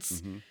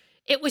sentence. Mm-hmm.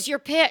 It was your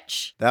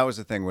pitch. That was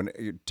the thing when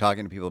you're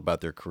talking to people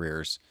about their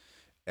careers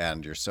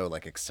and you're so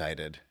like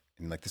excited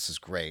and like, this is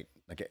great.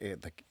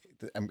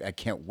 I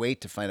can't wait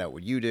to find out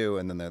what you do.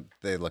 And then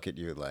they look at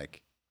you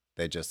like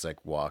they just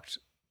like walked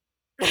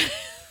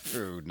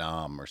through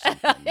Nam or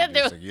something. And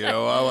you're just like, you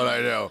know what I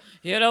do?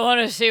 You don't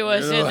want to see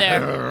what's in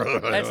there.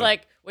 It's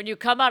like when you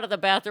come out of the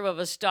bathroom of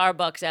a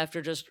Starbucks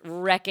after just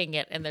wrecking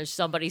it and there's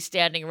somebody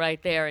standing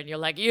right there and you're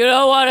like, you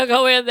don't want to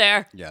go in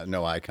there. Yeah,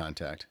 no eye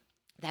contact.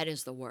 That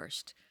is the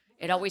worst.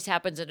 It always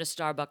happens in a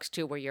Starbucks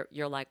too, where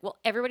you're like, well,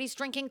 everybody's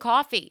drinking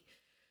coffee.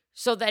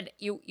 So then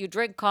you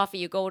drink coffee,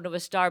 you go into a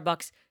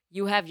Starbucks,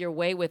 you have your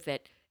way with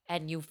it,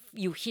 and you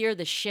hear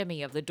the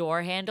shimmy of the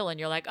door handle, and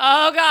you're like,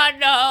 oh God,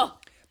 no.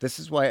 This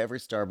is why every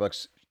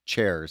Starbucks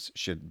chairs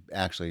should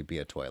actually be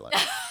a toilet.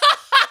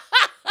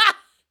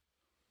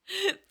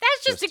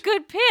 That's just a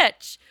good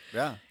pitch.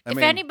 Yeah. If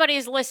anybody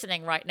is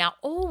listening right now,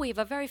 we have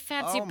a very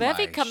fancy Oh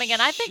bevy my coming in.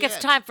 I think it's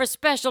shit. time for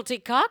specialty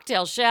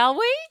cocktail, shall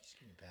we?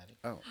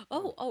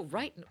 Oh,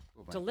 Right.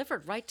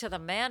 Delivered right to the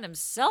man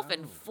himself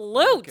in look at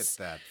flutes.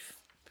 that.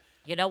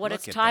 You know what Look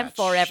it's at time that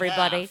for,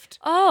 everybody? shaft.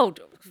 Hold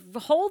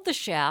the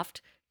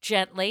shaft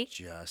gently.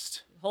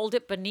 Just Hold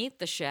it beneath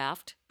the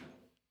shaft.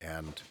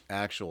 and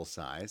actual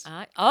size.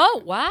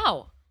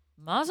 Wow.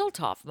 Mazel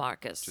tov,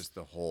 Marcus. Just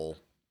the whole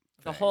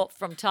the thing. whole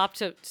from top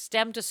to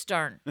stem to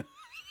stern.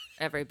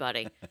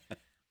 Everybody.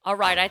 All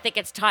right, I think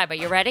it's time. Are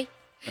you ready?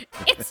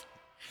 It's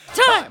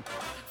time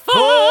for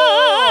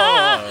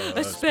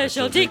a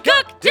specialty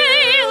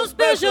cocktail,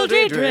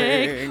 specialty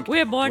drink.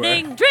 We're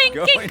morning drinking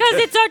going because to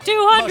it's our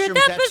 200th mushroom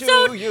tattoo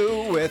episode.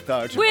 you with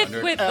our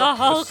 200th With the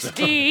Hulk's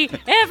episode. D.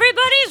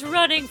 Everybody's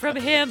running from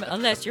him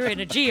unless you're in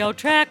a geo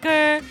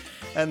tracker.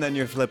 And then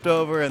you're flipped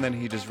over, and then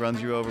he just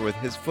runs you over with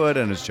his foot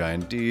and his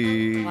giant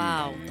D.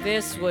 Wow,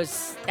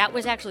 that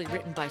was actually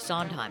written by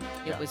Sondheim.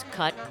 It was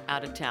cut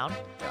out of town,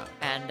 Yeah.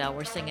 and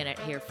we're singing it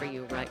here for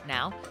you right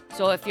now.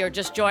 So if you're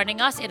just joining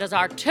us, it is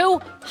our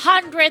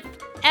 200th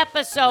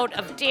episode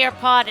of Dear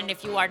Pod, and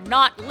if you are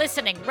not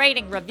listening,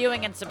 rating,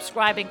 reviewing, and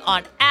subscribing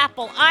on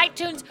Apple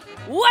iTunes,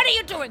 what are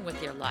you doing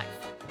with your life?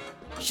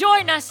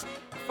 Join us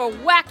for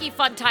wacky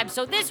fun times.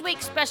 So this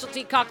week's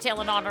specialty cocktail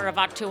in honor of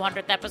our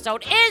 200th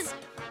episode is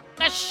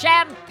the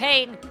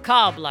Champagne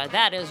Cobbler.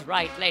 That is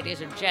right,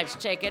 ladies and gents.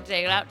 Take it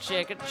out,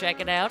 check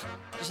it out.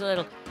 Just a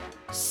little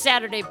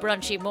Saturday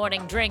brunchy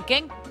morning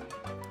drinking.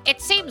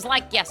 It seems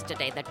like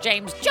yesterday that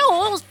James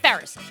Jules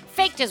Ferris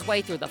faked his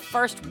way through the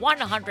first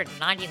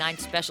 199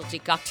 specialty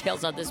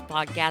cocktails on this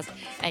podcast,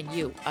 and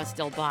you are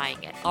still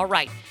buying it. All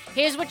right,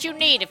 here's what you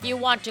need if you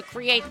want to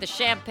create the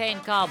Champagne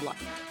Cobbler.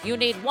 You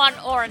need 1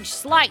 orange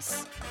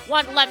slice,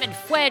 1 lemon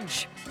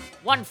wedge,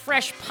 1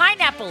 fresh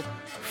pineapple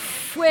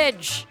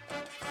wedge,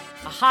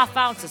 a ½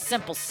 ounce of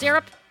simple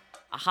syrup,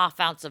 a ½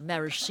 ounce of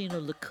maraschino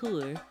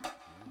liqueur,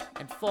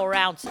 and 4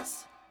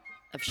 ounces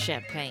of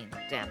champagne,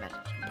 damn it.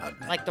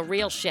 Like the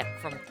real shit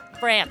from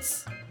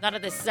France. None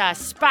of this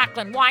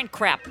sparkling wine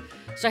crap.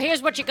 So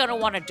here's what you're going to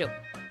want to do.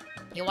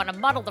 You want to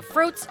muddle the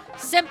fruits,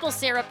 simple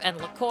syrup, and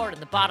liqueur in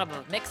the bottom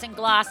of a mixing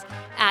glass.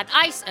 Add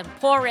ice and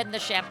pour in the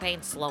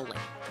champagne slowly.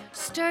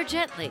 Stir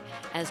gently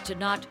as to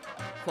not,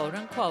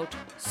 quote-unquote,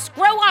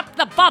 screw up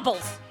the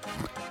bubbles.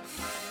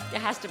 There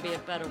has to be a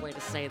better way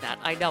to say that,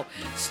 I know.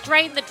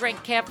 Strain the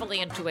drink carefully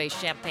into a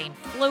champagne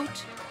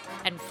flute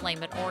and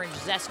flame an orange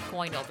zest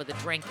coin over the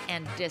drink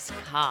and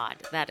discard.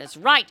 That is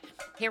right.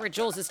 Here are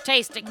Jules'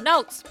 tasting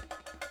notes.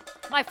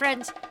 My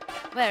friends,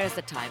 where is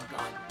the time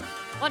gone?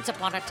 Once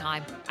upon a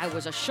time, I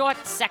was a short,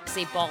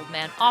 sexy, bald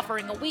man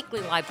offering a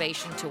weekly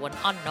libation to an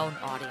unknown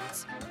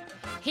audience.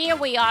 Here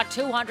we are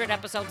 200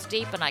 episodes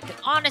deep, and I can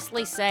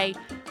honestly say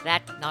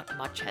that not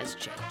much has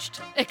changed.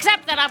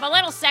 Except that I'm a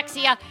little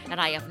sexier, and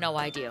I have no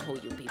idea who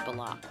you people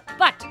are.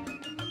 But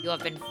you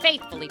have been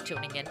faithfully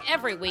tuning in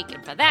every week,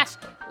 and for that,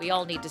 we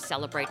all need to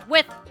celebrate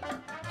with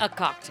a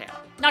cocktail.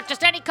 Not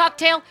just any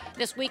cocktail.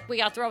 This week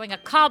we are throwing a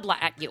cobbler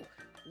at you.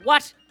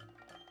 What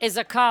is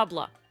a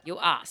cobbler, you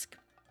ask?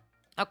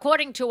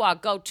 According to our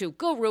go-to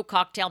guru,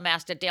 cocktail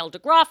master Dale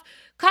DeGroff,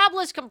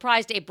 cobblers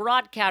comprised a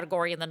broad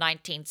category in the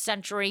 19th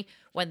century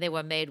when they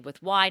were made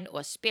with wine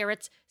or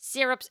spirits,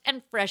 syrups,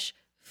 and fresh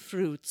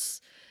fruits.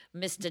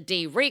 Mr.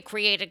 D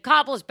recreated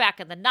cobblers back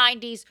in the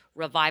 90s,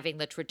 reviving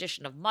the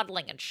tradition of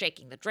muddling and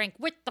shaking the drink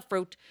with the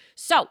fruit.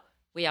 So,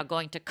 we are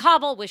going to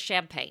cobble with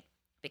champagne,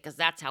 because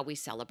that's how we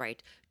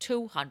celebrate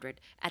 200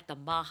 at the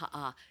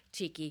Maha'a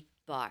Tiki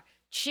Bar.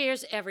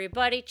 Cheers,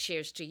 everybody.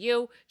 Cheers to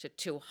you, to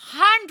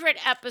 200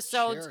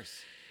 episodes, Cheers.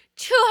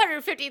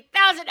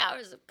 250,000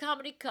 hours of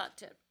comedy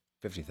content.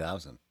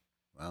 50,000.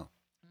 Wow.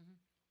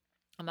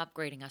 I'm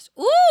upgrading us.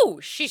 Ooh,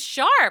 she's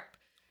sharp.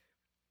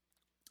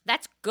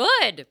 That's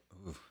good.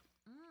 Ooh.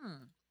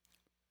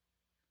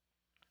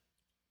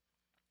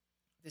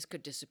 This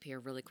could disappear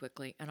really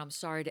quickly, and I'm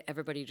sorry to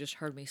everybody who just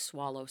heard me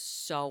swallow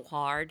so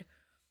hard.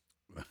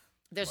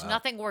 There's Wow.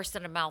 nothing worse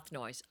than a mouth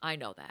noise. I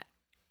know that.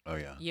 Oh,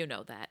 yeah. You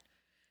know that.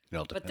 It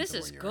all But depends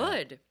this on is where you're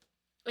at. good.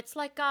 It's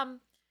like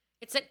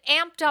it's an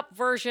amped up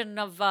version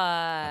of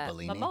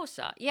Bellini?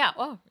 mimosa. Yeah.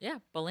 Oh, yeah,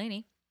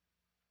 Bellini.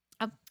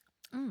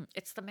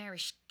 It's the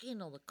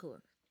maraschino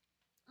liqueur.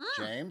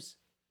 James?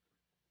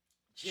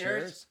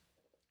 Cheers.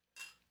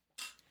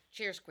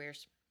 Cheers,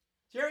 queers.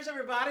 Cheers,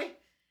 everybody.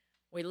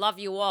 We love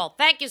you all.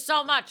 Thank you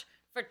so much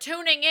for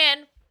tuning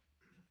in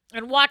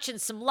and watching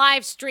some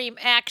live stream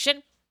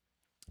action.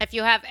 If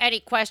you have any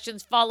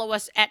questions, follow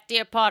us at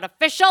Dear Pod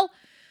Official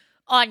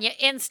on your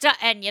Insta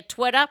and your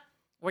Twitter.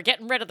 We're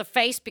getting rid of the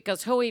face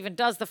because who even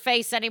does the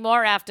face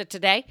anymore after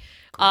today?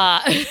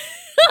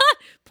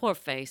 Poor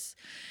face.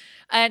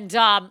 And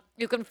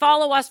you can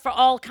follow us for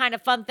all kind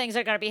of fun things that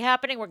are going to be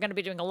happening. We're going to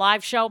be doing a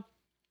live show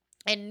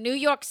in New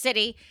York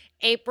City,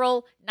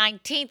 April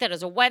 19th. It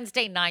is a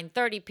Wednesday,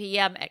 9:30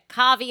 p.m. at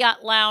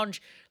Caveat Lounge,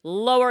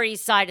 Lower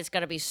East Side. It's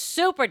going to be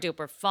super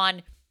duper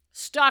fun.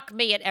 Stalk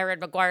me at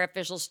Erin McGuire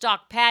Official.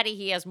 Stalk Patty.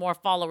 He has more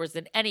followers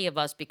than any of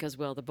us because,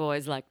 well, the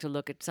boys like to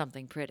look at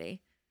something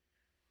pretty.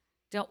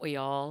 Don't we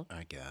all?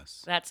 I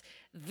guess. That's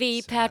the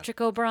Sad. Patrick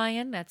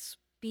O'Brien. That's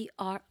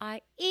Brien.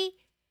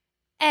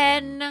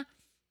 And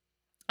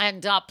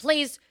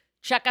please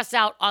check us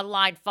out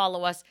online.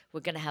 Follow us. We're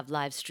going to have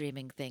live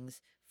streaming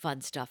things,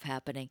 fun stuff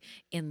happening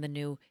in the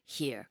new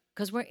year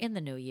because we're in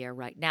the new year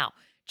right now.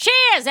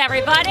 Cheers,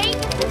 everybody.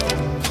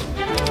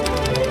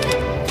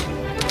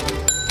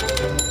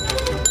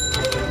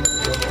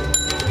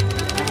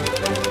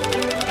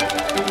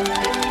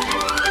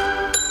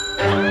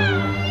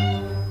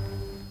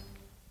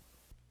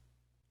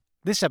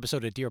 This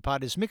episode of Dear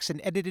Pod is mixed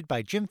and edited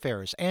by Jim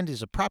Ferris and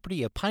is a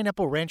property of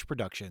Pineapple Ranch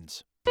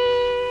Productions.